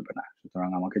করলে চলবে না। সুতরাং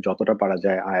আমাকে যতটা পারা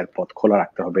যায় আয়ের পথ খোলা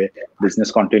রাখতে হবে, বিজনেস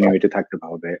কন্টিনিউইটি থাকতে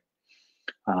হবে।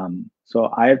 সো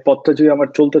আয়ের পথটা যদি আমার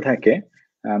চলতে থাকে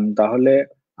তাহলে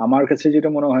আমার কাছে যেটা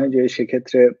মনে হয় যে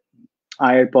সেক্ষেত্রে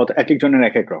আয়ের পথ এক একজনের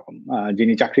এক এক রকম।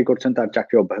 যিনি চাকরি করছেন তার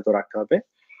চাকরি অব্যাহত রাখতে হবে,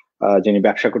 যিনি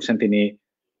ব্যবসা করছেন তিনি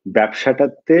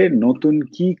ব্যবসাটাতে নতুন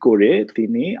কি করে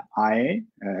তিনি আয়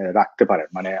রাখতে পারেন।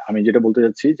 মানে আমি যেটা বলতে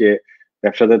চাচ্ছি যে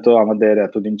ব্যবসাতে তো আমাদের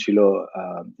এতদিন ছিল,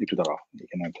 একটু দাঁড়াও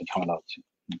এখানে একটা ঝামেলা হচ্ছে।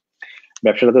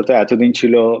 ব্যবসাটাতে তো এতদিন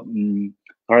ছিল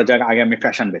ধরা যাক আগে আমি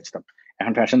ফ্যাশন বেচতাম,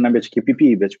 এখন ফ্যাশন না বেচে কি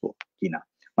পিপিই বেচবো কিনা,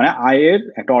 মানে আয়ের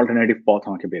একটা অল্টারনেটিভ পথ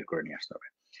আমাকে বের করে নিয়ে আসতে হবে।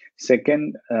 সেকেন্ড,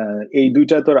 এই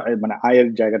দুইটা তো মানে আয়ের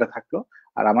জায়গাটা থাকলো।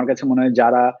 আর আমার কাছে মনে হয়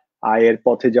যারা আয়ের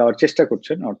পথে যাওয়ার চেষ্টা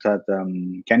করছেন, অর্থাৎ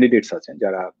ক্যান্ডিডেটস আছেন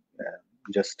যারা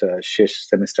জাস্ট শেষ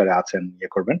সেমিস্টারে আছেন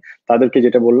ইয়ে করবেন, তাদেরকে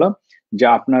যেটা বললাম যে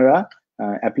আপনারা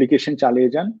অ্যাপ্লিকেশন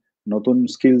চালিয়ে যান, নতুন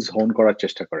স্কিলস হোন করার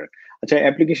চেষ্টা করেন। আচ্ছা,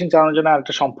 অ্যাপ্লিকেশন চালানোর জন্য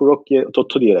একটা সম্পূরক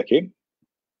তথ্য দিয়ে রাখি।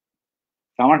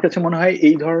 আমার কাছে মনে হয়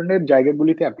এই ধরনের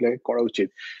জায়গাগুলিতে অ্যাপ্লাই করা উচিত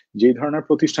যে ধরনের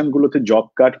প্রতিষ্ঠানগুলোতে জব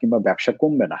কার্ড কিংবা ব্যবসা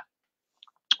কমবে না।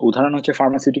 উদাহরণ হচ্ছে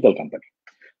ফার্মাসিউটিক্যাল কোম্পানি,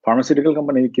 ফার্মাসিউটিক্যাল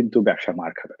কোম্পানি কিন্তু ব্যবসা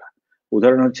মার খাবে না।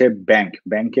 উদাহরণ হচ্ছে ব্যাংক,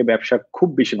 ব্যাংকে ব্যবসা খুব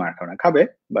বেশি মার খাবে না, খাবে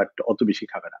বাট অত বেশি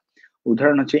খাবে না।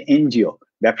 উদাহরণ হচ্ছে এনজিও,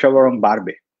 ব্যবসা বরং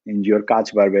বাড়বে, এনজিওর কাজ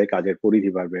বাড়বে, কাজের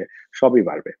পরিধি বাড়বে, সবই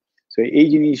বাড়বে। তো এই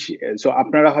জিনিস, তো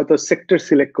আপনারা হয়তো সেক্টর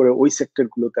সিলেক্ট করে ওই সেক্টর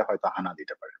গুলোতে হয়তো হানা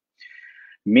দিতে পারেন।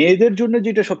 মেয়েদের জন্য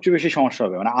যেটা সবচেয়ে বেশি সমস্যা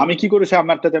হবে, মানে আমি কি করেছি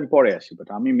আমারটাতে আমি পরে আসি, বাট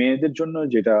আমি মেয়েদের জন্য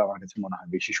যেটা আমার কাছে মনে হয়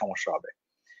বেশি সমস্যা হবে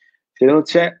সেটা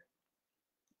হচ্ছে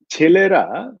ছেলেরা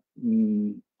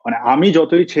মানে আমি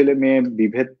যতই ছেলে মেয়ে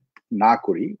বিভেদ না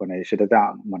করি, মানে সেটাতে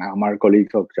মানে আমার কলিগ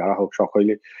হোক যারা হোক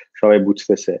সবাই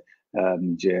বুঝতেছে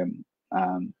যে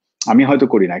আম, আমি হয়তো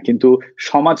করি না, কিন্তু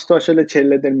সমাজ তো আসলে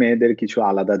ছেলেদের মেয়েদের কিছু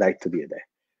আলাদা দায়িত্ব দিয়ে দেয়।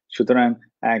 সুতরাং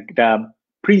একটা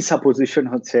প্রি সাপোজিশন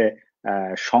হচ্ছে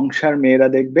সংসার মেয়েরা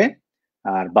দেখবে,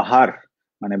 আর বাহার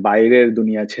মানে বাইরের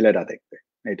দুনিয়া ছেলেরা দেখবে,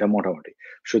 এটা মোটামুটি।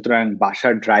 সুতরাং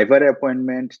বাসার ড্রাইভার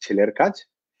অ্যাপয়েন্টমেন্ট ছেলের কাজ,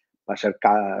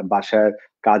 বাসার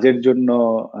কাজের জন্য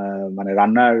মানে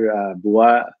রান্নার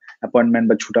বুয়া অ্যাপয়েন্টমেন্ট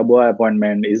বা ছুটা বুয়া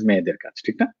অ্যাপয়েন্টমেন্ট ইজ মেয়েদের কাজ,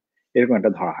 ঠিক না? এরকম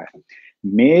একটা ধরা হয়।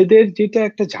 মেয়েদের যেটা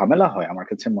একটা ঝামেলা হয় আমার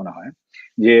কাছে মনে হয়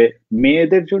যে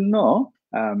মেয়েদের জন্য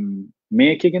আম,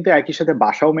 মেয়েকে কিন্তু একই সাথে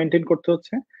বাসাও মেনটেন করতে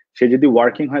হচ্ছে, সে যদি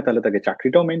ওয়ার্কিং হয় তাহলে তাকে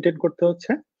চাকরিটাও মেনটেন করতে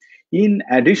হচ্ছে। ইন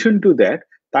অ্যাডিশন টু দ্যাট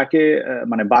তাকে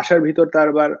মানে বাসার ভিতর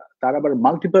তার আবার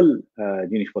মাল্টিপল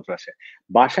জিনিসপত্র আছে।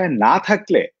 বাসায় না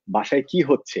থাকলে বাসায় কি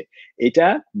হচ্ছে এটা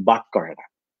বাদ করে না।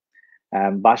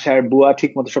 বাসার বুয়া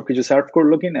ঠিক মতো সবকিছু সার্ভ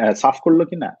করলো কিনা, সাফ করলো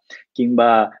কিনা, কিংবা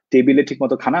টেবিলে ঠিক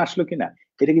মতো খানা আসলো কিনা,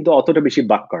 এটা কিন্তু অতটা বেশি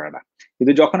বাক করে না।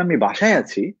 কিন্তু যখন আমি বাসায়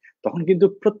আছি তখন কিন্তু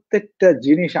প্রত্যেকটা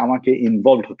জিনিস আমাকে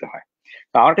ইনভলভ হতে হয়।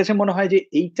 তো আমার কাছে মনে হয় যে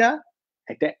এইটা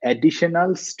একটা অ্যাডিশনাল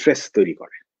স্ট্রেস তৈরি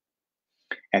করে।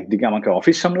 একদিকে আমাকে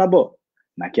অফিস সামলাবো,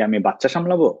 নাকি আমি বাচ্চা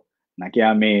সামলাবো, নাকি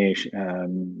আমি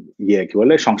আম, কি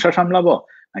বলে সংসার সামলাবো,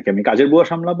 নাকি আমি কাজের বুয়া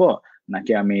সামলাবো,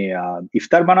 নাকি আমি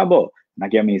ইফতার বানাবো,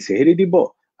 নাকি আমি সেহরি দিব,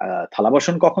 থালা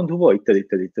বাসন কখন ধুবো, ইত্যাদি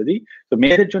ইত্যাদি ইত্যাদি। তো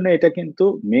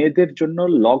মেয়েদের জন্য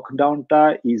লকডাউনটা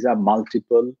ইজ আ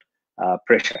মাল্টিপল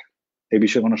প্রেশার, এই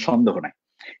বিষয়ে কোনো সন্দেহ নাই।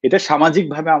 এটা সামাজিক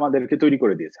ভাবে আমাদেরকে তৈরি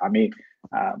করে দিয়েছে। আমি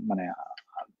মানে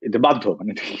এটা বাধ্য,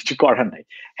 মানে কিছু করার নাই।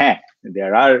 হ্যাঁ,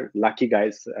 দেয়ার আর লাকি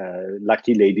গাইস,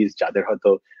 লাকি লেডিস যাদের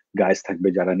হয়তো গাইস থাকবে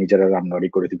যারা নিজেরা রান্নাবাড়ি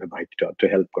করে দিবে বা একটু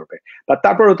হেল্প করবে। বা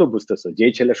তারপরেও তো বুঝতেছো,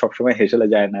 যেই ছেলে সবসময় হেসেলে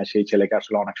যায় না সেই ছেলেকে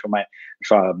আসলে অনেক সময়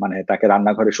মানে তাকে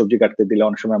রান্নাঘরে সবজি কাটতে দিলে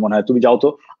অনেক সময় মনে হয় তুমি যাও তো,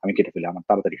 আমি কেটে ফেলি, আমার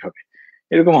তাড়াতাড়ি হবে,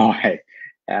 এরকম হয়।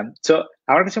 তো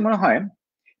আমার কাছে মনে হয়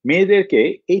মেয়েদেরকে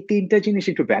এই তিনটা জিনিস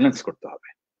একটু ব্যালেন্স করতে হবে।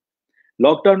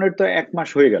 লকডাউনের তো 1 মাস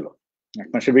হয়ে গেল, 1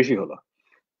 মাসের বেশি হলো।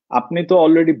 আপনি তো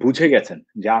অলরেডি বুঝে গেছেন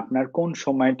যে আপনার কোন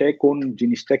সময়টায় কোন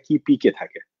জিনিসটা কি পিকে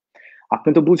থাকে। আপনি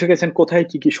তো বুঝে গেছেন কোথায়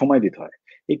কি কি সময় দিতে হয়।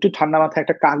 একটু ঠান্ডা মাথায়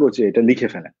একটা কাগজে এটা লিখে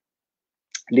ফেলেন।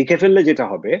 লিখে ফেললে যেটা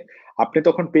হবে, আপনি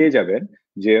তখন পেয়ে যাবেন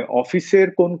যে অফিসের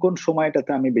কোন কোন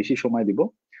সময়টাতে আমি বেশি সময় দিব,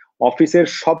 অফিসের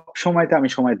সব সময়তে আমি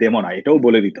সময় দেবো না, এটাও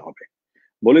বলে দিতে হবে।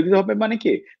 বলে দিতে হবে মানে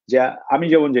কি, যে আমি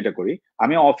যেমন যেটা করি,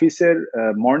 আমি অফিসের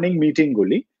মর্নিং মিটিং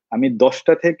গুলি আমি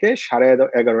 10টা থেকে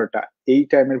 11:30 এই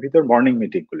টাইমের ভিতর মর্নিং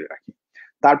মিটিং গুলি রাখি।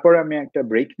 তারপরে আমি একটা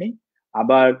ব্রেক নিই।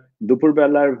 আবার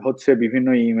দুপুরবেলার হচ্ছে বিভিন্ন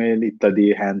ইমেল ইত্যাদি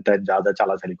হ্যান ত্যান যা যা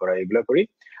চালাচালি করা এগুলো করি।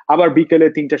 আবার বিকেলে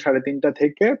 3টা 3:30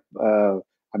 থেকে আহ,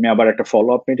 আমি আবার একটা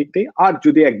ফলো আপ মিটিং দিই। আর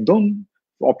যদি একদম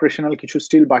অপারেশনাল কিছু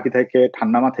স্টিল বাকি থাকে,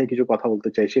 ঠান্ডা মাথায় কিছু কথা বলতে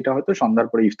চাই, সেটা হয়তো সন্ধ্যার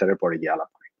পরে ইফতারের পরে গিয়ে আলাপ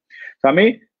করি। তো আমি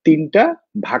তিনটা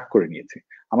ভাগ করে নিয়েছি।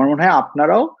 আমার মনে হয়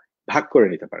আপনারাও ভাগ করে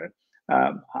নিতে পারেন।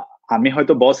 আহ, আমি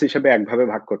হয়তো বস হিসেবে একভাবে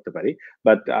ভাগ করতে পারি,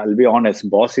 বাট আইল বি অনেস্ট,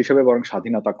 বস হিসেবে বরং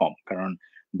স্বাধীনতা কম, কারণ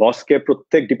বসকে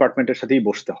প্রত্যেক ডিপার্টমেন্টের সাথেই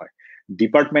বসতে হয়।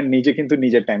 ডিপার্টমেন্ট নিজে কিন্তু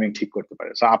নিজের টাইমিং ঠিক করতে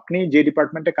পারে। তো আপনি যে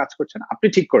ডিপার্টমেন্টে কাজ করছেন আপনি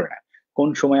ঠিক করে নেন কোন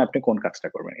সময় আপনি কোন কাজটা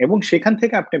করবেন, এবং সেখান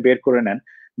থেকে আপনি বের করে নেন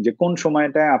যে কোন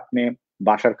সময়টায় আপনি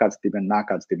বাসার কাজ দিবেন না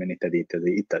কাজ দিবেন ইত্যাদি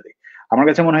ইত্যাদি ইত্যাদি। আমার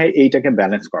কাছে মনে হয় এইটাকে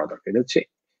ব্যালেন্স করা দরকার। এটা হচ্ছে,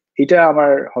 এটা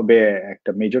আমার হবে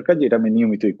একটা মেজর কাজ, যেটা আমি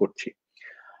নিয়মিতই করছি।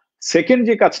 সেকেন্ড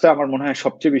যে কাজটা আমার মনে হয়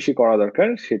সবচেয়ে বেশি করা দরকার,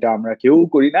 সেটা আমরা কেউ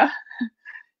করি না,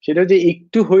 সেটা হচ্ছে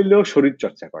একটু হইলেও শরীর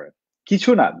চর্চা করেন।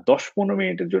 কিছু না, 10-15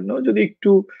 মিনিটের জন্য যদি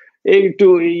একটু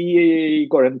এই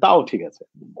করেন তাও ঠিক আছে।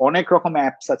 অনেক রকম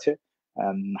অ্যাপস আছে।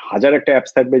 আম, হাজার একটা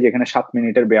অ্যাপস থাকবে যেখানে 7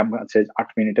 মিনিটের ব্যায়াম আছে, 8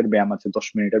 মিনিটের ব্যায়াম আছে, 10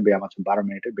 মিনিটের ব্যায়াম আছে, 12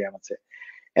 মিনিটের ব্যায়াম আছে।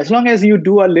 As long as you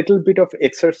do a little bit of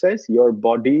exercise, your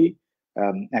body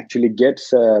actually gets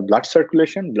blood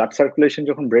circulation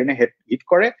যখন ব্রেনে হিট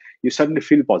করে, you suddenly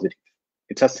feel positive.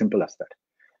 It's as simple as that.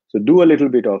 So do a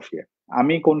little bit of here.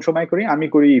 আমি কোন সময় করি, আমি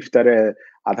করি ইফতারে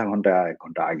আধা ঘন্টা 1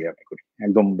 ঘন্টা আগে আমি করি,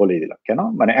 একদম বলেই দিলাম কেন,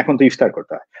 মানে এখন তো ইফতার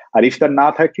করতে হয়। আর ইফতার না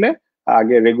থাকলে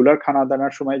আগে রেগুলার খানা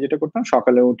দানার সময় যেটা করতাম,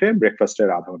 সকালে উঠে ব্রেকফাস্টের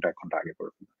আধা ঘন্টা 1 ঘন্টা আগে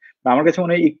করতাম। আমার কাছে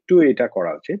মনে হয় একটু এটা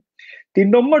করা উচিত। 3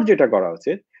 নম্বর যেটা করা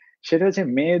উচিত, সেটা হচ্ছে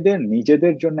মেয়েদের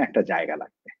নিজেদের জন্য একটা জায়গা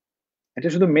লাগবে। এটা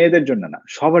শুধু মেয়েদের জন্য না,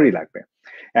 সবারই লাগবে।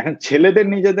 এখন ছেলেদের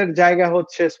নিজেদের জায়গা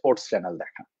হচ্ছে স্পোর্টস চ্যানেল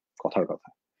দেখা, কথার কথা।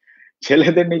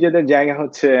 ছেলেদের নিজেদের জায়গা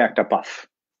হচ্ছে একটা পাফ,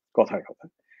 কথার কথা।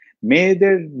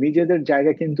 মেয়েদের নিজেদের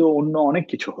জায়গা কিন্তু অন্য অনেক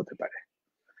কিছু হতে পারে।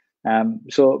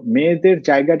 সো মেয়েদের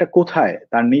জায়গাটা কোথায়,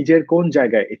 তার নিজের কোন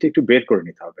জায়গায়, এটা একটু বের করে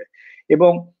নিতে হবে।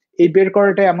 এবং এই বের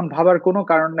করাটা এমন ভাবার কোনো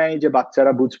কারণ নাই যে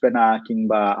বাচ্চারা বুঝবে না,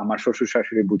 কিংবা আমার শ্বশুর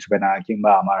শাশুড়ি বুঝবে না,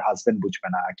 কিংবা আমার হাজবেন্ড বুঝবে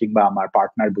না, কিংবা আমার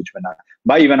পার্টনার বুঝবে না,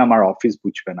 বা ইভেন আমার অফিস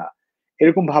বুঝবে না,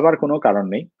 এরকম ভাবার কোনো কারণ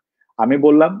নেই। আমি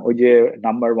বললাম ওই যে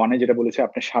নাম্বার ওয়ানে যেটা বলেছে,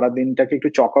 আপনি সারা দিনটাকে একটু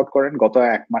চক আউট করেন। গত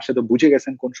এক মাসে তো বুঝে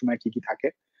গেছেন কোন সময় কি কি থাকে।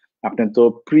 আপনি তো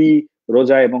প্রি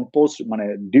রোজা এবং পোস্ট মানে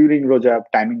ডিউরিং রোজা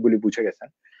টাইমিং গুলি বুঝে গেছেন।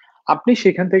 আপনি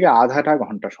সেখান থেকে আধাটা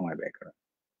ঘন্টা সময় ব্যয় করেন,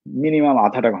 মিনিমাম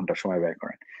আধাটা ঘন্টা সময় ব্যয়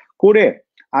করেন। করে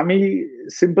আমি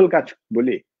সিম্পল কাজ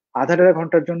বলি, আধাটা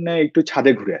ঘন্টার জন্য একটু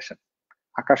ছাদে ঘুরে আসেন।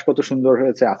 আকাশ কত সুন্দর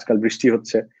হয়েছে, আজকাল বৃষ্টি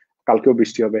হচ্ছে, কালকেও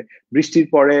বৃষ্টি হবে। বৃষ্টির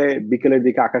পরে বিকেলের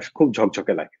দিকে আকাশ খুব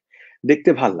ঝকঝকে লাগে, দেখতে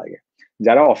ভাল লাগে।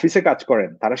 যারা অফিসে কাজ করেন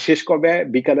তারা শেষ কবে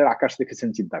বিকালের আকাশ দেখেছেন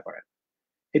চিন্তা করেন,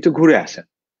 একটু ঘুরে আসেন।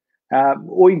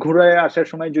 ওই ঘুরে আসার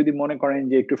সময় যদি মনে করেন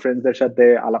যে একটু ফ্রেন্ডসদের সাথে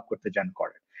আলাপ করতে চান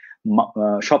করেন।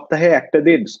 সপ্তাহে একটা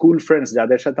দিন স্কুল ফ্রেন্ডস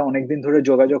যাদের সাথে অনেকদিন ধরে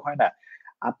যোগাযোগ হয় না,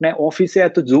 আপনি অফিসে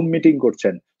এত জুম মিটিং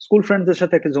করছেন, স্কুল ফ্রেন্ডসদের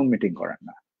সাথে একটা জুম মিটিং করেন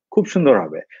না, খুব সুন্দর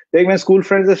হবে। দেখবেন স্কুল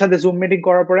ফ্রেন্ডসদের সাথে জুম মিটিং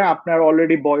করার পরে আপনার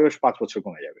অলরেডি বয়স 5 বছর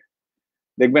কমে যাবে।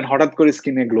 দেখবেন হঠাৎ করে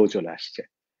স্কিনে গ্লো চলে আসছে।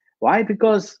 Y?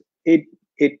 Because it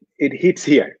it it hits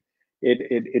here,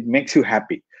 it makes you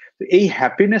happy. তো এই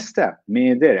হ্যাপিনেসটা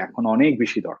মেয়েদের এখন অনেক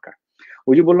বেশি দরকার।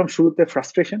 ওই যে বললাম শুরুতে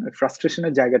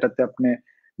ফ্রাস্ট্রেশনের জায়গাটাতে আপনি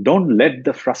don't let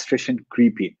the frustration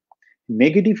creep in.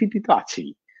 Negativity তো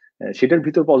আছেই, সেটার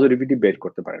ভিতর পজিটিভিটি বের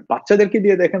করতে পারেন। বাচ্চাদেরকে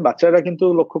দিয়ে দেখেন, বাচ্চারা কিন্তু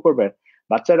লক্ষ্য করবেন,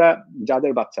 বাচ্চারা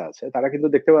যাদের বাচ্চা আছে তারা কিন্তু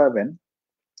দেখতে পাবেন,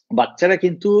 বাচ্চারা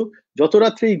কিন্তু যত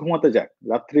রাত্রেই ঘুমাতে যাক,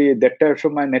 রাত্রি 1:30টার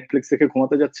সময় নেটফ্লিক্স দেখে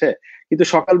ঘুমাতে যাচ্ছে, কিন্তু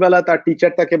সকালবেলা তার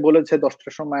টিচার তাকে বলেছে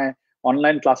 10টার সময়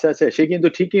অনলাইন ক্লাসে আছে, সে কিন্তু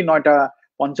ঠিকই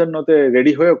 9:55-তে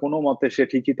রেডি হয়ে কোনো মতে সে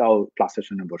ঠিকই তাও ক্লাসের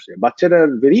শুনে বসে। বাচ্চারা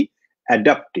ভেরি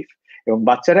অ্যাডাপটিভ, এবং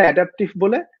বাচ্চারা অ্যাডাপটিভ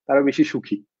বলে তারা বেশি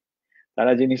সুখী,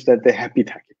 তারা জিনিসটাতে হ্যাপি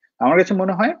থাকে। আমার কাছে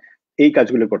মনে হয় এই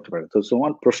কাজগুলো করতে পারে। তো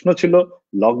তোমার প্রশ্ন ছিল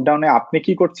লকডাউনে আপনি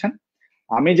কি করছেন।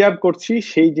 আমি যা করছি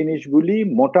সেই জিনিসগুলি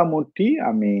মোটামুটি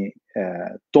আমি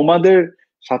তোমাদের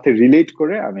সাথে রিলেট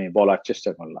করে আমি বলার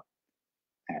চেষ্টা করলাম।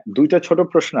 হ্যাঁ, দুইটা ছোট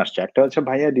প্রশ্ন আসছে। একটা হচ্ছে,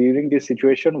 ভাইয়া, during this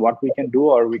situation what we can do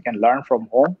or we can learn from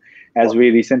home as we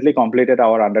recently completed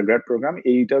hour undergrad programme.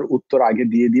 এইটার উত্তর আগে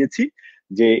দিয়ে দিয়েছি,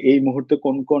 যে এই মুহূর্তে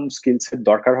কোন কোন স্কিলস এর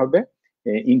দরকার হবে।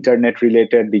 Internet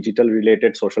related, digital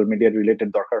related, social media related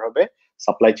দরকার হবে,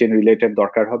 সাপ্লাই চেইন রিলেটেড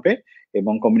দরকার হবে,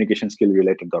 এবং কমিউনিকেশন স্কিল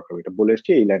রিলেটেড দরকার হবে। এটা বলে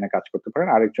এসছি, এই লাইনে কাজ করতে পারেন।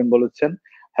 আরেকজন বলেছেন,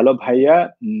 হ্যালো ভাইয়া,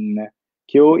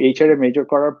 কেউ এইচআর এ মেজর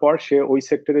করার পর সে ওই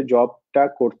সেক্টরে জবটা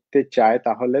করতে চায়,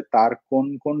 তাহলে তার কোন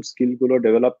কোন স্কিল গুলো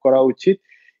ডেভেলপ করা উচিত?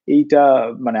 এইটা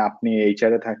মানে আপনি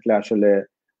এইচআর এ থাকলে আসলে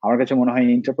আমার কাছে মনে হয়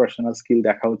ইন্টারপার্সোনাল স্কিল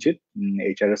দেখা উচিত।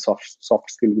 এইচআর এর সফট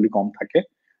স্কিল গুলি কম থাকে,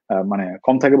 মানে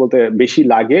কম থাকে বলতে বেশি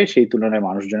লাগে, সেই তুলনায়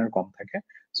মানুষজনের কম থাকে।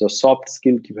 সো সফট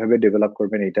স্কিল কিভাবে ডেভেলপ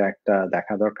করবেন এটা একটা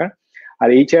দেখা দরকার। আর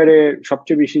এইচআর এ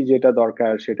সবচেয়ে বেশি যেটা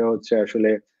দরকার সেটা হচ্ছে আসলে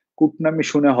কুটনামি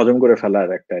শুনে হজম করে ফেলার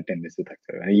একটা টেন্ডেন্সি থাকতে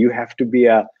হবে। You have to be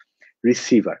a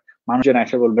receiver. মানুষজন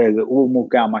এসে বলবে যে ও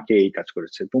মুখে আমাকে এই কাজ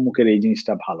করেছে, মুখের এই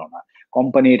জিনিসটা ভালো না,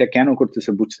 কোম্পানি এটা কেন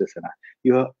করতেছে বুঝতেছে না।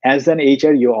 You as an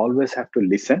HR you always have to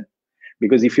listen,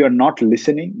 because if you are not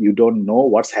listening you don't know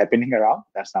what's happening around.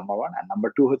 That's number one. And number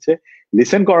two হচ্ছে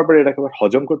লিসেন করার পরে এটাকে আবার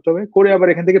হজম করতে হবে, করে আবার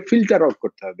এখান থেকে ফিল্টার আউট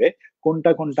করতে হবে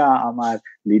কোনটা কোনটা আমার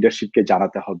লিডারশিপকে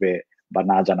জানাতে হবে বা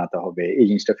না জানাতে হবে, এই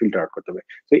জিনিসটা ফিল্টার আউট করতে হবে।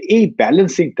 তো এই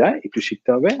ব্যালেন্সিংটা একটু শিখতে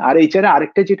হবে। আর এইচারে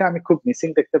আরেকটা যেটা আমি খুব মিসিং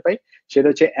দেখতে পাই, সেটা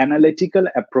হচ্ছে অ্যানালিটিক্যাল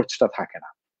অ্যাপ্রোচটা থাকে না।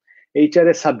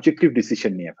 এইচারে সাবজেক্টিভ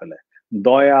ডিসিশন নিয়ে ফেলে,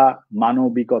 দয়া,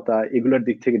 মানবিকতা এগুলোর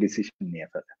দিক থেকে ডিসিশন নিয়ে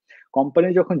ফেলে। কোম্পানি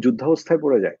যখন যুদ্ধাবস্থায়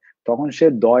পড়ে যায় তখন সে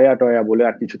দয়া টয়া বলে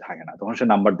আর কিছু থাকে না, তখন সে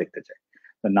নাম্বার দেখতে চায়।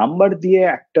 নাম্বার দিয়ে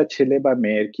একটা ছেলে বা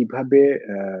মেয়ের কিভাবে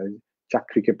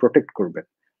চাকরিকে প্রোটেক্ট করবেন,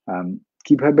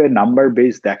 কিভাবে নাম্বার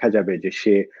বেস দেখা যাবে যে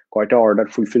সে কয়টা অর্ডার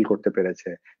ফুলফিল করতে পেরেছে,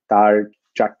 তার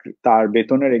চাকরি, তার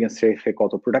বেতনের এগেনস্টে সে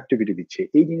কত প্রোডাক্টিভিটি দিচ্ছে,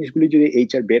 এই জিনিসগুলি যদি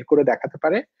এইচআর বের করে দেখাতে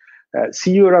পারে,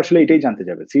 সিইওরা আসলে এটাই জানতে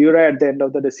যাবে। সিইওরা at the end of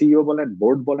the day, CEO বলেন,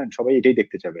 বোর্ড বলেন, সবাই এটাই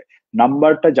দেখতে যাবে,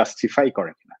 নাম্বারটা জাস্টিফাই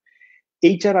করে কিনা।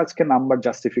 এইচআর আজকে নাম্বার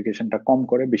জাস্টিফিকেশনটা কম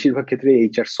করে, বেশিরভাগ ক্ষেত্রে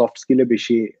এইচআর সফট স্কিলে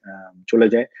বেশি চলে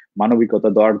যায়, মানবিকতা,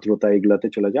 দরিদ্রতা এগুলাতে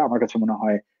চলে যায়। আমার কাছে মনে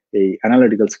হয় এই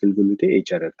অ্যানালিটিক্যাল স্কিল গুলিতে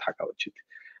এইচআর এর থাকা উচিত।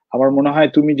 আমার মনে হয়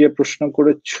তুমি যে প্রশ্ন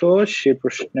করেছো সে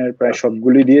প্রশ্নের প্রায়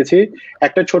সবগুলি দিয়েছি।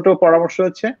 একটা ছোট পরামর্শ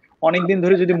হচ্ছে, অনেকদিন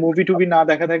ধরে যদি মুভি টুভি না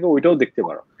দেখা থাকে ওইটাও দেখতে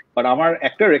পারো, বাট আমার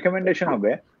একটা রেকমেন্ডেশন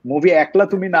হবে, মুভি একলা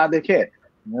তুমি না দেখে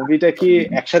মুভিটা কি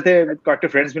একসাথে কয়েকটা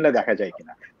ফ্রেন্ডস মিলে দেখা যায়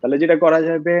কিনা। তাহলে যেটা করা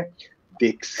যাবে,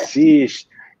 দেখছিস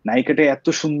নায়িকাটা এত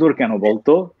সুন্দর কেন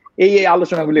বলতো, এই এই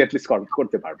আলোচনাগুলি অ্যাটলিস্ট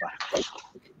করতে পারবা।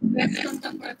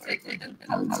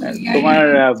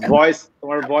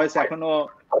 তোমার ভয়েস এখনো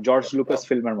জর্জ লুকাস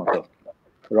ফিল্মের মতো।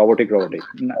 রোবোটিক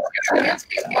না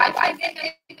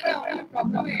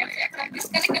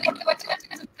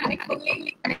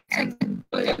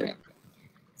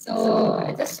So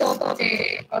just so যে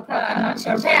কথা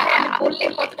বললে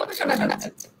কতটুকু শোনা যাচ্ছে?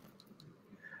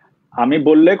 আমি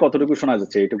বললে কতটুকু শোনা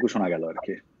যাচ্ছে এটুকু শোনা গেল আর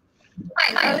কি।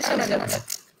 শোনা যাচ্ছে।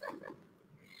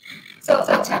 So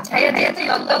আচ্ছা ভাইয়া যেহেতু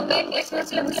লকডাউনে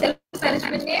বলেছিলাম সেলফ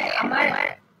ম্যানেজমেন্ট নিয়ে আমার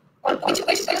অল্প কিছু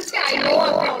কোয়েশ্চেন আছে। I know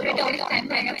আমার অলরেডি অনেক টাইম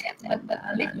হয়ে গেছে, but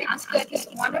let me ask you at least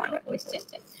one or two questions.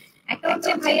 একটা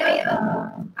হচ্ছে ভাইয়া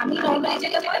আমি নরমালি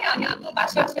যেটা হয় আমি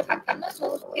বাসায় বসে থাকতাম না, সো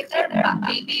এটার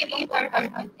বেবি এবং তার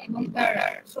হাজবেন্ড এবং তার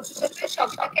শ্বশুর শাশুড়ি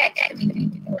সবটাকে একসাথে মেনটেন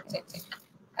দিতে হচ্ছে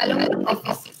along with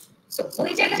অফিস। সো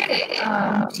ওই জায়গাতে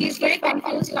she is very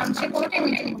confused কারণ সে কোনোটাই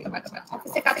মেনটেন করতে পারছে না।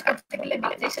 অফিসে কাজ করতে গেলে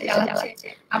বাচ্চা এসে জ্বালাচ্ছে,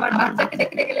 আবার বাচ্চাকে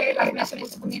দেখতে গেলে লাগবে আসে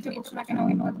বলছে তুমি এটা করছো না কেন,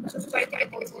 শ্বশুর বাড়ি থেকে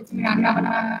বলছে তুমি রান্না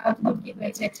বান্না কতদূর কি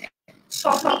হয়েছে,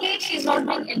 সব মিলিয়ে she is not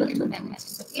being able to manage।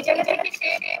 So এই জায়গাটা সে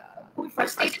খুব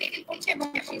ফ্রাস্ট্রেটেড ফিল করছে এবং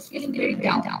she is feeling very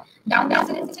down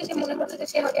হচ্ছে সে মনে করছে যে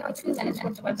সে হয়তো কিছুই ম্যানেজ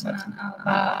করতে পারছে না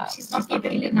বা she is not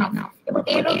capable enough, এবং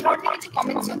এই ধরনের কিছু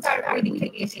কমেন্টস তার ওই দিক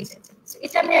থেকে এসেছে।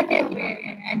 এটা নিয়ে আপনি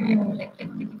I don't know like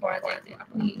কি করা যায় যে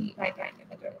আপনি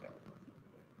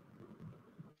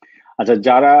আচ্ছা,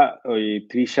 যারা ওই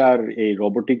তৃষার এই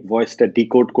রোবোটিক ভয়েসটা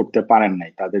ডিকোড করতে পারেন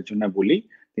নাই তাদের জন্য বলি,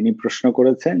 তিনি প্রশ্ন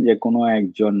করেছেন যে কোনো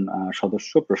একজন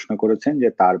সদস্য প্রশ্ন করেছেন যে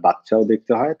তার বাচ্চাও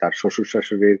দেখতে হয়, তার শ্বশুর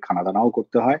শাশুড়ির খানাদানাও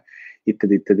করতে হয়,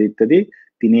 ইত্যাদি ইত্যাদি ইত্যাদি।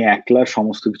 তিনি একলা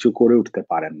সমস্ত কিছু করে উঠতে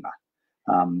পারেন না,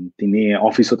 তিনি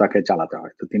অফিসও তাকে চালাতে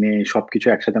হয়, তো তিনি সবকিছু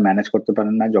একসাথে ম্যানেজ করতে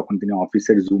পারেন না। যখন তিনি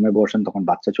অফিসের জুমে বসেন তখন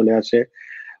বাচ্চা চলে আসে,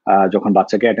 যখন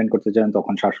বাচ্চাকে অ্যাটেন্ড করতে চান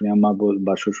তখন শাশুড়ি আম্মা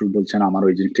বা শ্বশুর বলছেন আমার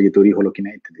ওই জিনিসটা কি তৈরি হলো কিনা,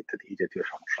 ইত্যাদি ইত্যাদি এই জাতীয়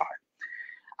সমস্যা হয়।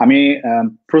 আমি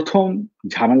প্রথম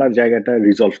ঝামেলার জায়গাটা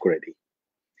রিজলভ করে দিই,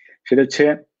 সেটা হচ্ছে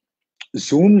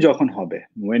জুম যখন হবে,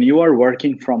 when you are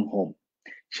working from home,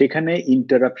 সেখানে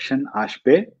ইন্টারাপশন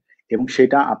আসবে এবং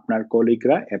সেটা আপনার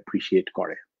কলিগরা অ্যাপ্রিসিয়েট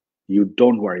করে। You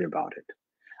don't worry about it.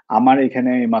 আমার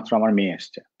এখানে মাত্র আমার মেয়ে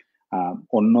আসছে,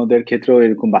 অন্যদের ক্ষেত্রেও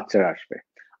এরকম বাচ্চারা আসবে।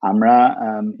 আমরা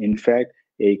ইনফ্যাক্ট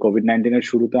এই কোভিড-19 এর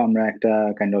শুরুতে আমরা একটা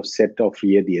কাইন্ড অফ সেট অফ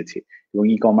দিয়েছি এবং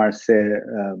ই কমার্সে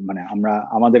মানে আমরা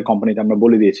আমাদের কোম্পানিতে আমরা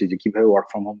বলে দিয়েছি যে কিভাবে ওয়ার্ক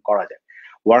ফ্রম হোম করা যায়।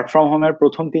 ওয়ার্ক ফ্রম হোমের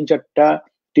প্রথম 3-4টা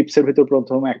টিপসের ভিতর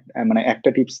প্রথম মানে একটা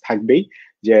টিপস থাকবেই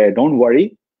যে ডোন্ট ওয়ারি,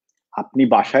 আপনি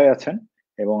বাসায় আছেন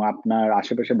এবং আপনার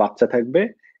আশেপাশে বাচ্চা থাকবে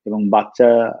এবং বাচ্চা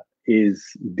ইজ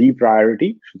দি প্রায়োরিটি।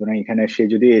 সুতরাং এখানে সে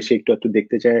যদি এসে একটু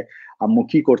দেখতে চায় আম্মু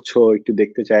কি করছো, একটু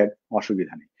দেখতে চায়,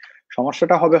 অসুবিধা নেই।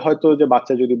 সমস্যাটা হবে হয়তো যে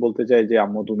বাচ্চা যদি বলতে চায় যে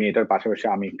আম্মু তুমি এটার পাশাপাশি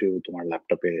আমি একটু তোমার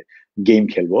ল্যাপটপে গেম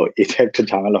খেলবো, এটা একটা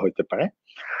ঝামেলা হইতে পারে।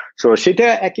 তো সেটা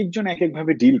এক একজন এক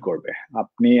একভাবে ডিল করবে।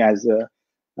 আপনি অ্যাজ এ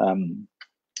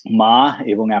মা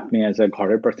এবং আপনি অ্যাজ এ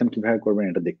ঘরের পার্সন কিভাবে করবেন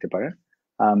এটা দেখতে পারেন।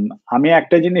 আমি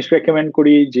একটা জিনিস রেকমেন্ড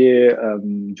করি যে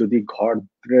যদি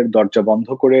ঘরের দরজা বন্ধ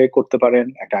করে করতে পারেন,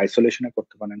 একটা আইসোলেশনে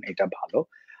করতে পারেন, এটা ভালো।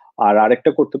 আর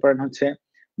আরেকটা করতে পারেন হচ্ছে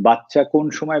বাচ্চা কোন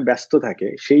সময় ব্যস্ত থাকে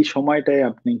সেই সময়টায়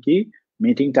আপনি কি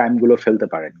মিটিং টাইম গুলো ফেলতে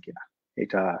পারেন কিনা,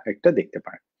 এটা একটা দেখতে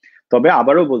পারেন। তবে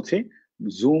আবারও বলছি,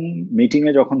 জুম মিটিং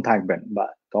এ যখন থাকবেন বা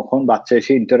তখন বাচ্চা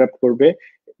এসে ইন্টারাপ্ট করবে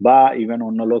বা ইভেন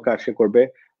অন্য লোক আসে করবে,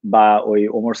 বা ওই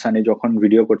ওমর সানি যখন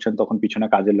ভিডিও করছেন তখন পিছনে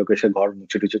কাজের লোক এসে ঘর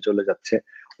মুছে টুছে চলে যাচ্ছে,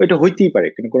 ওইটা হইতেই পারে,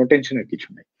 কিন্তু কোনো টেনশনের কিছু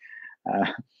নেই।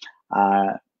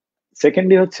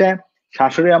 সেকেন্ডলি হচ্ছে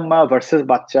শাশুড়ি আম্মা ভার্সেস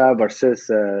বাচ্চা ভার্সেস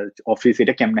অফিস,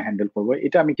 এটা কেমনে হ্যান্ডেল করবো,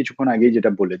 এটা আমি কিছুক্ষণ আগেই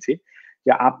যেটা বলেছি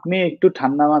যে আপনি একটু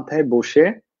ঠান্ডা মাথায় বসে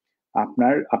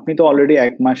আপনি তো অলরেডি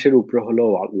 1 মাসের উপরে হলো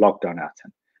লকডাউনে আছেন,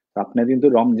 আপনি কিন্তু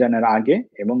রমজানের আগে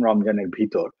এবং রমজানের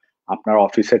ভিতর আপনার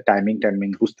অফিসের টাইমিং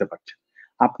বুঝতে পারছেন।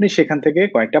 আপনি সেখান থেকে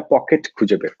কয়েকটা পকেট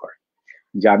খুঁজে বের করেন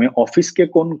যে আমি অফিসকে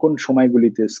কোন কোন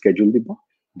সময়গুলিতে স্কেজুল দিব,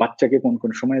 বাচ্চাকে কোন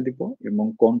কোন সময় দিব এবং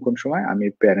কোন কোন সময় আমি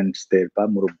প্যারেন্টসদের বা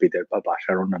মুরব্বীদের বা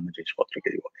বাসার অন্যান্য জিনিসপত্রকে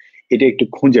দিব, এটা একটু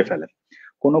খুঁজে ফেলেন।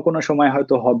 কোনো সময়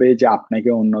হয়তো হবে যে আপনাকে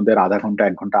অন্যদের আধা ঘন্টা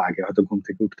 1 ঘন্টা আগে হয়তো ঘুম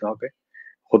থেকে উঠতে হবে,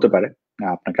 হতে পারে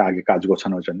আপনাকে আগে কাজ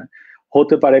গোছানোর জন্য,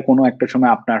 হতে পারে কোনো একটা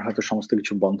সময় আপনার হয়তো সমস্ত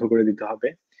কিছু বন্ধ করে দিতে হবে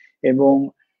এবং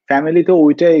ফ্যামিলিতে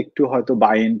ওইটা একটু হয়তো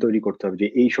বাইন তৈরি করতে হবে যে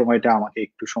এই সময়টা আমাকে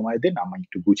একটু সময় দিন, আমি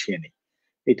একটু গুছিয়ে নিই,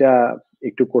 এটা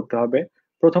একটু করতে হবে।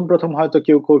 প্রথম হয়তো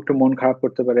কেউ একটু মন খারাপ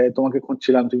করতে পারে, তোমাকে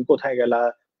খুঁজছিলাম তুমি কোথায় গেলা,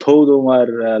 তোমার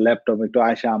ল্যাপটপ একটু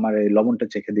আসে আমার এই লবণটা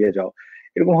চেখে দিয়ে যাও,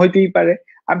 এরকম হইতেই পারে।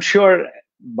 আই এম শিওর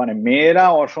মানে মেয়েরা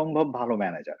অসম্ভব ভালো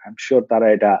ম্যানেজার, আই এম শিওর তারা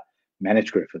এটা ম্যানেজ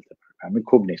করে ফেলতে পারবে, আমি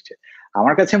খুব নিশ্চিত।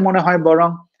 আমার কাছে মনে হয় বরং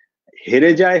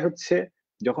হেরে যায় হচ্ছে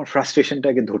যখন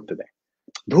ফ্রাস্ট্রেশনটাকে ধরতে দেয়,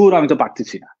 ধুর আমি তো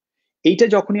পারতেছি না, এইটা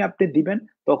যখনই আপনি দিবেন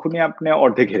তখনই আপনি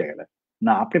অর্ধেক হেরে গেলেন।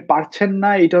 না আপনি পারছেন না,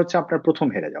 এটা হচ্ছে আপনার প্রথম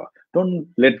হেরে যাওয়া। Don't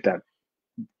let that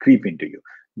creep into you.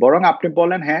 বরং আপনি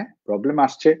বলেন হ্যাঁ প্রবলেম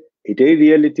আসছে, এটাই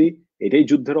রিয়েলিটি, এটাই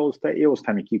যুদ্ধের অবস্থা। এই অবস্থা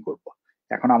আমি কি করব?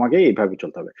 এখন আমাকে এইভাবে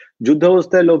চলতে হবে। যুদ্ধ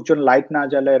অবস্থায় লোকজন লাইট না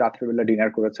জ্বালায় রাত্রেবেলা ডিনার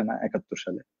করেছে না 71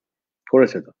 সালে?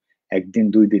 করেছে তো। একদিন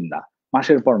 2 দিন না,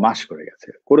 মাসের পর মাস করে গেছে,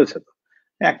 করেছে তো।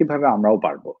 একইভাবে আমরাও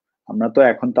পারবো। আমরা তো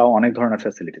এখন তাও অনেক ধরনের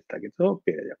ফ্যাসিলিটিস থাকে, তো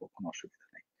পেরে যাবো, কোনো অসুবিধা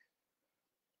নেই।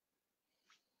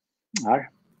 আর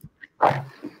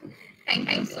থ্যাংক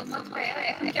ইউ সো মাচ ভাইয়া।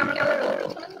 এখন কি আমরা আবার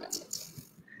শোনা যাচ্ছে?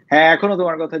 হ্যাঁ, এখনো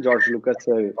তোমার কথা জর্জ লুকাস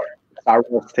স্টার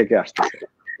ওয়ার্স থেকে আসতেছে।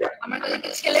 আমার গলা কি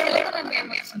ছেলের মতো না মেয়ের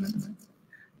মতো শোনা যাচ্ছে?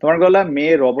 তোমার গলা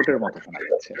মেয়ে রোবটের মতো শোনা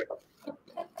যাচ্ছে।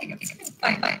 ঠিক আছে,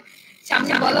 বাই বাই।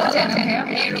 সামনে বলা যায় না ভাইয়া,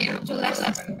 মেয়ের উপর চলে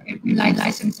আসছে লাইট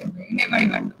লাইসেন্স নেভার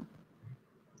ইভার।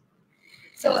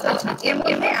 সো আচ্ছা, এর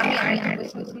মধ্যে আমি আরেকটা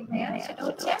কোশ্চেন করি ভাইয়া, সেটা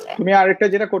হচ্ছে তুমি আরেকটা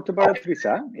যেটা করতে পারো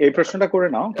ত্রিশা, এই প্রশ্নটা করে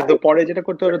নাও, কিন্তু পরে যেটা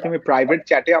করতে পারো তুমি প্রাইভেট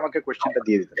চ্যাটে আমাকে কোশ্চেনটা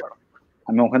দিয়ে দিতে পারো,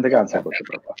 আমি ওখান থেকে আনসার করতে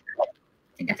পারবো।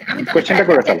 ঠিক আছে, আমি কোশ্চেনটা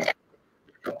করে ফেলো।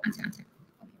 আচ্ছা আচ্ছা,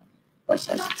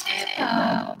 কোশ্চেন হচ্ছে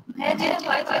ভাইয়া যেটা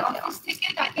হয় যে অফিস থেকে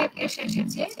তাকে প্রেশার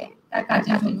দিচ্ছে তার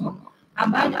কাজের জন্য,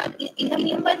 আবার ইন দ্য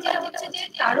মিনওয়াইল যেটা হচ্ছে যে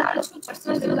তারও কিছু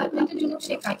পার্সোনাল ডেভেলপমেন্টের জন্য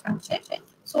সে কাজ করছে।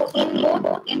 সো ইন বোথ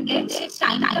এন্ড সে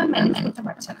টাইমটা ম্যানেজ করতে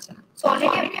পারছে না। সো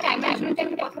অলরেডি আমি টাইম ম্যানেজমেন্টের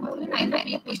কথা বললাম, আই নো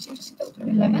এই কোশ্চেনটার সাথে উত্তর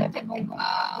দিলাম এবং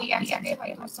ওই আনসারটা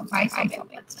হয়তো সাফাইস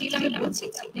হবে। স্টিল আমি বলছি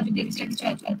আপনি যদি এক্সট্রা কিছু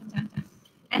অ্যাড করতে চান।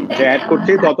 এন্ড আচ্ছা, অ্যাড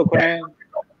করছি ততক্ষণে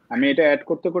আমি এটা অ্যাড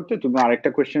করতে করতে তুমি আরেকটা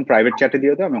কোশ্চেন প্রাইভেট চ্যাটে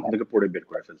দিয়ে দাও, আমি ওখান থেকে পড়ে বের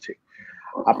করে ফেলছি।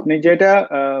 আপনি যেটা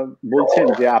বলছেন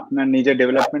যে আপনার নিজের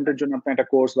ডেভেলপমেন্টের জন্য আপনি একটা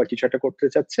কোর্স বা কিছু একটা করতে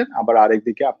চাচ্ছেন, আবার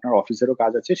আরেকদিকে আপনার অফিসেরও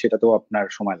কাজ আছে, সেটাতেও আপনার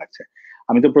সময় লাগছে।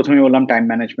 আমি তো প্রথমেই বললাম টাইম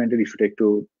ম্যানেজমেন্টের ইস্যুটা একটু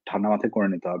ঠান্ডা মাথায় করে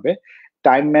নিতে হবে।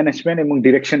 টাইম ম্যানেজমেন্ট এবং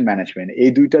ডিরেকশন ম্যানেজমেন্ট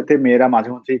এই দুইটাতে মেয়েরা মাঝে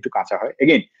মধ্যে একটু কাঁচা হয়।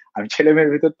 এগেইন, আমি ছেলে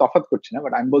মেয়ের ভিতর তফাৎ করছি না,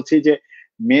 বাট আমি বলছি যে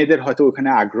মেয়েদের হয়তো ওখানে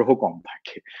আগ্রহ কম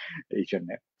থাকে এই জন্য।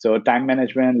 তো টাইম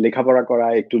ম্যানেজমেন্ট, লেখাপড়া করা,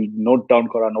 একটু নোট ডাউন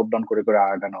করে করে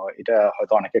আগানো, এটা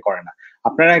হয়তো অনেকে করে না।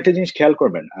 আপনারা একটা জিনিস খেয়াল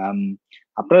করবেন,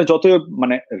 আপনারা যত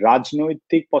মানে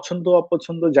রাজনৈতিক পছন্দ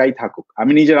অপছন্দ যাই থাকুক,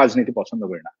 আমি নিজে রাজনীতি পছন্দ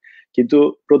করি না, কিন্তু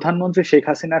প্রধানমন্ত্রী শেখ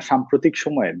হাসিনার সাম্প্রতিক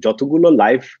সময়ের যতগুলো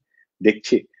লাইভ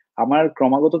দেখছি, আমার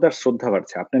ক্রমাগত তার শ্রদ্ধা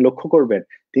বাড়ছে। আপনি লক্ষ্য করবেন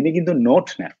তিনি কিন্তু নোট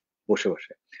নেন বসে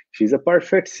বসে। She is a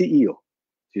perfect CEO,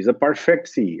 she is a perfect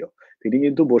CEO. তিনি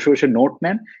কিন্তু বসে বসে নোট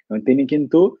নেন এবং তিনি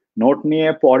কিন্তু নোট নিয়ে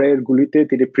পরের গুলিতে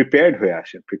তিনি প্রিপেয়ার্ড হয়ে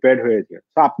আসেন, প্রিপেয়ার্ড হয়ে যায়।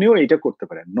 তো আপনিও এটা করতে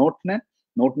পারেন, নোট নেন,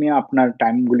 নোট নিয়ে আপনার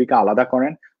টাইম গুলিকে আলাদা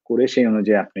করেন, করে সেই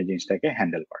অনুযায়ী আপনি জিনিসটাকে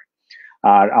হ্যান্ডেল করেন।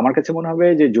 আর আমার কাছে মনে হবে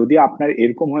যে যদি আপনার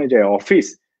এরকম হয়ে যায় অফিস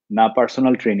না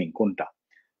পার্সোনাল ট্রেনিং কোনটা,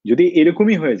 যদি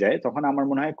এরকমই হয়ে যায় তখন আমার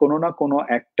মনে হয় কোনো না কোনো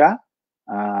একটা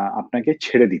আপনাকে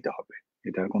ছেড়ে দিতে হবে।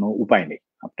 এটার কোনো উপায় নেই,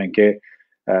 আপনাকে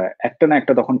একটা না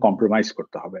একটা তখন কম্প্রোমাইজ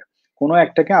করতে হবে। কোনো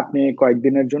একটাকে আপনি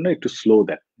কয়েকদিনের জন্য একটু স্লো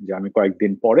দেন, যে আমি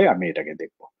কয়েকদিন পরে আমি এটাকে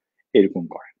দেখবো, এরকম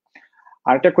করেন।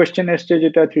 আরেকটা কোয়েশ্চেন এসছে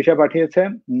যেটা তৃষা পাঠিয়েছে,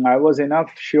 I was enough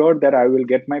sure that I will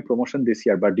get my promotion this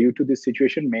year but due to this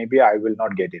situation maybe I will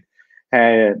not get it.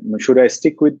 হ্যাঁ, should I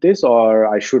stick with this or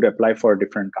I should apply for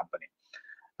different company?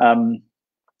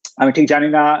 আমি ঠিক জানি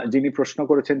না যিনি প্রশ্ন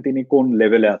করেছেন তিনি কোন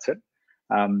লেভেলে আছেন।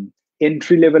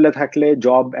 এন্ট্রি লেভেলে থাকলে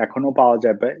জব এখনো পাওয়া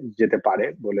যাবে, যেতে পারে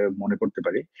বলে মনে করতে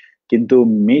পারি, কিন্তু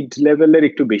মিড লেভেলের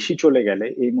একটু বেশি চলে গেলে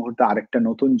এই মুহূর্তে আরেকটা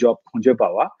নতুন জব খুঁজে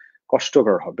পাওয়া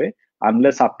কষ্টকর হবে,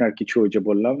 আনলেস আপনার কিছু ওই যে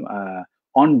বললাম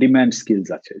অন ডিম্যান্ড স্কিলস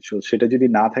আছে। সেটা যদি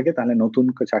না থাকে তাহলে নতুন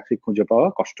চাকরি খুঁজে পাওয়া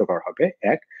কষ্টকর হবে,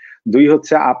 এক। দুই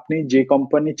হচ্ছে আপনি যে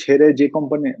কোম্পানি ছেড়ে যে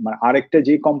কোম্পানি মানে আরেকটা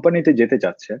যে কোম্পানিতে যেতে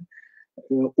চাচ্ছেন,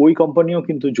 ওই কোম্পানিও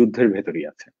কিন্তু যুদ্ধের ভেতরই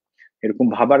আছে। এরকম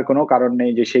ভাবার কোনো কারণ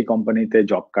নেই যে সেই কোম্পানিতে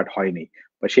জব কাট হয়নি,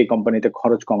 বা সেই কোম্পানিতে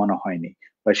খরচ কমানো হয়নি,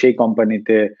 বা সেই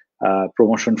কোম্পানিতে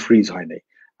প্রমোশন ফ্রিজ হয়নি।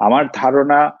 আমার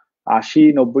ধারণা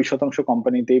 80-90%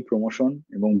 কোম্পানিতেই প্রমোশন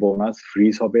এবং বোনাস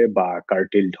ফ্রিজ হবে বা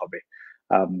কার্টেলড হবে।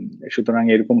 সুতরাং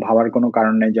এরকম ভাবার কোনো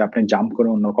কারণ নেই যে আপনি জাম্প করে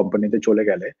অন্য কোম্পানিতে চলে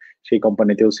গেলে সেই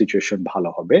কোম্পানিতেও সিচুয়েশন ভালো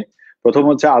হবে। প্রথম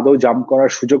হচ্ছে আদৌ জাম্প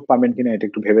করার সুযোগ পাবেন কিনা এটা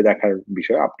একটু ভেবে দেখার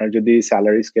বিষয়। আপনার যদি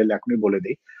স্যালারি স্কেল এখনই বলে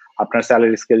দিই, আপনার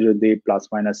স্যালারি স্কেল যদি প্লাস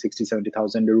মাইনাস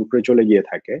 60-70,000 এর উপরে চলে গিয়ে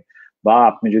থাকে, বা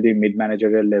আপনি যদি মিড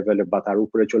ম্যানেজারের লেভেল বা তার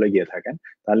উপরে চলে গিয়ে থাকেন,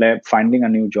 তাহলে finding a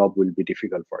new job will be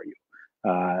difficult for you,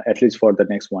 at least for the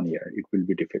next 1 year it will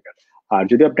be difficult. আর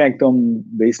যদি আপনি একদম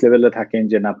বেস লেভেলে থাকেন,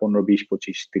 যে না 15, 20,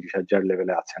 25, 30 হাজার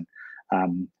লেভেলে আছেন,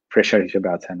 ফ্রেশার হিসেবে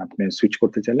আছেন, আপনি সুইচ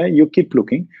করতে চাইলে you keep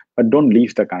looking, but don't leave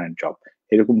the current job.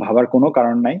 এরকম ভাবার কোনো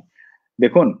কারণ নাই।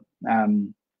 দেখুন,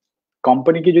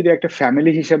 কোম্পানিকে যদি একটা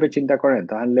ফ্যামিলি হিসেবে চিন্তা করেন,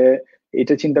 তাহলে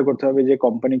এটা চিন্তা করতে হবে যে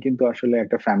কোম্পানি কিন্তু আসলে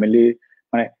একটা ফ্যামিলি,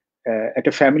 মানে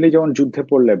একটা ফ্যামিলি যেমন যুদ্ধে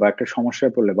পড়লে বা একটা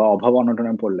সমস্যায় পড়লে বা অভাব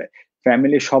অনটনে পড়লে,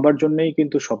 ফ্যামিলি সবার জন্যই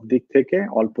কিন্তু সব দিক থেকে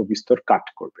অল্প বিস্তর কাট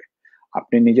করবে।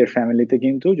 আপনি নিজের ফ্যামিলিতে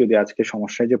কিন্তু যদি আজকে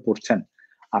সমস্যায় যে পড়ছেন,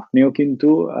 আপনিও কিন্তু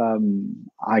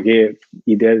আগে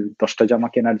ঈদের 10টা জামা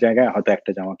কেনার জায়গায় হয়তো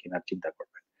একটা জামা কেনার চিন্তা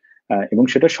করবেন, এবং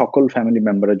সেটা সকল ফ্যামিলি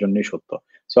মেম্বারের জন্যই সত্য।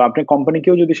 সো আপনি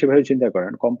কোম্পানিকেও যদি সেভাবে চিন্তা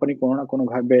করেন, কোম্পানি কোনো না কোনো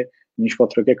ভাবে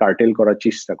জিনিসপত্রকে কার্টেল করার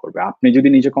চেষ্টা করবে। আপনি যদি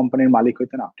নিজে কোম্পানির মালিক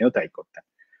হইতেন, আপনিও তাই করতেন।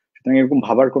 সুতরাং এরকম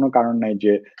ভাবার কোনো কারণ নাই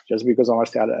যে জাস্ট বিকজ আমার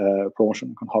প্রমোশন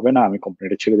এখন হবে না, আমি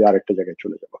কোম্পানিটা ছেড়ে দিয়ে আরেকটা জায়গায়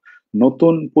চলে যাব।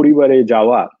 নতুন পরিবারে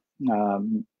যাওয়া,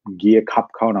 গিয়ে খাপ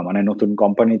খাওয়ানো, মানে নতুন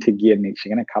কোম্পানিতে গিয়ে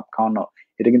সেখানে খাপ খাওয়ানো,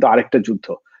 এটা কিন্তু আরেকটা যুদ্ধ।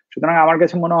 সুতরাং আমার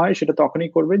কাছে মনে হয় সেটা তখনই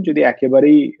করবেন যদি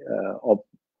একেবারেই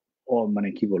মানে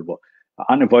কি বলবো,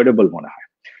 আনএভয়েডেবল মনে হয়।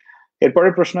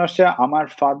 এরপরের প্রশ্ন আসছে, আমার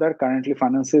father currently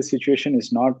financial situation is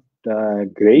not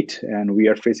great and we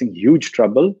are facing huge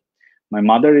trouble. My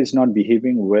mother is not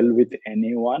behaving well with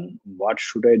anyone. What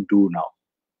should I do now?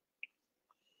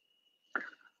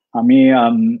 আমি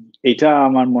এটা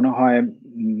আমার মনে হয়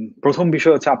প্রথম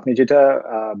বিষয় হচ্ছে আপনি যেটা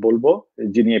বলবো,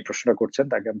 যিনি এই প্রশ্নটা করছেন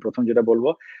তাকে আমি প্রথম যেটা বলবো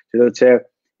সেটা হচ্ছে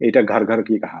এটা ঘর ঘর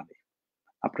কি কাহানি।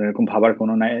 আপনার এরকম ভাবার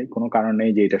কোনো কারণ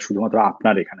নেই যে এটা শুধুমাত্র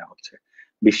আপনার এখানে হচ্ছে।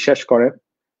 বিশ্বাস করে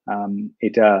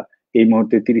এটা এই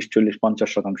মুহূর্তে 30, 40,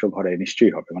 50% ঘরে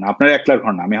নিশ্চয়ই হবে। মানে আপনার একলার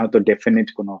ঘর না, আমি হয়তো ডেফিনিট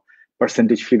কোনো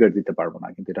পার্সেন্টেজ ফিগার দিতে পারবো না,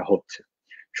 কিন্তু এটা হচ্ছে।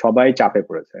 সবাই চাপে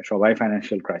পড়েছে, সবাই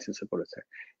ফাইন্যান্সিয়াল ক্রাইসিসে পড়েছে,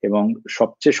 এবং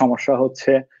সবচেয়ে সমস্যা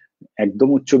হচ্ছে একদম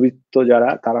উচ্চবিত্ত যারা,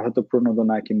 তারা হয়তো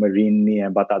প্রণোদনা কিংবা ঋণ নিয়ে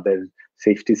বা তাদের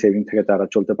সেফটি সেভিং থেকে তারা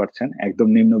চলতে পারছেন। একদম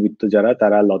নিম্নবিত্ত যারা,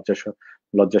 তারা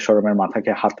লজ্জা শরমের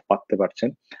মাথাকে হাত পাততে পারছেন।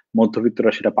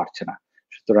 মধ্যবিত্তরা সেটা পারছে না।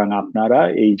 সুতরাং আপনারা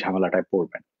এই ঝামেলাটায়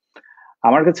পড়বেন।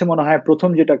 আমার কাছে মনে হয় প্রথম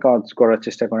যেটা কাজ করার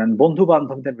চেষ্টা করেন, বন্ধু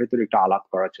বান্ধবদের ভেতরে একটু আলাপ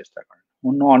করার চেষ্টা করেন।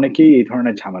 অন্য অনেকেই এই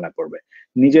ধরনের ঝামেলা করবে।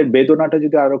 নিজের বেদনাটা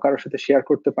যদি আরো কারোর সাথে শেয়ার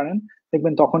করতে পারেন,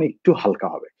 দেখবেন তখন একটু হালকা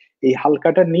হবে। এই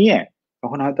হালকাটা নিয়ে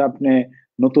তখন হয়তো আপনি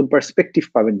নতুন পার্সপেক্টিভ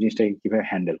পাবেন জিনিসটাকে কিভাবে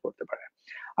হ্যান্ডেল করতে পারে।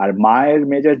 আর মায়ের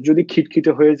মেজাজ যদি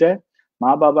খিটখিটে হয়ে যায়,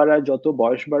 মা বাবারা যত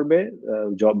বয়স বাড়বে,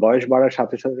 বয়স বাড়ার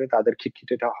সাথে সাথে তাদের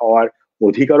খিটখিটেটা হওয়ার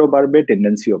অধিকারও বাড়বে,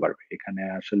 টেন্ডেন্সিও বাড়বে। এখানে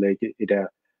আসলে এটা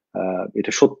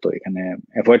এটা সত্য, এখানে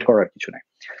অ্যাভয়েড করার কিছু নাই।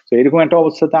 তো এরকম একটা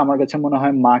অবস্থাতে আমার কাছে মনে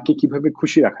হয় মাকে কিভাবে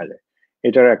খুশি রাখা যায়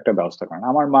এটার একটা ব্যবস্থা করেন।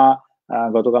 আমার মা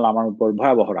গতকাল আমার উপর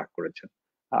ভয়াবহ রাগ করেছেন,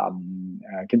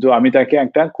 কিন্তু আমি তাকে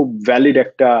একটা খুব ভ্যালিড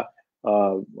একটা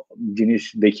জিনিস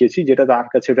দেখিয়েছি যেটা তার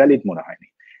কাছে ভ্যালিড মনে হয়নি।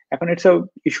 এখন it's a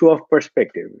issue of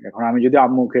perspective. এখন আমি যদি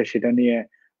আম্মুকে সেটা নিয়ে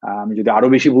আমি যদি আরো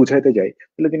বেশি বুঝাইতে যাই,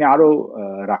 তাহলে তিনি আরো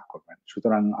রাগ করবেন।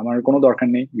 সুতরাং আমার কোনো দরকার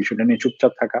নেই বিষয়টা নিয়ে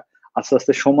চুপচাপ থাকা। আস্তে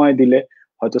আস্তে সময় দিলে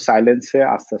হয়তো সাইলেন্সে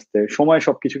আস্তে আস্তে সময়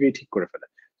সবকিছুকেই ঠিক করে ফেলে।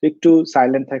 একটু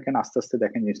সাইলেন্ট থাকেন, আস্তে আস্তে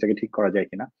দেখেন জিনিসটাকে ঠিক করা যায়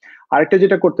কিনা। আরেকটা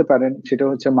যেটা করতে পারেন সেটা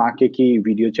হচ্ছে মাকে কি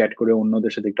ভিডিও চ্যাট করে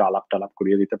অন্যদের সাথে একটু আলাপ টালাপ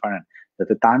করিয়ে দিতে পারেন,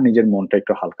 যাতে তার নিজের মনটা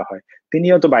একটু হালকা হয়।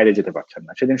 তিনিও তো বাইরে যেতে পারছেন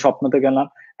না। সেদিন স্বপ্নতে গেলাম,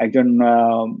 একজন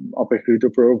অপেক্ষিত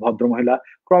ভদ্র মহিলা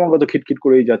ক্রমাগত খিটখিট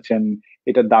করেই যাচ্ছেন,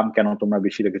 এটার দাম কেন তোমরা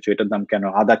বেশি রেখেছো, এটার দাম কেন,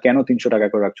 আদা কেন 300 টাকা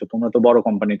করে রাখছো, তোমরা তো বড়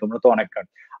কোম্পানি, তোমরা তো অনেক কাজ।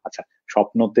 আচ্ছা,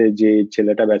 স্বপ্নতে যে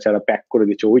ছেলেটা বেচারা প্যাক করে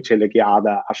দিচ্ছে, ওই ছেলে কি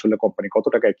আদা আসলে কোম্পানি কত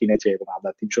টাকায় কিনেছে এবং আদা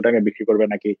 300 টাকায় বিক্রি করবে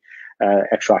নাকি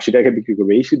 180 টাকায় বিক্রি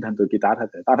করবে, এই সিদ্ধান্ত কি তার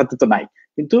হাতে? তার হাতে তো নাই,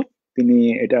 কিন্তু তিনি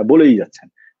এটা বলেই যাচ্ছেন।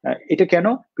 এটা কেন?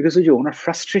 বিকজ ওই যে ওনার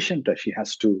ফ্রাস্ট্রেশনটা, she has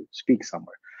to speak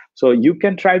somewhere. So you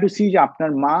can try to C যে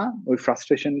আপনার মা ওই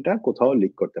ফ্রাস্ট্রেশনটা কোথাও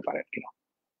লিক করতে পারেন কিনা।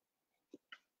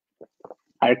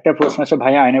 আরেকটা প্রশ্ন আছে,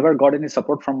 ভাইয়া, I never goat any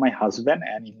support from my husband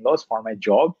and in-loss for my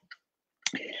job,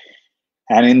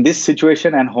 and in this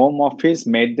situation and home office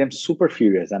made them super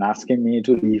furious and asking me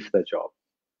to leave the job.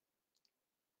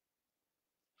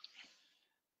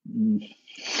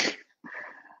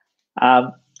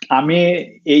 আমি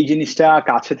এই জিনিসটা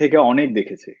কাছে থেকে অনেক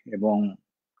দেখেছি, এবং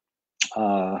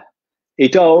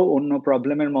এটাও অন্য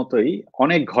প্রবলেমের মতোই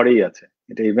অনেক ঘরেই আছে।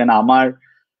 এটা ইভেন আমার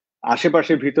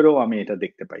আশেপাশের ভিতরেও আমি এটা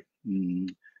দেখতে পাই।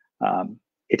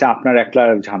 এটা আপনার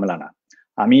একলার ঝামেলা না।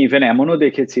 আমি ইভেন এমনও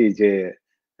দেখেছি যে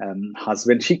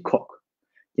হাজবেন্ড শিক্ষক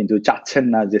কিন্তু চাচ্ছেন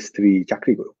না যে স্ত্রী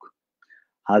চাকরি করুক।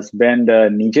 হাজবেন্ড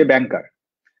নিজে ব্যাংকার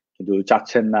কিন্তু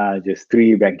চাচ্ছেন না যে স্ত্রী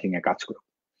ব্যাংকিং এ কাজ করুক।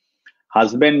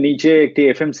 হাজবেন্ড নিজে একটি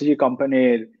এফএমসিজি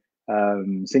কোম্পানির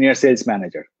সিনিয়র সেলস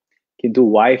ম্যানেজার, কিন্তু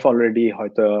ওয়াইফ অলরেডি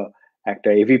হয়তো একটা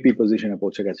এভিপি পজিশনে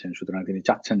পৌঁছে গেছেন, সুতরাং তিনি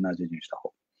চাচ্ছেন না যে জিনিসটা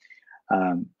হোক।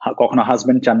 কখনো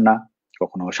হাজবেন্ড চান না,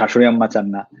 কখনো শাশুড়ি আম্মা চান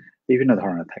না, বিভিন্ন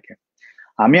ধরনের থাকে।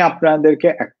 আমি আপনাদেরকে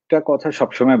একটা কথা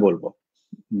সবসময় বলবো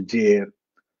যে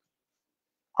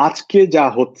আজকে যা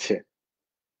হচ্ছে,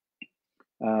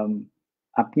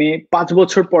 আপনি 5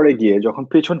 বছর পরে গিয়ে যখন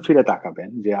পেছন ফিরে তাকাবেন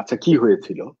যে আচ্ছা কি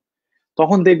হয়েছিল,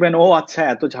 তখন দেখবেন ও আচ্ছা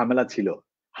এত ঝামেলা ছিল,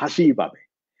 হাসিই পাবে।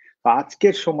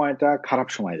 আজকের সময়টা খারাপ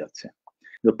সময় যাচ্ছে,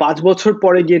 5 বছর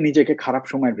পরে গিয়ে নিজেকে খারাপ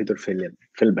সময়ের ভিতর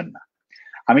ফেলবেন না।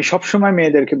 আমি সবসময়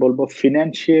মেয়েদেরকে বলবো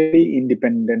ফিনান্সিয়ালি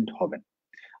ইন্ডিপেন্ডেন্ট হবেন।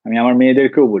 আমি আমার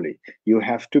মেয়েদেরকেও বলি, you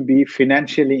have to B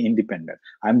financially independent.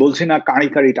 আমি বলছি না কাঁড়ি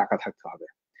কাঁড়ি টাকা থাকতে হবে,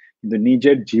 কিন্তু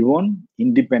নিজের জীবন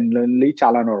ইন্ডিপেন্ডেন্টলি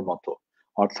চালানোর মতো,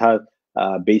 অর্থাৎ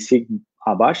বেসিক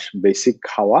আবাস, বেসিক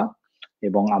খাওয়া,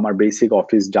 এবং আমার বেসিক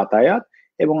অফিস যাতায়াত,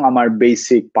 এবং আমার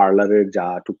বেসিক পার্লারের যা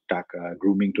টুকটাক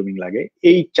গ্রুমিং টুমিং লাগে,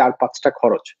 এই 4-5টা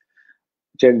খরচ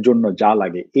এর জন্য যা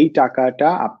লাগে, এই টাকাটা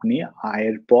আপনি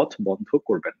আয়ের পথ বন্ধ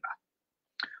করবেন না।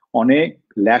 অনেক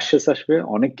ল্যাশেস আসবে,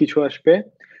 অনেক কিছু আসবে।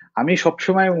 আমি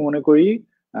সবসময় মনে করি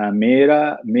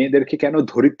মেয়েদেরকে কেন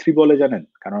ধরিত্রী বলে জানেন?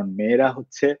 কারণ মেয়েরা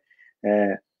হচ্ছে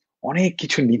অনেক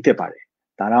কিছু নিতে পারে,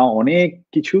 তারা অনেক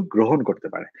কিছু গ্রহণ করতে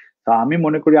পারে। তা আমি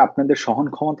মনে করি আপনাদের সহন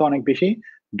ক্ষমতা অনেক বেশি।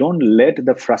 Don't let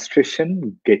the frustration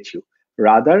get you,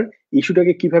 rather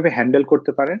ইস্যুটাকে কিভাবে হ্যান্ডেল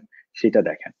করতে পারেন সেটা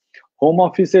দেখেন। হোম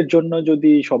অফিসের জন্য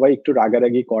যদি সবাই একটু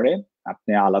রাগারাগি করে,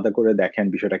 আপনি আলাদা করে দেখেন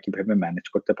বিষয়টা কিভাবে ম্যানেজ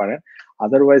করতে পারেন।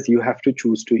 Otherwise you have to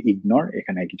choose to ignore,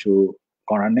 এখানে কিছু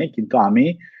করার নেই। কিন্তু আমি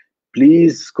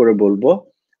প্লিজ করে বলবো,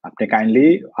 আপনি কাইন্ডলি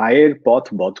আয়ের পথ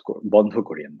বন্ধ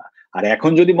করিয়েন না। আর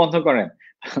এখন যদি বন্ধ করেন,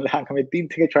 তাহলে আগামী 3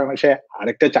 থেকে 6 মাসে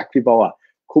আরেকটা চাকরি পাওয়া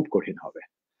খুব কঠিন হবে।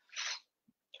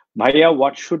 ভাইয়া,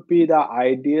 what should be the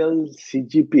ideal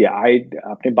CGPA?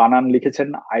 আপনি বানান লিখেছেন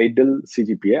আইডল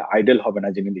সিজিপিএ, আইডল হবে না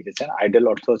যিনি লিখেছেন। আইডল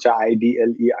অর্থ হচ্ছে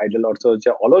IDLE, আইডল অর্থ হচ্ছে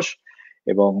অলস,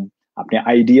 এবং আপনি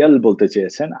আইডিয়াল বলতে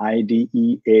চেয়েছেন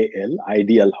IDEAL,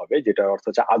 আইডিয়াল হবে, যেটার অর্থ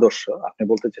হচ্ছে আদর্শ। আপনি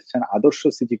বলতে চেয়েছেন আদর্শ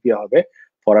সিজিপিএ হবে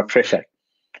ফর আ ফ্রেশার।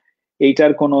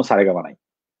 এইটার কোনো সারেগামা নাই।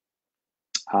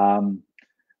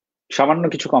 সামান্য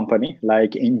কিছু কোম্পানি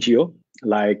লাইক এনজিও,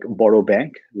 লাইক বড়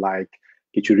ব্যাংক, লাইক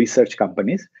কিছু রিসার্চ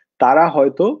কোম্পানিজ, তারা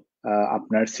হয়তো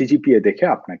আপনার সিজিপিএ দেখে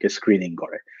আপনাকে স্ক্রিনিং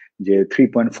করে যে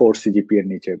 3.4 সিজিপিএ এর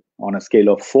নিচে, on a scale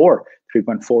of 4,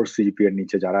 3.4 CGPA এর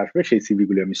নিচে যারা আসবে সেই সিভি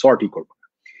গুলি আমি সর্টই করবো না।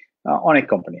 অনেক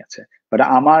কোম্পানি আছে, বাট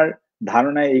আমার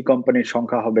ধারণায় এই কোম্পানির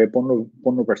সংখ্যা হবে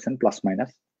 15% প্লাস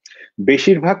মাইনাস।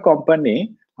 বেশিরভাগ কোম্পানি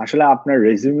আসলে আপনার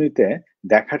রেজিউমিতে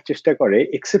দেখার চেষ্টা করে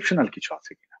এক্সেপশনাল কিছু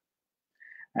আছে কিনা।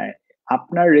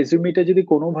 আপনার রেজিউমিটা যদি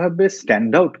কোনোভাবে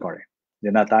স্ট্যান্ড আউট করে যে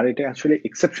না, তার এটা আসলে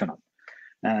এক্সেপশনাল,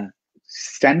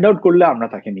 স্ট্যান্ড আউট করলে আমরা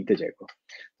তাকে নিতে চাইবো।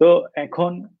 তো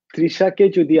এখন তৃষাকে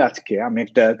যদি আজকে আমি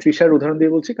একটা তৃষার উদাহরণ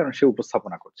দিয়ে বলছি, কারণ সে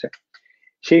উপস্থাপনা করছে।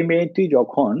 সেই মেয়েটি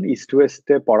যখন ইস্ট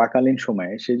ওয়েস্টে পড়াকালীন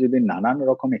সময়ে সে যদি নানান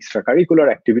রকম এক্সট্রা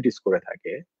কারিকুলার অ্যাক্টিভিটিস করে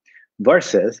থাকে,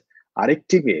 ভার্সেস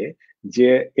আরেকটি মেয়ে যে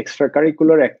এক্সট্রা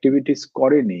কারিকুলার অ্যাক্টিভিটিস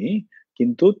করেনি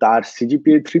কিন্তু তার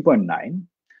সিজিপিএ 3.9,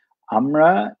 আমরা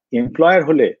এমপ্লয়ার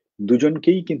হলে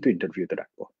দুজনকেই কিন্তু ইন্টারভিউতে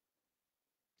রাখবো।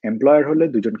 এমপ্লয়ার হলে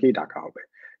দুজনকেই ডাকা হবে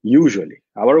ইউজুয়ালি।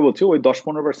 আবারও বলছি, ওই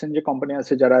 10-15% যে কোম্পানি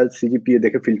আছে যারা সিজিপিএ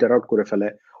দেখে ফিল্টার আউট করে ফেলে,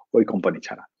 ওই কোম্পানি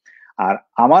ছাড়া। আর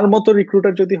আমার মতো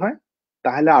রিক্রুটার যদি হয়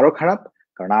তাহলে আরো খারাপ,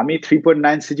 কারণ আমি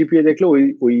 3.9 সিজিপিএ দেখলে ওই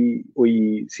ওই ওই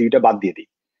সিভিটা বাদ দিয়ে দিই,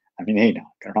 আমি নেই না।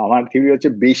 কারণ আমার থিওরি হচ্ছে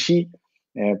বেশি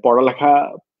পড়ালেখা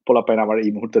পোলাপাইন আমার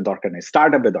এই মুহূর্তে দরকার নেই,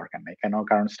 স্টার্ট আপে দরকার নেই।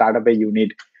 কারণ স্টার্ট আপে you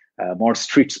need more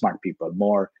street smart people,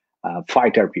 more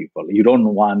fighter people. You don't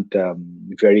want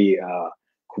very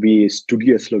খুবই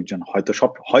স্টুডিয়াস লোকজন।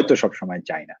 হয়তো সব সময়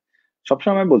চাই না,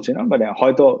 সবসময় বলছি না, মানে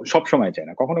হয়তো সব সময় চাই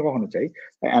না, কখনো কখনো চাই,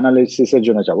 অ্যানালিসিসের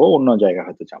জন্য যাবো, অন্য জায়গায়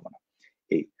হয়তো যাবো না।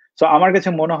 এই সো আমার কাছে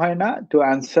মনে হয় না, two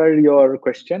answer your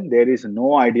question, there is no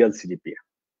ideal CGPA,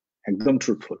 একদম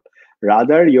truthful.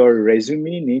 Rather your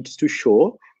resume needs to show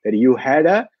that you had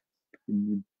a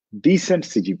decent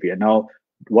CGPA. Now,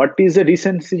 what is a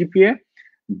decent CGPA?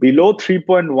 Below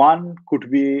 3.1 could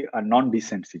be a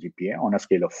non-decent CGPA on a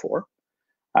scale of 4.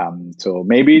 So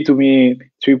maybe তুমি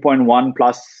 3.1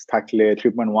 plus থাকলে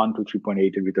 3.1 to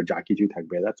 3.8 এর ভিতর যা কিছু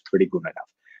থাকবে, that's pretty good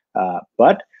enough.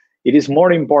 But it is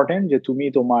more important যে তুমি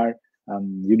তোমার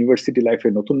ইউনিভার্সিটি লাইফে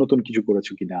নতুন নতুন কিছু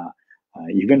করেছো কিনা,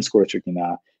 ইভেন্টস করেছো কিনা,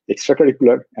 এক্সট্রা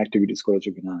কারিকুলার অ্যাক্টিভিটিস করেছো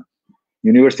কিনা,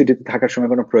 ইউনিভার্সিটিতে থাকার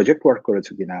সময় কোনো প্রজেক্ট ওয়ার্ক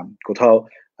করেছো কিনা, কোথাও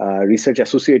রিসার্চ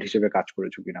অ্যাসোসিয়েট হিসেবে কাজ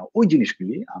করেছো কিনা, ওই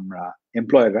জিনিসগুলি আমরা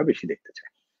এমপ্লয়াররা বেশি দেখতে চাই।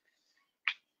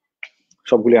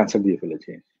 সবগুলি আনসার দিয়ে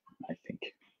ফেলেছি আই থিঙ্ক।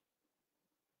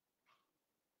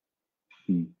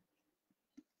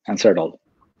 answered all.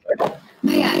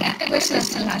 ভাইয়া একটা কোশ্চেন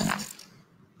আছে লাস্ট।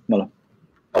 বলো।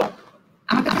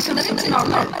 আমার কথা শোনা যাচ্ছে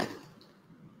নরমাল?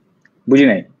 বুঝি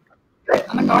নাই।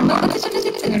 আমার নরমাল কথা শোনা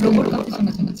যাচ্ছে না রোবট কথা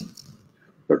শোনা যাচ্ছে?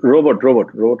 রোবট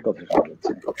কথা শোনা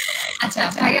যাচ্ছে। আচ্ছা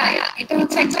ভাইয়া, এটা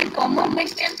হচ্ছে একটা common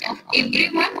question of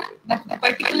everyone, but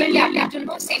particularly আপনার জন্য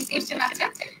সেম কোশ্চেন আছে।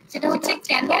 সেটা হচ্ছে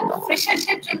কেন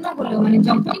ফ্রেশারদের জন্য হলো, মানে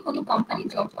যখনই কোনো কোম্পানি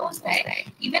জব পোস্ট দেয়,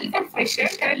 ইভেন ফর ফ্রেশার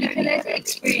তারা লিখে দেয় যে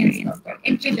এক্সপেরিয়েন্স দরকার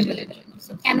এন্ট্রি লেভেলের জন্য।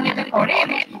 সো কেন এটা করে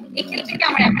এবং এই ক্ষেত্রে কি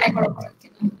আমার অ্যাপ্লাই করা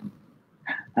উচিত?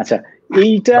 আচ্ছা,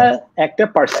 এইটা একটা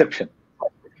পারসেপশন।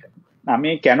 আমি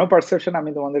কেন পারসেপশন আমি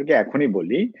তোমাদেরকে এখনই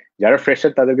বলি, যারা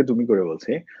ফ্রেশার তাদেরকে তুমি করে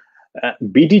বলছি।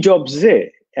 BD জবসে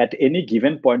at any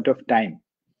given point of time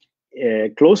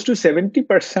close to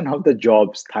 70% of the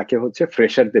jobs থাকে হচ্ছে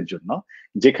ফ্রেশারদের জন্য,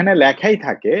 যেখানে লেখাই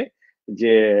থাকে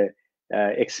যে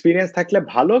এক্সপিরিয়েন্স থাকলে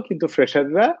ভালো, কিন্তু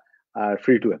ফ্রেশাররা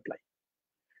ফ্রি টু অ্যাপ্লাই।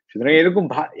 সুতরাং এরকম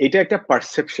এটা একটা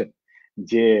পারসেপশন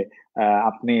যে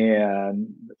আপনি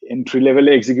এন্ট্রি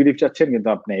লেভেলে এক্সিকিউটিভ চাচ্ছেন কিন্তু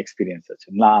আপনি এক্সপিরিয়েন্স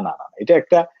আছেন। না না না, এটা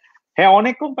একটা, হ্যাঁ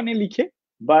অনেক কোম্পানি লিখে,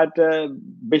 বাট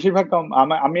বেশিরভাগ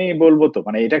আমি বলবো তো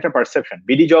মানে এটা একটা পারসেপশন।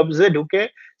 বিডি জবসে ঢুকে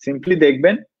সিম্পলি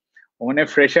দেখবেন ওখানে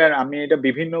ফ্রেশার, আমি এটা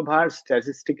বিভিন্ন ভার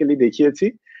স্ট্যাটিস্টিক্যালি দেখিয়েছি,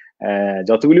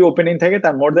 যতগুলি ওপেনিং থাকে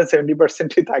তার মোর দ্যান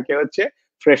 70%ই থাকে হচ্ছে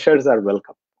ফ্রেশার্স আর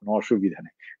ওয়েলকাম, কোনো অসুবিধা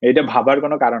নেই। এটা ভাবার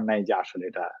কোনো কারণ নাই যে আসলে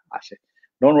এটা আসে,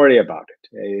 ডোন্ট ওয়ারি অ্যাবাউট ইট,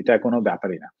 এটা কোনো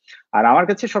ব্যাপারই না। আর আমার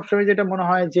কাছে সবসময় যেটা মনে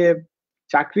হয় যে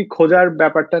চাকরি খোঁজার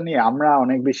ব্যাপারটা নিয়ে আমরা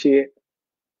অনেক বেশি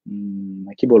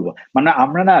কি বলবো, মানে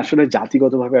আমরা না আসলে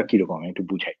জাতিগতভাবে আর কিরকম একটু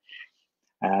বুঝাই।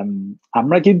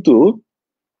 আমরা কিন্তু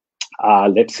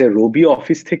লেটস সে রবি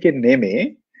অফিস থেকে নেমে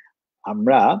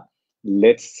আমরা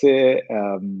লেটস সে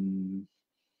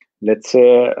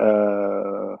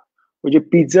ওই যে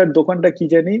পিৎজার দোকানটা কি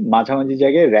জানি মাঝামাঝি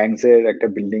জায়গায় র্যাংস এর একটা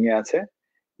বিল্ডিং এ আছে,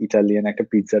 ইটালিয়ান একটা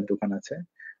পিৎজার দোকান আছে,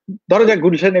 ধরো যাক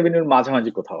গুলশান এভিনিউর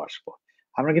মাঝামাঝি কোথাও আসবো,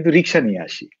 আমরা কিন্তু রিক্সা নিয়ে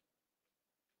আসি,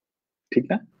 ঠিক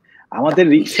না? আমাদের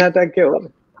রিক্সাটাকেও,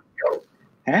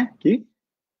 হ্যাঁ কি,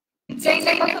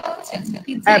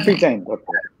 হ্যাঁ পিৎজা ইন ধরতে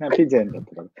পারো, হ্যাঁ পিৎজা ইন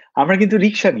ধরতে পারো, আমরা কিন্তু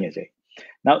রিক্সা নিয়ে যাই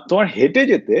না। তোমার হেঁটে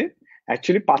যেতে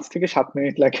অ্যাকচুয়ালি 5 থেকে 7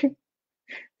 মিনিট লাগে,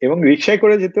 এবং রিক্সায়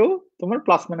করে যেতেও তোমার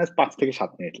প্লাস মাইনাস 5 থেকে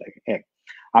 7 মিনিট লাগে।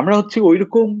 আমরা হচ্ছে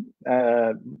ওইরকম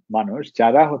মানুষ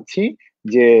যারা হচ্ছে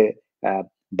যে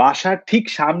বাসার ঠিক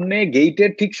সামনে,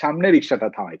 গেটের ঠিক সামনে রিক্সাটা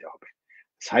থামাইতে হবে,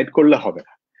 সাইড করলে হবে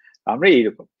না, আমরা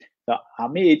এইরকম। তা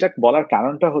আমি এটা বলার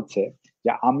কারণটা হচ্ছে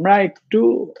যে আমরা একটু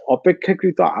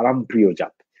অপেক্ষাকৃত আরামপ্রিয়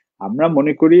জাত। আমরা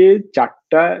মনে করি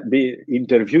 4টা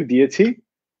ইন্টারভিউ দিয়েছি,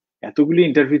 এতগুলি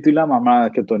ইন্টারভিউ দিলাম,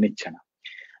 আমাকে তো নিচ্ছে না।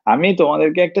 আমি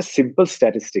তোমাদেরকে একটা সিম্পল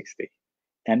স্ট্যাটিস্টিক্স দিই।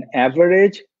 An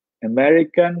average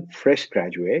American fresh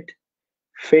graduate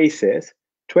faces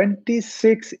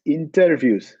 26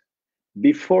 interviews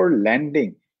before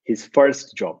landing his first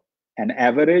job. An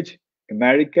average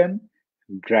American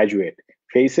graduate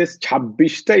faces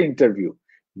 26টা interview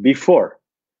before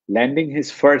landing his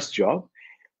first job,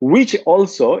 which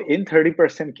also in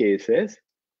 30% cases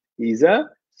is a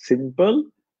simple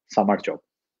summer job.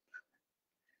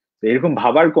 এরকম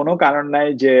ভাবার কোনো কারণ নাই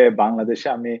যে বাংলাদেশে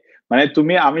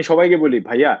আমি সবাইকে বলি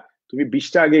ভাইয়া তুমি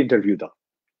 20টা আগে ইন্টারভিউ দাও,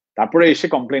 তারপরে এসে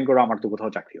কমপ্লেন করো আমার তো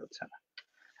কোথাও চাকরি হচ্ছে না।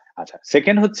 আচ্ছা,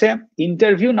 সেকেন্ড হচ্ছে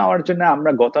ইন্টারভিউ নেওয়ার জন্য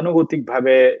আমরা গতানুগতিক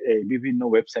ভাবে বিভিন্ন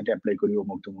ওয়েবসাইটে অ্যাপ্লাই করি,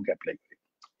 অমুক তমুক অ্যাপ্লাই করি,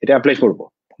 এটা অ্যাপ্লাই করবো,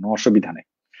 কোনো অসুবিধা নেই।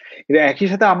 কিন্তু একই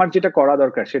সাথে আমার যেটা করা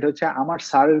দরকার সেটা হচ্ছে আমার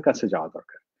স্যারের কাছে যাওয়া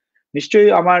দরকার। নিশ্চয়ই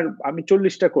আমি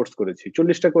 40টা কোর্স করেছি,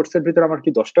 40টা কোর্সের ভিতরে আমার কি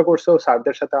 10টা কোর্সেও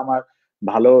স্যারদের সাথে আমার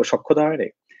ভালো সখ্যতা হয়নি?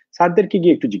 স্যারদেরকে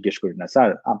গিয়ে একটু জিজ্ঞেস করি না, স্যার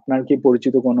আপনার কি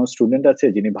পরিচিত কোনো স্টুডেন্ট আছে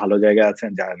যিনি ভালো জায়গায় আছেন,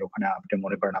 যার ওখানে আপনি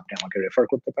মনে করেন আপনি আমাকে রেফার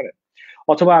করতে পারেন?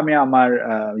 অথবা আমি আমার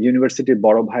ইউনিভার্সিটির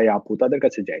বড় ভাই আপু তাদের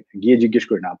কাছে যাই, গিয়ে জিজ্ঞেস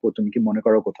করি না আপু তুমি কি মনে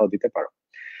করো কোথাও দিতে পারো?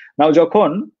 নাও যখন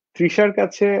তৃষার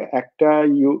কাছে একটা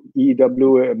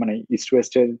ইডব্লিউ মানে ইস্ট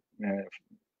ওয়েস্টের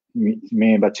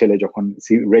মেয়ে বা ছেলে যখন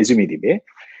রেজুমি দিবে,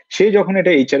 সে যখন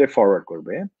এটা এইচআর এ ফরওয়ার্ড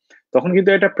করবে, তখন কিন্তু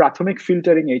এটা প্রাথমিক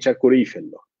ফিল্টারিং এইচআর করেই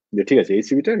ফেললো যে ঠিক আছে এই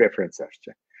সিভিটা রেফারেন্স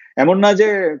আসছে। এমন না যে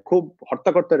খুব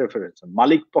হর্তাকর্তা রেফারেন্স,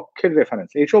 মালিক পক্ষের রেফারেন্স,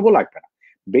 এইসবও লাগবে না।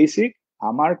 বেসিক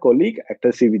আমার কলিগ একটা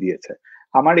সিভি দিয়েছে,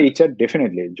 আমার এইচআর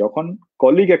ডেফিনেটলি যখন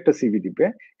কলিগ একটা সিভি দিবে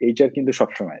এইচআর কিন্তু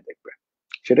সবসময় দেখবে,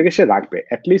 সেটাকে সে রাখবে,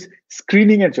 অ্যাটলিস্ট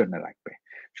স্ক্রিনিং এর জন্য রাখবে।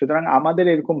 সুতরাং আমাদের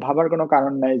এরকম ভাবার কোনো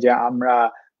কারণ নাই যে আমরা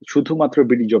শুধুমাত্র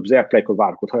বিডি জবসে অ্যাপ্লাই করবো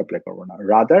আর কোথাও অ্যাপ্লাই করবো না।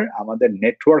 রাদার আমাদের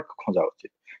নেটওয়ার্ক খোঁজা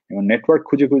উচিত, এবং নেটওয়ার্ক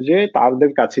খুঁজে খুঁজে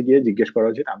তাদের কাছে গিয়ে জিজ্ঞেস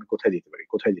করা উচিত আমি কোথায় দিতে পারি,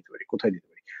 কোথায় দিতে পারি, কোথায় দিতে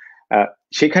পারি।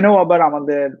 সেখানেও আবার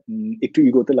আমাদের একটু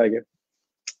ইগোতে লাগে,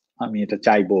 আমি এটা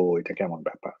চাইবো, এটা কেমন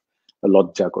ব্যাপার,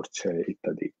 লজ্জা করছে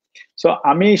ইত্যাদি। সো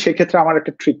আমি সেক্ষেত্রে আমার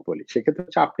একটা ট্রিক বলি, সেক্ষেত্রে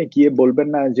হচ্ছে আপনি গিয়ে বলবেন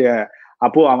না যে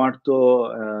আপু আমার তো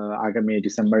আগামী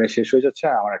ডিসেম্বরে শেষ হয়ে যাচ্ছে,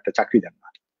 আমার একটা চাকরি দেন না।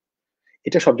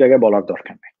 এটা সব জায়গায় বলার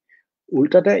দরকার নেই।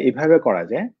 উল্টাটা এভাবে করা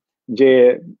যায় যে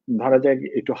ধরা যায়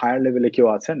একটু হায়ার লেভেলে কেউ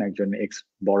আছেন, একজন এক্স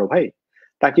বড় ভাই,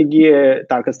 তাকে গিয়ে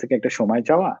তার কাছ থেকে একটা সময়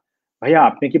চাওয়া, ভাইয়া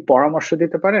আপনি কি পরামর্শ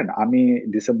দিতে পারেন, আমি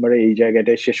ডিসেম্বরে এই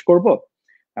জায়গাটায় শেষ করব,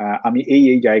 আমি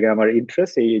এই জায়গায় আমার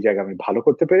ইন্টারেস্ট, এই জায়গায় আমি ভালো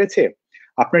করতে পেরেছি,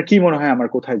 আপনার কি মনে হয় আমার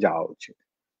কোথায় যাওয়া উচিত?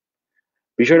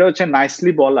 বিষয়টা হচ্ছে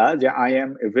নাইসলি বলা যে I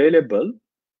am available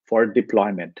for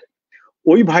deployment.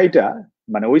 ওই ভাইটা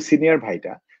মানে ওই সিনিয়র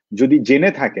ভাইটা যদি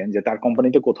জেনে থাকেন যে তার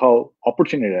কোম্পানিতে কোথাও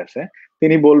অপরচুনিটি আছে,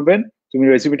 তিনি বলবেন তুমি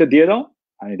রেসিপিটা দিয়ে দাও,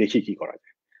 আমি দেখি কি করা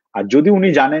যায়। আর যদি উনি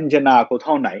জানেন যে না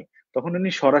কোথাও নাই, তখন উনি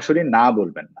সরাসরি না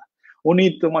বলবেন না, উনি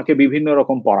তোমাকে বিভিন্ন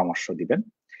রকম পরামর্শ দিবেন।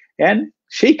 এন্ড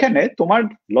সেইখানে তোমার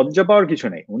লজ্জা পাওয়ার কিছু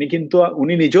নেই,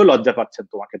 উনি নিজেও লজ্জা পাচ্ছেন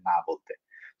তোমাকে না বলতে।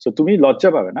 তো তুমি লজ্জা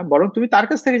পাবে না, বরং তুমি তার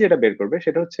কাছ থেকে যেটা বের করবে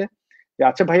সেটা হচ্ছে যে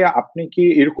আচ্ছা ভাইয়া আপনি কি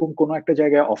এরকম কোনো একটা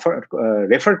জায়গায়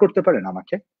রেফার করতে পারেন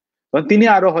আমাকে। তখন তিনি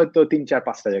আরো হয়তো 3, 4,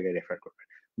 5টা জায়গায় রেফার করবেন।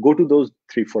 Go to those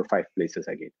 3, 4, 5 places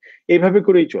again. এইভাবে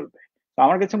করেই চলবে। তো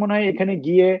আমার কাছে মনে হয় এখানে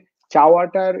গিয়ে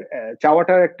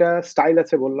চাওয়াটার একটা স্টাইল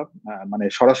আছে বললাম, মানে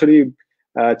সরাসরি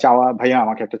চাওয়া, ভাইয়া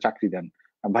আমাকে একটা চাকরি দেন,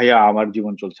 ভাইয়া আমার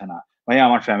জীবন চলছে না, ভাইয়া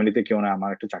আমার ফ্যামিলিতে কেউ না, আমার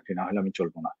একটা চাকরি না হলে আমি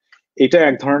চলবো না। এটা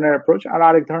এক ধরনের অ্যাপ্রোচ। আর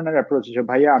আরেক ধরনের অ্যাপ্রোচ হচ্ছে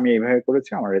ভাইয়া আমি এইভাবে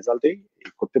করেছি, আমার রেজাল্ট এই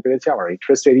করতে পেরেছি, আমার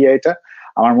ইন্টারেস্ট এরিয়া এটা,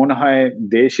 আমার মনে হয়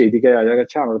দেশ এইদিকে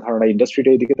আগাচ্ছে, আমার ধারণা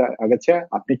ইন্ডাস্ট্রিটা এইদিকে আগাচ্ছে,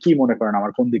 আপনি কি মনে করেন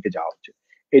আমার কোন দিকে যাওয়া উচিত।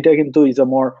 এটা কিন্তু is a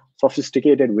more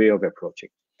sophisticated way of approaching.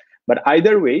 But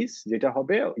either wedge যেটা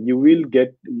হবে,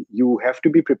 you have to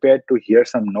B prepare to here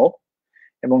some no.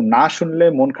 এবং না শুনলে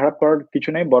মন খারাপ করার কিছু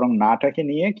নেই, বরং নাটাকে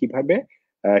নিয়ে কিভাবে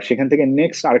সেখান থেকে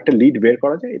নেক্সট আরেকটা লিড বের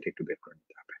করা যায় এটা একটু বের করে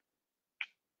নিতে হবে।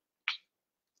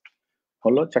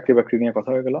 হলো, চাকরি বাকরি নিয়ে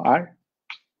কথা হয়ে গেল।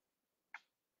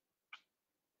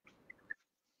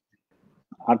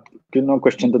 আর কোনো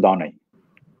কোয়েশ্চেন তো দাও নাই।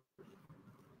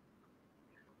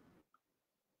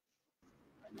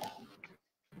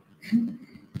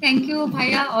 থ্যাংক ইউ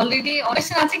ভাইয়া, অলরেডি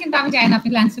অনেকজন আছে কিন্তু আমি জানি না আপনি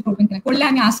অ্যান্সার করবেন কিনা, করলে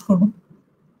আমি আস্ক করব।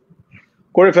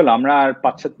 করে ফেলো, আমরা আর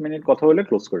 5-7 মিনিট কথা বলে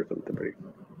ক্লোজ করে ফেলতে পারি।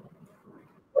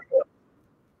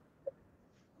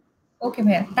 ওকে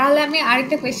ভাইয়া, তাহলে আমি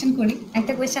আরেকটা কোয়েশ্চেন করি।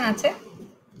 একটা কোয়েশ্চেন আছে।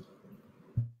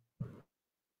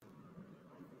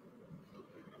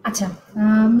 আচ্ছা,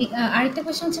 আরেকটা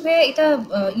কোয়েশ্চেন হচ্ছে ভাইয়া, এটা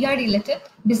ইয়ার রিলেটেড,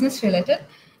 বিজনেস রিলেটেড,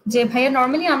 যে ভাইয়া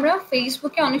নর্মালি আমরা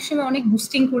ফেসবুকে অনেক সময় অনেক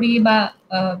বুস্টিং করি বা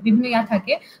বিভিন্ন ইয়া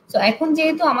থাকে। তো এখন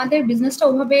যেহেতু আমাদের বিজনেসটা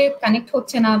ওভাবে কানেক্ট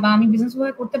হচ্ছে না বা আমি বিজনেস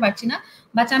ওভাবে করতে পারছি না,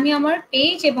 বাট আমি আমার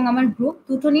পেজ এবং আমার গ্রুপ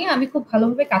দুটো নিয়ে আমি খুব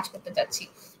ভালোভাবে কাজ করতে চাচ্ছি।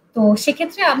 তো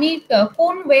সেক্ষেত্রে আমি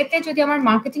কোন ওয়েতে যদি আমার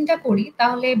মার্কেটিংটা করি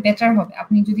তাহলে বেটার হবে,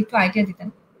 আপনি যদি একটু আইডিয়া দিতেন।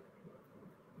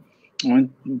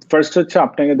 ফার্স্ট হচ্ছে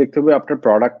আপনাকে দেখতে হবে আপনার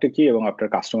প্রোডাক্ট কি এবং আপনার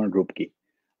কাস্টমার গ্রুপ কি।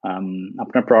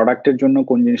 আপনার প্রোডাক্টের জন্য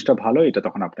কোন জিনিসটা ভালো এটা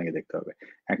তখন আপনাকে দেখতে হবে।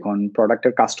 এখন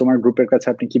প্রোডাক্টের কাস্টমার গ্রুপের কাছে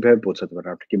আপনি কিভাবে পৌঁছাতে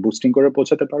পারেন, আপনি কি বুস্টিং করে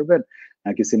পৌঁছাতে পারবেন,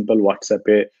 নাকি সিম্পল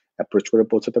হোয়াটসঅ্যাপে অ্যাপ্রোচ করে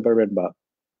পৌঁছাতে পারবেন, বা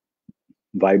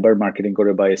ভাইবার মার্কেটিং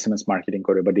করে বা SMS মার্কেটিং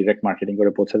করে বা ডিরেক্ট মার্কেটিং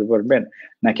করে পৌঁছাতে পারবেন,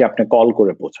 নাকি আপনি কল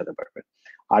করে পৌঁছাতে পারবেন।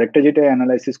 আরেকটা যেটা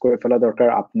অ্যানালাইসিস করে ফেলা দরকার,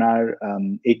 আপনার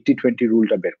 80-20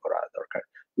 রুলটা বের করা দরকার।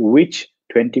 Which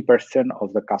 20% of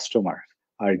the customer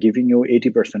are giving you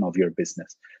 80% of your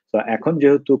business. তো এখন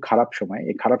যেহেতু খারাপ সময়,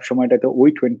 এই খারাপ সময়টাতে ওই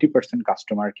 20%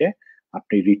 কাস্টমারকে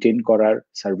আপনি রিটেন করার,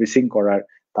 সার্ভিসিং করার,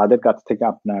 তাদের কাছ থেকে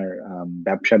আপনার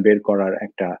ব্যবসা বের করার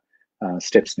একটা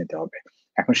স্টেপস নিতে হবে।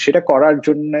 এখন সেটা করার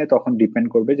জন্য তখন ডিপেন্ড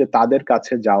করবে যে তাদের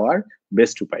কাছে যাওয়ার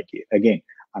বেস্ট উপায় কি। এগেইন,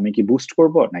 আমি কি বুস্ট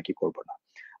করব নাকি করব না।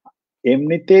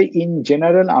 এমনিতে ইন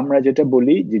জেনারেল আমরা যেটা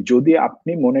বলি যে যদি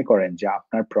আপনি মনে করেন যে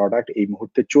আপনার প্রোডাক্ট এই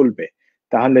মুহূর্তে চলবে,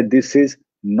 তাহলে this is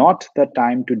not the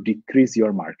time to decrease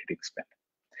your marketing spend.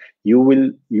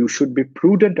 You should be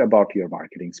prudent about your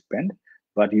marketing spend,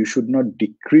 but you should not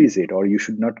decrease it or you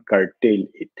should not curtail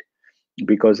it.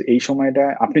 Because এই সময়টা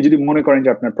আপনি যদি মনে করেন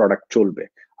যে আপনার product চলবে,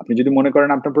 আপনি যদি মনে করেন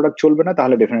আপনার প্রোডাক্ট চলবে না,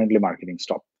 তাহলে ডেফিনেটলি মার্কেটিং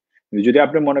স্টপ। যদি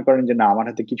আপনি মনে করেন যে না আমার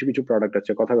হাতে কিছু কিছু প্রোডাক্ট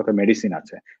আছে, কথা কথা মেডিসিন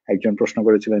আছে, একজন প্রশ্ন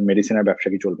করেছিলেন মেডিসিনের ব্যবসা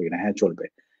কি চলবে কিনা, হ্যাঁ চলবে,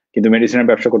 কিন্তু মেডিসিনের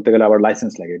ব্যবসা করতে গেলে আবার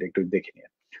লাইসেন্স লাগে, এটা একটু দেখে নিয়ে।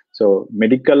 সো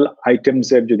মেডিকেল আইটেমস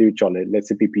এর যদি চলে, লেটস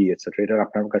পিপি এটসেট্রা, এটার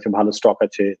আপনার কাছে ভালো স্টক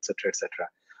আছে এটসেট্রা এটসেট্রা,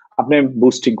 আপনি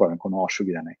বুস্টিং করেন, কোনো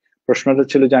অসুবিধা নেই। প্রশ্নটা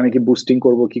ছিল যে আমি কি বুস্টিং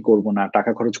করব কি করব না,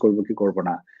 টাকা খরচ করব কি করব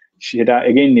না, সেটা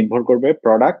এগেইন নির্ভর করবে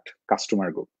প্রোডাক্ট, কাস্টমার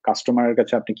গ্রুপ, কাস্টমারের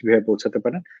কাছে আপনি কিভাবে পৌঁছাতে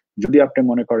পারেন। যদি আপনি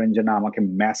মনে করেন যে না আমাকে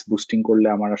ম্যাস বুস্টিং করলে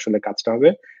আমার আসলে কাজটা হবে,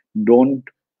 don't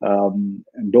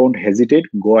don't hesitate,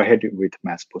 go ahead with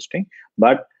mass boosting.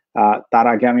 But তার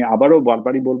আগে আমি আবারও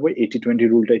বারবারই বলবো 80-20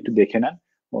 রুলটা একটু দেখে নেন।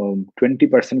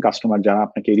 20% কাস্টমার যারা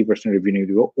আপনাকে 80% রেভিনিউ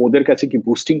দিব, ওদের কাছে কি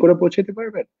বুস্টিং করে পৌঁছাতে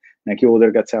পারবেন, নাকি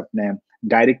ওদের কাছে আপনি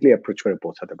ডাইরেক্টলি অ্যাপ্রোচ করে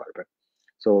পৌঁছাতে পারবেন।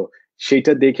 সো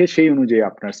সেইটা দেখে সেই অনুযায়ী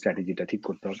আপনার স্ট্র্যাটেজিটা ঠিক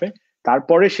করতে হবে।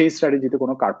 তারপরে সেই স্ট্র্যাটেজিতে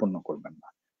কোনো কার্পণ্য করবেন না,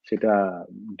 সেটা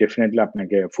ডেফিনেটলি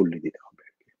আপনাকে ফুললি দিতে হবে।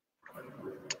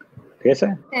 ঠিক আছে,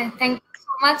 থ্যাংক ইউ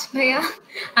সো মাচ ভাইয়া।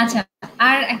 আচ্ছা,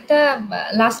 আর একটা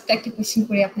লাস্ট একটা কোয়েশ্চেন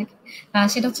করি আপনাকে।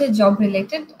 সেটা হচ্ছে জব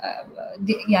রিলেটেড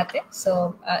ইয়াতে। সো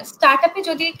স্টার্টআপে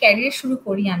যদি ক্যারিয়ার শুরু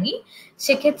করি আমি,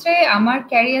 সেক্ষেত্রে আমার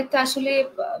ক্যারিয়ারটা আসলে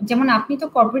যেমন আপনি তো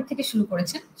কর্পোরেট থেকে শুরু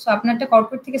করেছেন, সো আপনারটা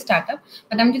কর্পোরেট থেকে স্টার্টআপ,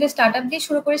 বাট আমি যদি স্টার্টআপ দিয়ে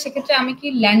শুরু করি সেক্ষেত্রে আমি কি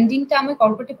ল্যান্ডিংটা আমি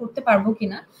কর্পোরেটে করতে পারবো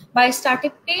কিনা, বা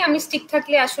স্টার্টআপেই আমি স্টিক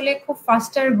থাকলে আসলে খুব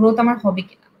ফাস্টার গ্রোথ আমার হবে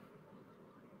কিনা।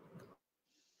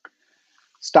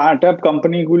 স্টার্টআপ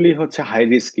কোম্পানিগুলি হচ্ছে হাই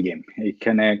রিস্ক গেম।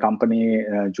 এখানে কোম্পানি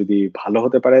যদি ভালো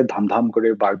হতে পারে ধাম করে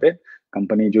বাড়বে।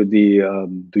 কোম্পানি যদি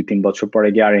 2-3 বছর পরে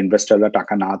গিয়ে আর ইনভেস্টররা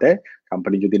টাকা না দেয়,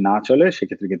 কোম্পানি যদি না চলে,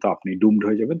 সেক্ষেত্রে কিন্তু আপনি ডুমড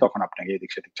হয়ে যাবেন, তখন আপনাকে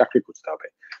এদিক সেদিক চাকরি খুঁজতে হবে।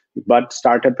 বাট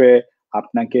স্টার্টআপে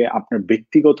আপনাকে আপনার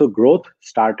ব্যক্তিগত গ্রোথ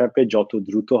স্টার্টআপে যত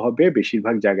দ্রুত হবে,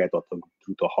 বেশিরভাগ জায়গায় তত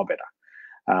দ্রুত হবে না।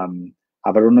 আম,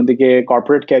 আবার অন্যদিকে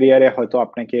কর্পোরেট ক্যারিয়ারে হয়তো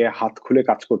আপনাকে হাত খুলে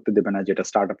কাজ করতে দেবে না, যেটা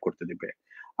স্টার্টআপ করতে দেবে।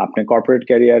 আপনি কর্পোরেট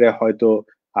ক্যারিয়ারে হয়তো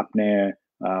আপনি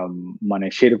মানে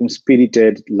সেরকম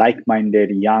spirited, like minded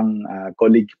young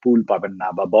colleague পুল পাবেন না,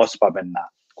 বা বস পাবেন না,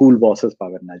 কুল বসেস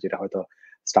পাবেন না, যেটা হয়তো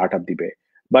স্টার্টআপ দিবে।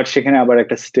 বাট সেখানে আবার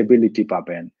একটা স্টেবিলিটি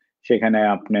পাবেন। সেখানে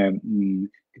আপনি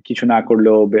কিছু না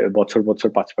করলেও বছর বছর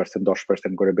 5%,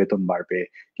 10% করে বেতন বাড়বে।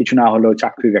 কিছু না হলেও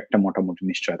চাকরির একটা মোটামুটি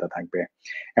নিশ্চয়তা থাকবে।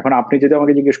 এখন আপনি যদি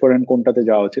আমাকে জিজ্ঞেস করেন কোনটাতে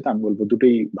যাওয়া উচিত, আমি বলবো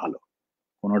দুটোই ভালো,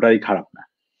 কোনোটাই খারাপ না।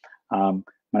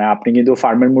 মানে আপনি কিন্তু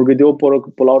ফার্মের মুরগি দিয়েও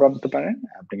পোলাও রাঁধতে পারেন,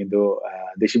 আপনি কিন্তু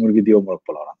দেশি মুরগি দিয়েও মোরগ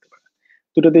পোলাও রাঁধতে পারেন।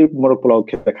 দুটোতেই মোরগ পোলাও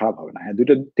খেতে খারাপ হবে না। হ্যাঁ,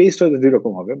 দুটো টেস্ট হয়তো দুই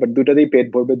রকম হবে, বাট দুটোতেই পেট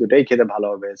ভরবে, দুটাই খেতে ভালো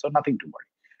হবে। So nothing to worry,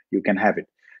 you can have it.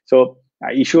 So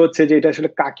issue হচ্ছে যে এটা আসলে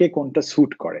কাকে কোনটা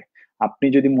স্যুট করে। আপনি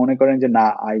যদি মনে করেন যে না,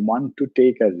 I want to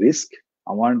take a risk,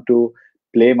 I want to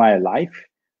play my life,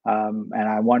 and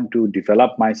I want to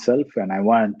develop myself, and I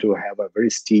want to have a very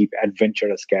steep,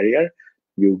 adventurous career,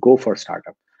 you go for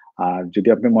startup. আর যদি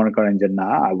আপনি মনে করেন যে না,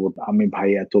 আমি ভাই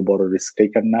এত বড় রিস্ক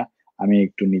টেকার না, আমি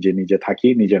একটু নিজে নিজে থাকি,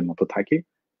 নিজের মতো থাকি,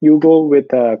 you go with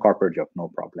corporate job, no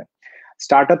problem.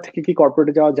 Startup থেকে কি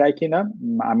কর্পোরেটে যাওয়া যায় কিনা,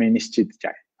 আমি নিশ্চিত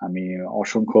যাই। আমি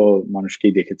অসংখ্য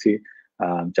মানুষকেই দেখেছি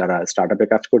যারা স্টার্টআপে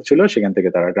কাজ করছিল, সেখান থেকে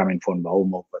তারা গ্রামীণ ফোন বা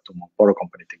অমুক বা তমুক বড়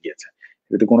কোম্পানিতে গিয়েছে,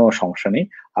 এতে কোনো সমস্যা নেই।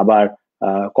 আবার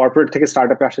কর্পোরেট থেকে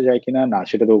স্টার্টআপে আসা যায় কিনা, না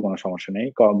সেটাতেও কোনো সমস্যা নেই,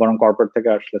 বরং কর্পোরেট থেকে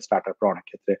আসলে স্টার্টআপরা অনেক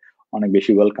ক্ষেত্রে অনেক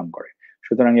বেশি ওয়েলকাম করে।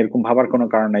 সুতরাং এরকম ভাবার কোনো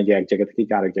কারণ নাই যে এক জায়গা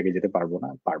থেকে আরেক জায়গায় যেতে পারবো না,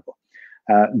 পারবো।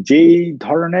 যেই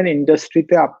ধরনের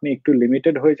ইন্ডাস্ট্রিতে আপনি একটু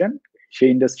লিমিটেড হয়ে যান, সেই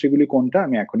ইন্ডাস্ট্রিগুলি কোনটা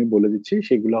আমি এখনই বলে দিচ্ছি।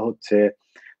 সেগুলো হচ্ছে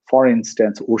ফর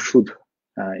ইনস্ট্যান্স ওষুধ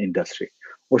ইন্ডাস্ট্রি।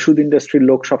 ওষুধ ইন্ডাস্ট্রির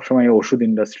লোক সবসময় ওষুধ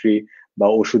ইন্ডাস্ট্রি বা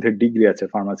ওষুধের ডিগ্রি আছে,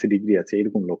 ফার্মাসি ডিগ্রি আছে,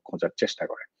 এরকম লোক খোঁজার চেষ্টা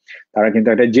করে। তারা কিন্তু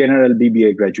একটা জেনারেল বিবিএ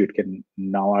গ্রাজুয়েটকে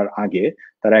নেওয়ার আগে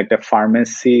তারা একটা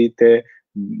ফার্মেসিতে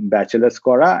ব্যাচেলার্স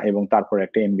করা এবং তারপর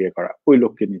একটা এমবিএ করা, ওই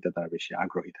লোককে নিতে তারা বেশি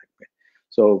আগ্রহী থাকবে।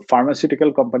 সো ফার্মাসিউটিক্যাল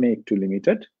কোম্পানি একটু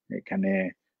লিমিটেড, এখানে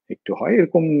একটু হয়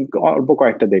এরকম অল্প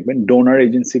কয়েকটা দেখবেন। ডোনার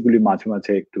এজেন্সি গুলি মাঝে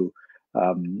মাঝে একটু,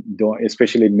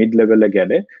 স্পেশালি মিড লেভেলে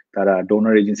গেলে তারা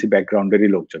ডোনার এজেন্সি ব্যাকগ্রাউন্ডেরই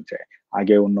লোকজন চায়।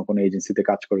 আগে অন্য কোনো এজেন্সিতে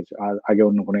কাজ করেছে, আগে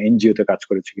অন্য কোনো এনজিও তে কাজ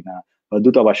করেছে কিনা, বা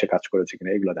দূতাবাসে কাজ করেছে কিনা,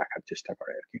 এগুলো দেখার চেষ্টা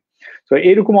করে আর কি। তো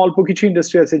এরকম অল্প কিছু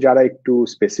ইন্ডাস্ট্রি আছে যারা একটু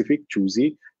স্পেসিফিক চুজি,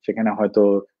 সেখানে হয়তো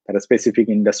তারা স্পেসিফিক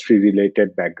ইন্ডাস্ট্রি রিলেটেড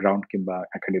ব্যাকগ্রাউন্ড কিংবা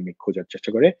একাডেমিক খোঁজার চেষ্টা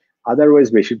করে। আদারওয়াইজ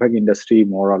বেশিরভাগ ইন্ডাস্ট্রি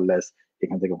মোর অর লেস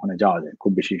এখান থেকে ওখানে যাওয়া যায়,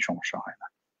 খুব বেশি সমস্যা হয় না।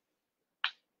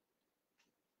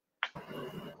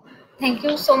 থ্যাংক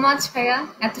ইউ সো মাচ ভাইয়া,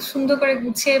 এত সুন্দর করে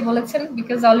গুছিয়ে বলেছেন।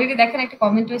 বিকজ অলরেডি দেখেন একটা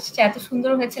কমেন্ট এসেছে, এত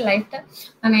সুন্দর হয়েছে লাইফটা,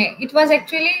 মানে ইট ওয়াজ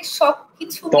অ্যাকচুয়ালি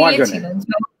সবকিছু তোমার জন্য, মিলেছিল।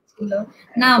 জব ছিল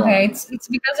না তোমার ভাইয়া, জন্য। It's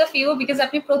because of you, because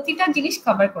আপনি প্রতিটা জিনিস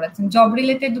কভার করেছেন। জব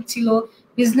রিলেটেড ছিল,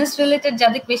 বিজনেস রিলেটেড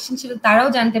যাদের কোয়েশ্চেন ছিল তারাও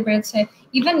জানতে পেরেছে,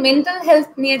 ইভেন মেন্টাল হেলথ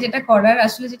নিয়ে যেটা করার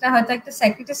আসলে, যেটা হয়তো একটা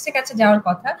সাইকিয়াট্রিস্টের কাছে যাওয়ার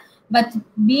কথা, but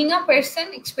being a person,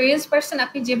 experience person,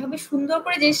 আপনি যেভাবে সুন্দর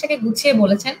করে জিনিসটাকে গুছিয়ে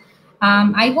বলেছেন,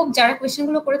 আই হোপ যারা কোয়েশ্চেন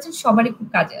গুলো করেছেন সবারই খুব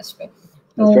কাজে আসবে।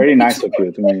 তো ইটস ভেরি নাইস কিছু অফ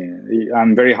ইউ। তুমি, আই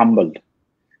এম ভেরি হাম্বলড।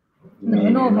 তুমি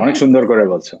নো অনেক ভাইয়া, সুন্দর করে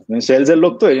বলছো, তুমি সেলস এর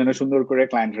লোক তো, এই জন্য সুন্দর করে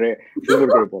ক্লায়েন্ট রে সুন্দর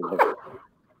করে বলতে পারো।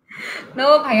 নো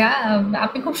ভাইয়া,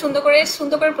 আপনি খুব সুন্দর করে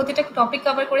প্রতিটা টপিক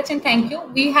কভার করেছেন। Thank you.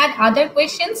 We had other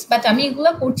questions, but আমি এগুলো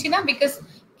করছি না, বিকজ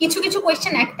কিছু কিছু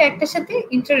কোয়েশ্চেন একটা একটার সাথে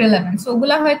ইন্টার রিলেভেন্ট,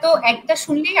 ওগুলা হয়তো একটা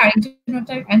শুনলেই আরেকজন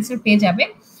ওটার অ্যান্সার পেয়ে যাবে।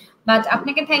 বাট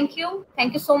আপনাকে থ্যাংক ইউ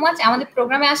সো মাচ আমাদের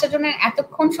প্রোগ্রামে আসার জন্য,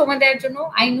 এতক্ষণ সময় দেওয়ার জন্য।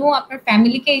 আই নো আপনার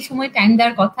ফ্যামিলিকে এই সময় টাইম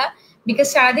দেওয়ার কথা, বিকজ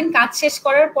সারাদিন কাজ শেষ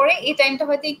করার পরে এই টাইমটা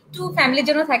হয়তো একটু ফ্যামিলির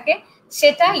জন্য থাকে,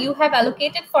 সেটা you have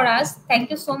allocated for us. Thank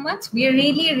you so much, we are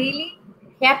really really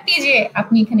happy যে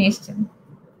আপনি এখানে এসেছেন।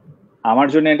 আমার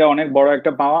জন্য এটা অনেক বড়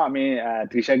একটা পাওয়া। আমি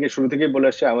তৃষাকে শুরু থেকেই বলে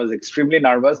আসছি, আই ওয়াজ এক্সট্রিমলি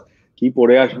নার্ভাস, কি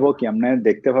পড়ে আসবো, কেমনে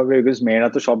দেখতে হবে, বিকজ মেয়েরা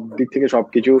তো সব দিক থেকে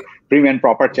সবকিছু প্রিম এন্ড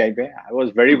প্রপার চাইবে। I was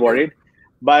very worried,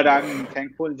 but I am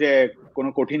thankful যে কোনো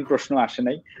কঠিন প্রশ্ন আসে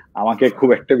নাই, আমাকে খুব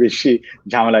একটা বেশি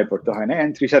ঝামেলায় পড়তে হয় না।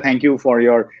 And Trisha, thank you for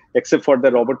your, except for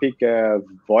the robotic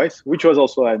voice which was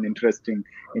also an interesting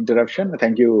interruption,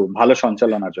 thank you ভালো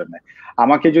সঞ্চালনার জন্য।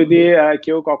 আমাকে যদি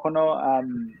কেউ কখনো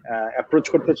অ্যাপ্রোচ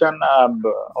করতে চান,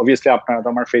 অবভিয়াসলি আপনারা তো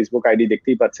আমার ফেসবুক আইডি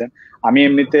দেখতেই পাচ্ছেন। আমি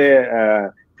এমনিতে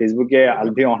ফেসবুকে, আল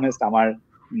বি অনেস্ট, আমার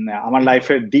আমার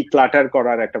লাইফের ডিক্লাটার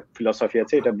করার একটা ফিলসফি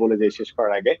আছে, এটা বলে যাই শেষ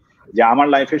করার আগে, যে আমার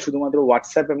লাইফে শুধুমাত্র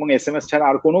হোয়াটসঅ্যাপ এবং এসএমএস ছাড়া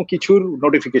আর কোনো কিছুর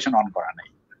নোটিফিকেশন অন করা নাই,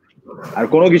 আর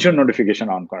কোনো কিছুর নোটিফিকেশন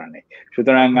অন করা নেই।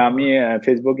 সুতরাং আমি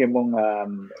ফেসবুক এবং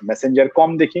মেসেঞ্জার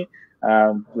কম দেখি।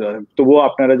 তবুও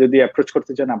আপনারা যদি অ্যাপ্রোচ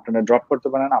করতে চান আপনারা ড্রপ করতে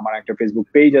পারেন, আমার একটা ফেসবুক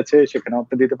পেজ আছে, সেখানে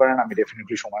আপনি দিতে পারেন। আমি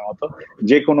ডেফিনেটলি সময় মতো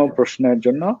যে কোনো প্রশ্নের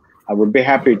জন্য I would be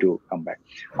happy to come back.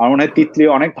 আমার মনে হয় তিতলি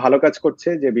অনেক ভালো কাজ করছে,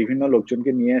 যে বিভিন্ন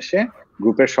লোকজনকে নিয়ে এসে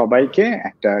গ্রুপের সবাইকে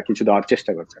একটা কিছু দেওয়ার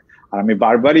চেষ্টা করছে। আর আমি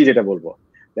বারবারই যেটা বলবো,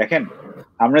 দেখেন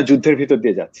আমরা যুদ্ধের ভিতর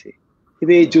দিয়ে যাচ্ছি,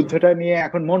 কিন্তু এই যুদ্ধটা নিয়ে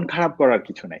এখন মন খারাপ করার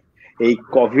কিছু নাই। এই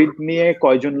কোভিড নিয়ে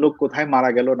কয়জন লোক কোথায় মারা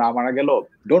গেল না মারা গেল,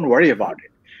 don't worry about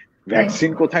it.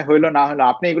 Vaccine কোথায় হইলো না হলো,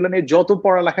 আপনি এগুলো নিয়ে যত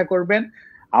পড়ালেখা করবেন,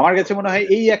 আমার কাছে মনে হয়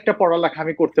এই একটা পড়ালেখা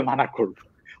আমি করতে মানা করব,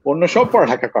 অন্য সব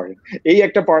পড়ালেখা করেন, এই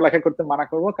একটা পড়ালেখা করতে মানা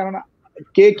করব। কারণ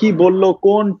কে কি বললো,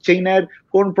 কোন চীনের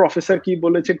কোন প্রফেসর কি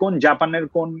বলেছে, কোন জাপানের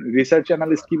কোন রিসার্চ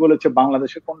অ্যানালিস্ট কি বলেছে,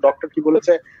 বাংলাদেশের কোন ডক্টর কি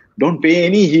বলেছে, don't pay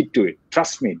any hit two it,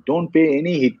 trust me, don't pay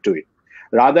any hit two it.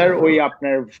 Rather ওই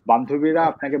আপনার বান্ধবীরা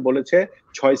আপনাকে বলেছে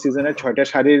 6 সিজনের 6টা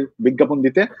শাড়ির বিজ্ঞাপন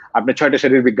দিতে, আপনি 6টা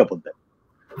শাড়ির বিজ্ঞাপন দেন,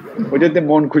 ওইটাতে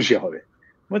মন খুশি হবে,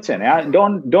 বুঝছেন?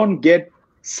 Don't get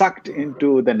সাকড into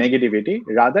the negativity,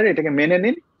 rather এটাকে মেনে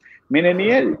নিন, মেনে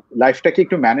নিয়ে লাইফটাকে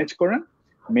একটু ম্যানেজ করেন।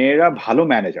 মেয়েরা ভালো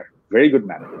manager, very good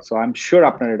manager, so I am sure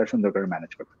আপনারা এটা সুন্দর করে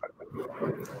ম্যানেজ করতে পারবেন।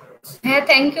 হ্যাঁ,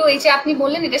 থ্যাংক ইউ। এই যে আপনি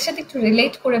বললেন এটার সাথে একটু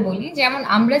রিলেট করে বলি, যেমন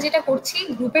আমরা যেটা করছি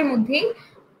গ্রুপের মধ্যেই,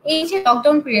 এই যে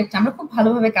লকডাউন পিরিয়ডটা আমরা খুব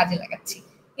ভালোভাবে কাজে লাগাচ্ছি।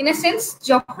 ইন এ সেন্স,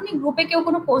 যখনই গ্রুপে কেউ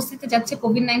কোনো পোস্ট দিতে যাচ্ছে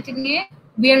কোভিড-19 নিয়ে,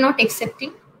 উই আর নট অ্যাকসেপ্টিং,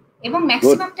 এবং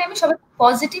ম্যাক্সিমাম টাইমে সবাই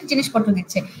পজিটিভ জিনিসপত্র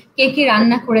দিচ্ছে। কে কি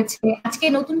রান্না করেছে, আজকে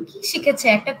নতুন কি শিখেছে,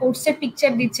 একটা কোর্সের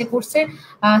পিকচার দিচ্ছে, কোর্সের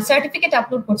সার্টিফিকেট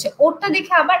আপলোড করছে, ওটা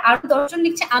দেখে আবার আরো 10 জন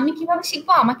লিখছে আমি কিভাবে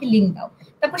শিখবো, আমাকে লিংক দাও।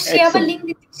 তারপর সে আবার লিংক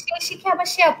দিচ্ছে, সে শিখে আবার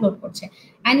সে আপলোড করছে।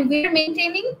 অ্যান্ড উই আর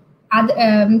মেইনটেইনিং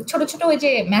ছোট ছোট ওই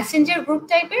যে মেসেঞ্জার গ্রুপ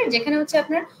টাইপের, যেখানে হচ্ছে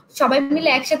আপনার সবাই মিলে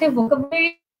একসাথে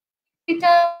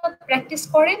ভোকাবুলারিটা প্র্যাকটিস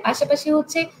করে, পাশাপাশি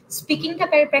হচ্ছে স্পিকিংটা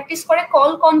প্র্যাকটিস করে,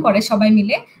 কল করে সবাই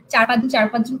মিলে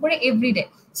 4-5 জন করে এভরিডে।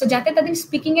 সো যাতে তাদের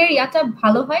স্পিকিং এর ইয়াটা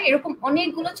ভালো হয়, এরকম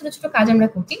অনেকগুলো ছোট ছোট কাজ আমরা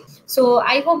করছি। সো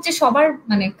আই হোপ যে সবার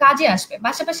মানে কাজে আসবে।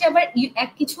 পাশাপাশি আবার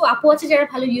কিছু আপু আছে যারা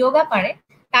ভালো ইয়োগা পারে,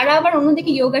 তারা আবার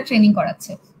অন্যদিকে ইয়োগা ট্রেনিং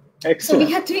করাচ্ছে। So we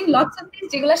are doing lots of things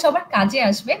যেগুলো সবার কাজে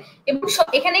আসবে। এবং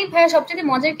এখানেই ভাইয়া সবচেয়ে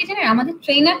মজার কি জানেন, আমাদের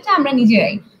ট্রেনারটা আমরা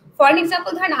নিজেরাই। ফর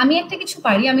এক্সাম্পল ধরেন আমি একটা কিছু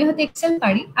পারি, আমি হয়তো এক্সেল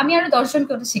পারি, আমি আরো 10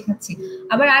 জনকে ওটা শেখাচ্ছি।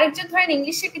 আবার আরেকজন ধরেন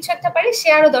ইংলিশে কিছু একটা পারি, সে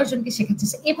আরো 10 জনকে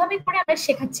শেখাচ্ছে। এভাবে করে আমরা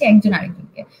শেখাচ্ছি একজন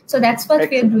আরেকজনকে। So that's what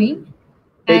we are doing.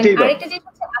 আরেকটা জিনিস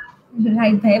হচ্ছে,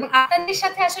 রাইট ভাই, এবং আপনাদের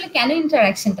সাথে আসলে কেন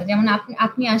ইন্টারাকশনটা, যেমন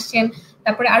আপনি আসছেন,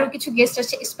 তারপরে আরো কিছু গেস্ট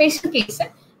আসছে স্পেশাল কেসে,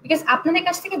 বিকজ আপনাদের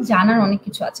কাছ থেকে জানার অনেক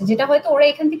কিছু আছে, যেটা হয়তো ওরা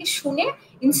এখান থেকে শুনে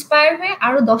ইন্সপায়ার হয়ে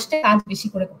আরো 10টা কাজ বেশি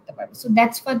করে করতে পারবে। সো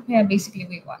দ্যাটস হোয়াট ভাইয়া বেসিক্যালি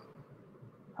উই ওয়ান্ট।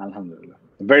 আলহামদুলিল্লাহ,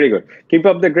 very good, keep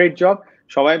up the great job.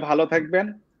 সবাই ভালো থাকবেন,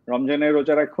 রমজানের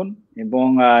রোজা রাখুন এবং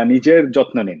নিজের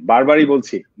যত্ন নিন। বারবারই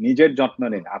বলছি, নিজের যত্ন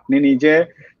নিন। আপনি নিজে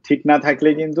ঠিক না থাকলে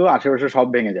কিন্তু আশেপাশে সব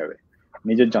ভেঙে যাবে।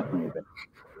 নিজের যত্ন নেবেন।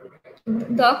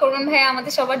 দোয়া করবেন ভাই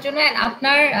আমাদের সবার জন্য,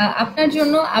 আপনার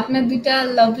জন্য, আপনার দুইটা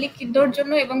লাভলি কিডোর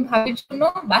জন্য এবং ভাবির জন্য,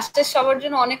 বাচ্চার সবার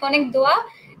জন্য অনেক অনেক দোয়া।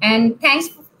 And thanks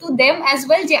to them as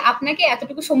well যে আপনাকে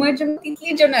এতটুকু সময়ের জন্য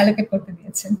তিতলির জন্য অ্যালোকেট করতে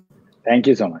দিয়েছেন। থ্যাংক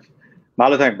ইউ সো মাচ,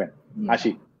 ভালো থাকবেন,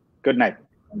 আসি, গুড নাইট।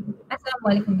 আসসালামু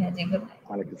আলাইকুম ভাই, গুড নাইট।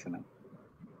 ওয়ালাইকুম আসসালাম।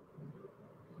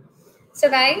 সো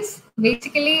গাইস,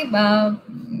 বেসিক্যালি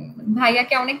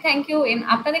ভাইয়াকে অনেক থ্যাংক ইউ,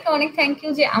 আপনাদেরকে অনেক থ্যাংক ইউ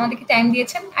যে আমাদেরকে টাইম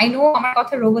দিয়েছেন। আই নো আমার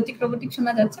কথা রোবোটিক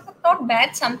শোনা যাচ্ছে, but not bad.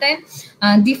 Sometime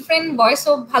different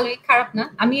ভয়েসও ভালোই, খারাপ না।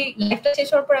 আমি লাইভটা শেষ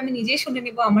হওয়ার পর আমি নিজেই শুনে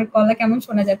নিব আমার গলা কেমন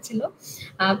শোনা যাচ্ছিল।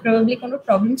 প্রবাবলি কোনো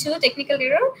প্রবলেম ছিল, technical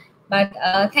error. But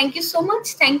thank you so much,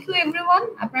 thank you everyone.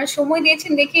 আপনারা সময়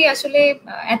দিয়েছেন দেখেই আসলে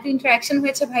এত ইন্টারাকশন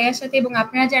হয়েছে ভাইয়ার সাথে, এবং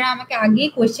আপনারা যারা আমাকে আগেই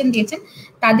কোয়েশ্চেন দিয়েছেন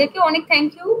তাদেরকেও অনেক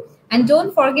thank you. And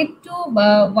don't forget to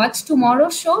watch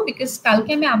tomorrow's show, because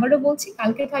কালকে আমি আবারও বলছি,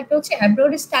 কালকে থাকতে হচ্ছে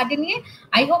অ্যাব্রড স্টাডি নিয়ে।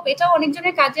 আই হোপ এটাও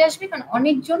অনেকজনের কাজে আসবে, কারণ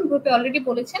অনেকজন গ্রুপে অলরেডি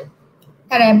বলেছেন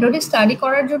তারা অ্যাব্রডে স্টাডি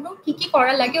করার জন্য কি কি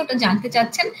করা লাগে ওটা জানতে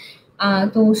চাচ্ছেন।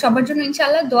 তো সবার জন্য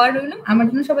ইনশাআল্লাহ দোয়া রইল, আমার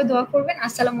জন্য সবাই দোয়া করবেন।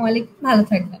 আসসালামু আলাইকুম, ভালো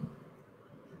থাকবেন।